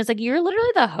shows up. And it's like, you're literally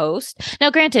the host.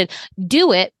 Now, granted,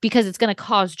 do it because it's going to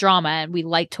cause drama and we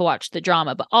like to watch the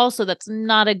drama, but also that's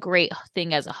not a great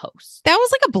thing as a host. That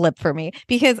was like a blip for me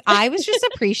because I was just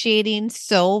appreciating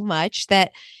so much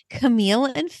that Camille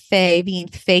and Faye being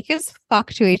fake as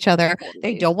fuck to each other.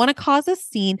 They don't want to cause a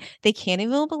scene. They can't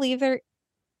even believe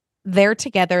they're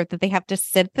together, that they have to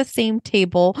sit at the same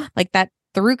table like that.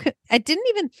 I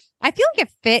feel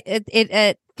like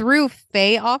it threw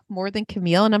Faye off more than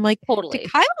Camille. And I'm like, totally.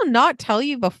 Did Kyle not tell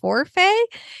you before, Faye?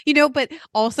 But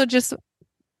also just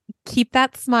keep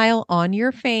that smile on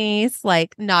your face,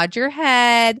 like nod your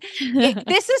head.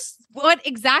 This is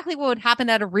exactly what would happen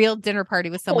at a real dinner party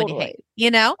with someone you hate,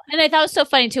 And I thought it was so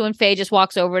funny too when Faye just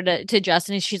walks over to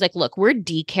Justin and she's like, look, we're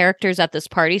D characters at this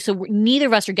party, so neither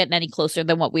of us are getting any closer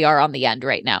than what we are on the end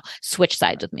right now. Switch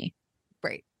sides with me.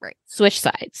 Right. Switch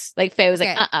sides. Like Faye was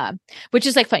like, which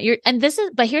is like fun.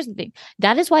 But here's the thing.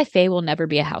 That is why Faye will never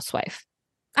be a housewife.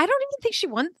 I don't even think she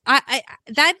wants. I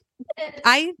don't.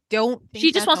 Think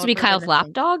she just wants to be Kyle's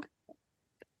lapdog.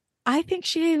 I think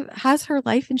she has her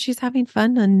life and she's having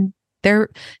fun, and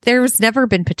there's never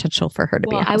been potential for her to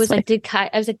be a housewife. I was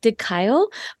like, did Kyle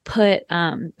put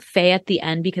Faye at the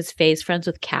end because Faye's friends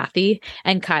with Kathy,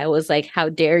 and Kyle was like, how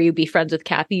dare you be friends with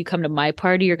Kathy? You come to my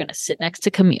party, you're gonna sit next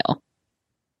to Camille.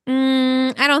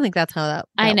 I don't think that's how that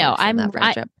I know.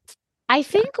 Friendship. I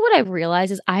think what I've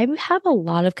realized is I have a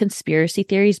lot of conspiracy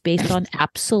theories based on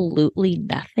absolutely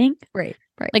nothing. Right.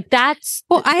 Like that's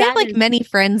I have like many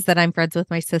friends that I'm friends with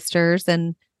my sisters,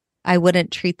 and I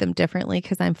wouldn't treat them differently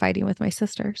because I'm fighting with my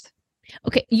sisters.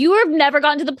 Okay, you have never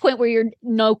gotten to the point where you're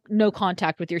no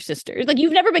contact with your sisters. Like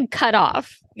you've never been cut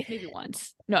off. Maybe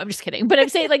once. No, I'm just kidding. But I'm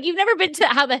saying like you've never been to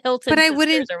how the Hilton. But I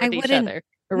wouldn't.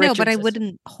 No, but I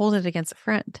wouldn't hold it against a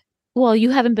friend. Well, you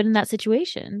haven't been in that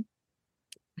situation.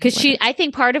 Because I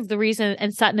think part of the reason,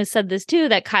 and Sutton has said this too,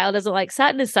 that Kyle doesn't like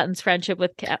Sutton is Sutton's friendship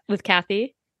with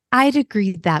Kathy. I'd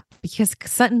agree that because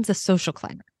Sutton's a social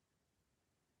climber.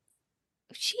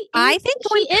 I think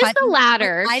she is the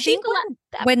latter. I think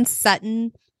when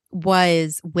Sutton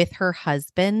was with her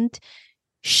husband,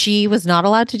 she was not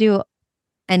allowed to do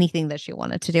anything that she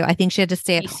wanted to do. I think she had to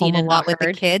stay at home a lot with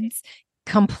the kids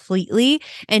completely.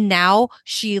 And now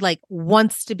she like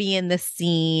wants to be in the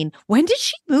scene. When did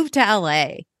she move to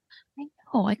LA?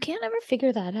 Oh, I can't ever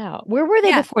figure that out. Where were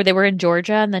they before? They were in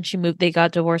Georgia and then they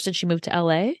got divorced and she moved to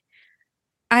LA?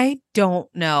 I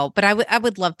don't know, but I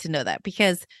would love to know that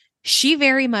because she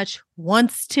very much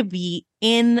wants to be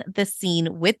in the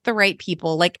scene with the right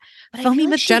people, like filming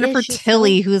with Jennifer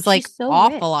Tilly, who's like so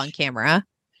awful on camera.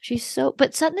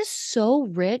 But Sutton is so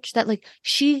rich that like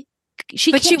she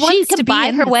can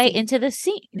buy her way into the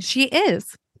scene. She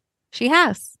is.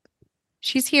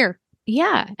 She's here.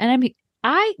 Yeah. And I mean,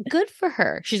 good for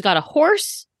her. She's got a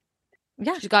horse.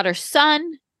 Yeah. She's got her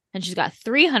son and she's got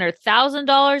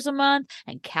 $300,000 a month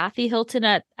and Kathy Hilton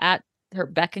at her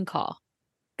beck and call.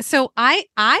 So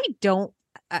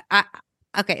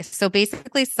okay. So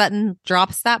basically Sutton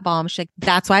drops that bomb. She's like,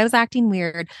 that's why I was acting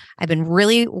weird. I've been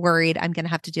really worried I'm going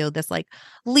to have to deal with this like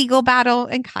legal battle.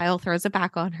 And Kyle throws it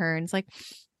back on her and it's like,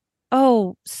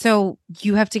 oh, so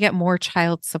you have to get more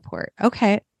child support.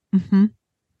 Okay. Mm-hmm.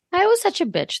 I was such a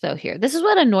bitch though here. This is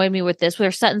what annoyed me with this,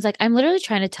 where Sutton's like, I'm literally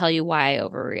trying to tell you why I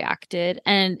overreacted.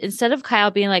 And instead of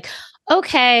Kyle being like,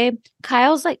 okay,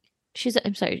 Kyle's like,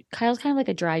 I'm sorry, Kyle's kind of like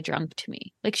a dry drunk to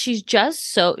me. Like she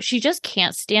just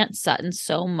can't stand Sutton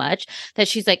so much that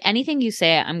she's like, anything you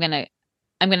say, I'm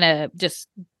gonna just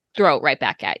throw it right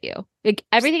back at you. Like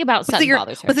everything about Sutton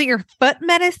bothers her. Was it your foot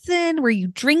medicine? Were you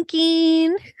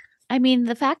drinking? I mean,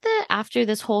 the fact that after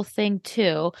this whole thing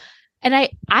too, and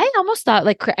I almost thought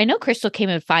like, I know Crystal came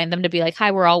and find them to be like,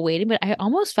 hi, we're all waiting. But I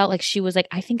almost felt like she was like,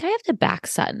 I think I have to back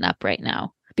Sutton up right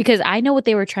now because I know what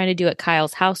they were trying to do at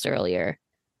Kyle's house earlier.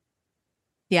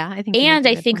 Yeah, I think. And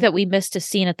I think that we missed a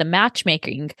scene at the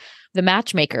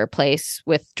matchmaker place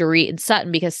with Dorit and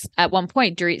Sutton because at one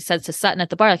point Dorit says to Sutton at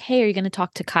the bar, like, hey, are you going to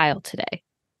talk to Kyle today?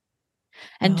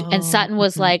 And Sutton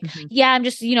was like, yeah, I'm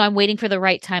just, I'm waiting for the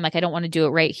right time. Like, I don't want to do it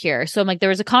right here. So I'm like, there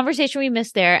was a conversation we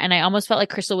missed there. And I almost felt like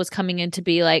Crystal was coming in to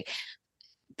be like,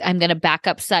 I'm going to back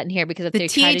up Sutton here because if they try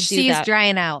to do that. The THC is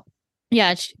drying out.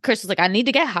 Yeah. Crystal's like, I need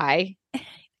to get high.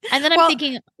 And then I'm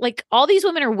thinking like all these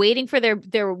women are waiting for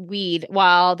their weed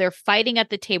while they're fighting at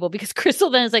the table because Crystal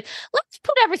then is like, let's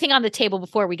put everything on the table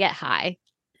before we get high.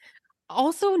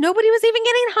 Also, nobody was even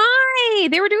getting high.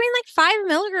 They were doing like 5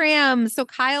 milligrams. So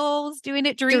Kyle's doing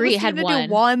it. Dorit had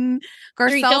one.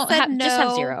 Garcelle said no. Just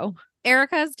have 0.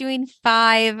 Erica's doing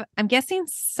 5. I'm guessing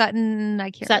Sutton. I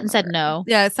can't. Sutton said no.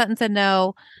 Yeah, Sutton said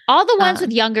no. All the ones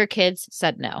with younger kids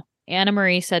said no. Anna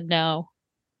Marie said no.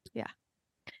 Yeah,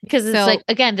 because it's like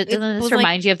again, doesn't this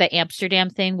remind you of the Amsterdam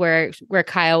thing where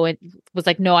Kyle was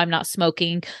like, no, I'm not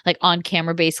smoking, like on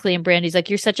camera basically, and Brandy's like,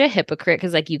 you're such a hypocrite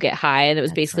because like you get high, and it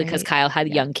was basically because Kyle had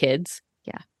young kids.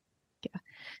 Yeah.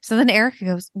 So then Erica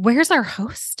goes, "Where's our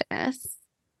hostess?"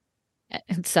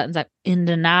 And Sutton's like, in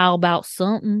denial about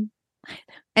something,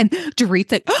 and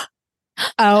Dorit's like,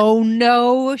 oh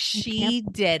no, she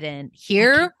didn't.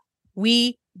 Here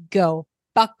we go.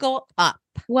 Buckle up.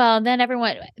 Well, then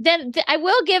I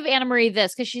will give Anna Marie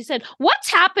this because she said, what's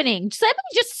happening? Somebody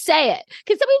just say it.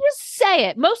 Can somebody just say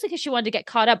it? Mostly because she wanted to get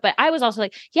caught up. But I was also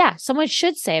like, yeah, someone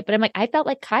should say it. But I'm like, I felt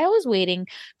like Kyle was waiting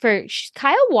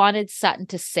Kyle wanted Sutton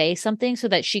to say something so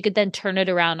that she could then turn it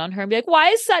around on her and be like, why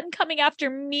is Sutton coming after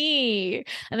me?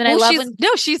 And then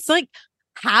she's like,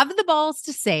 have the balls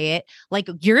to say it. Like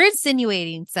you're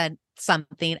insinuating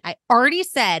something. I already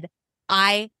said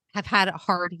I have had a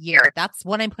hard year. That's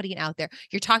what I'm putting out there.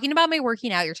 You're talking about my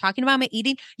working out. You're talking about my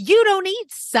eating. You don't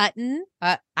eat, Sutton.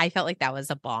 I felt like that was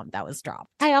a bomb that was dropped.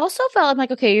 I also felt I'm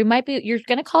like, okay, you're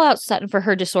going to call out Sutton for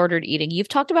her disordered eating. You've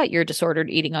talked about your disordered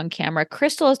eating on camera.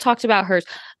 Crystal has talked about hers.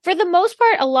 For the most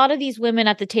part, a lot of these women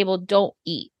at the table don't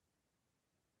eat.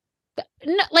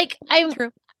 No, like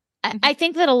True. I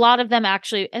think that a lot of them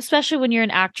actually, especially when you're an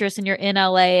actress and you're in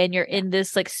LA and you're in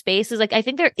this like space, is like I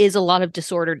think there is a lot of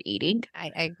disordered eating.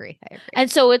 I agree. And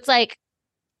so it's like,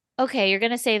 okay, you're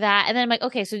gonna say that, and then I'm like,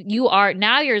 okay, so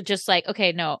you're just like,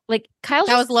 okay, no, like Kyle's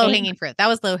that was low hanging fruit.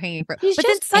 He's but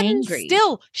just then Sutton angry.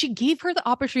 She gave her the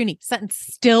opportunity. Sutton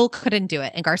still couldn't do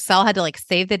it, and Garcelle had to like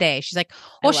save the day. She's like,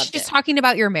 well, she's just talking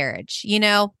about your marriage,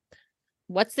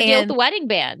 What's the deal with the wedding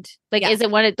band? Like, is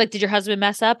it did your husband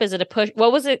mess up? Is it a push?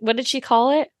 What was it? What did she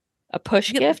call it? A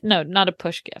push gift? No, not a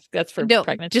push gift. That's for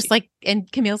pregnancy. Just like, and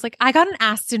Camille's like, I got an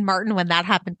Aston Martin when that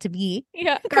happened to me.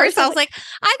 Yeah. Garcelle's like,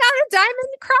 I got a diamond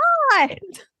cross.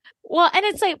 Well, and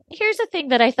it's like, here's the thing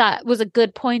that I thought was a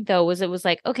good point though, was it was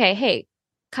like, okay, hey,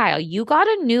 Kyle, you got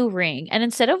a new ring, and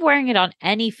instead of wearing it on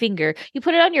any finger, you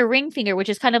put it on your ring finger, which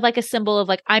is kind of like a symbol of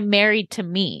like, I'm married to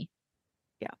me.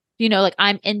 Yeah. You know, like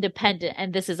I'm independent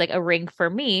and this is like a ring for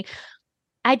me.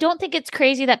 I don't think it's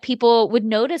crazy that people would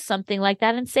notice something like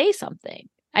that and say something.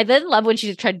 I then love when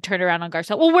she tried to turn around on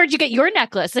Garcelle. Well, where'd you get your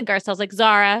necklace? And Garcelle's like,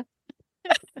 Zara.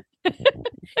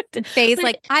 Faye's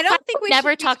like, I don't think we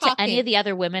never should be talk to talking. any of the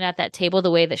other women at that table the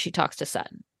way that she talks to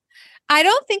Sutton. I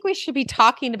don't think we should be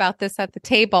talking about this at the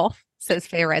table, says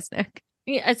Faye Resnick.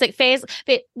 Yeah, it's like Faye,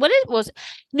 what it was,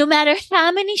 no matter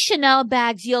how many Chanel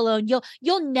bags you'll own,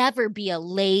 you'll never be a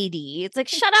lady. It's like,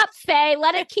 shut up, Faye.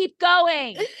 Let it keep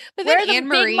going. But Where then are the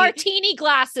Anne-Marie, big martini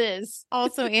glasses?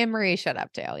 Also, Anne-Marie shut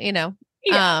up too, you know.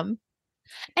 Yeah.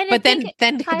 And but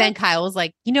then Kyle was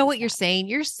like, you know what you're saying?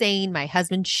 You're saying my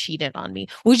husband cheated on me.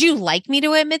 Would you like me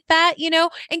to admit that? You know?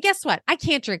 And guess what? I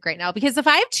can't drink right now because if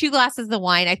I have 2 glasses of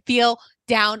wine, I feel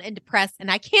down and depressed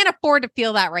and I can't afford to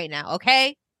feel that right now.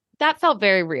 Okay. That felt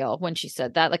very real when she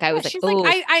said that. Like I was she's like,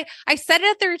 like, I said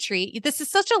it at the retreat. This is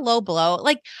such a low blow.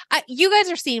 Like you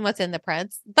guys are seeing what's in the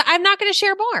prints, but I'm not going to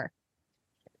share more.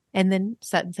 And then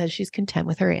Sutton says she's content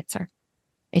with her answer.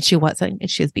 And she wasn't,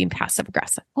 and she was being passive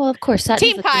aggressive. Well, of course,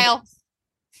 Team Kyle.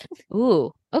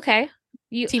 Ooh, okay.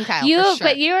 Team Kyle.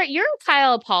 But you're a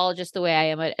Kyle apologist the way I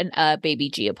am a Baby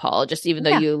G apologist, even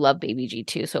though you love Baby G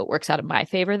too, so it works out in my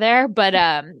favor there. But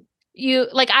you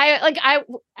I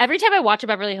every time I watch a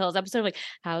Beverly Hills episode, I'm like,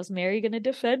 how's Mary gonna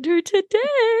defend her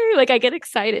today? Like I get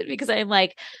excited because I'm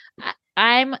like,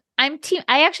 I'm team.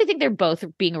 I actually think they're both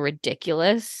being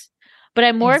ridiculous. But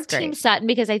I'm more of Team Sutton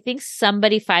because I think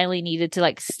somebody finally needed to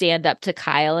like stand up to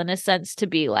Kyle in a sense to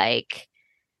be like,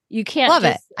 you can't love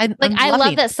it. I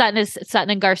love that Sutton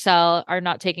and Garcelle are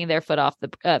not taking their foot off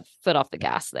the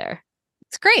gas there.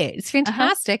 It's great. It's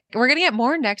fantastic. We're gonna get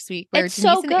more next week where It's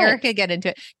Denise so and good. Erica get into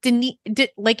it. Denise,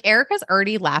 Erica's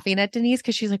already laughing at Denise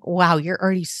because she's like, "Wow, you're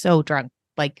already so drunk.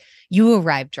 Like you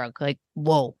arrived drunk. Like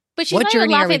whoa." But she's not even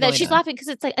laughing at that. She's laughing because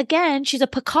it's like, again, she's a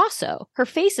Picasso. Her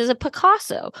face is a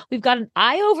Picasso. We've got an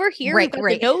eye over here. We've got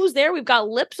the nose there. We've got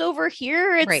lips over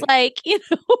here. It's like, you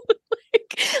know,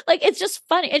 like it's just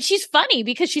funny. And she's funny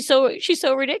because she's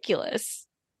so ridiculous.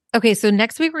 Okay, so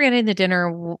next week we're getting the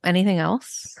dinner. Anything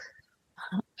else?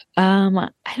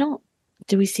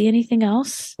 Do we see anything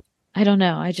else? I don't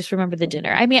know. I just remember the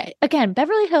dinner. I mean, again,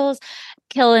 Beverly Hills,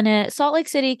 killing it. Salt Lake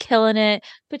City, killing it.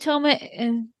 Potomac.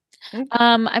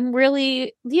 I'm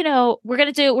really, you know, we're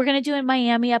gonna do a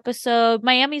Miami episode.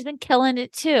 Miami's been killing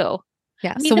it too.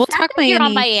 Yeah. I mean, so we'll talk Miami. You're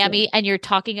on Miami and you're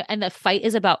talking, and the fight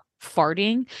is about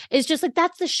farting. It's just like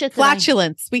that's the shit.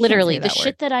 Flatulence. Literally, the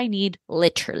shit that I need.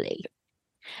 Literally.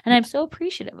 And I'm so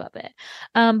appreciative of it.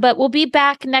 But we'll be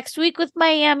back next week with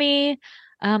Miami.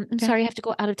 I'm sorry, I have to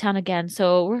go out of town again.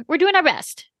 So we're doing our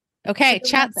best. Okay.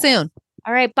 Chat soon.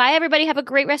 All right. Bye, everybody. Have a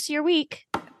great rest of your week.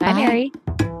 Bye. Mary.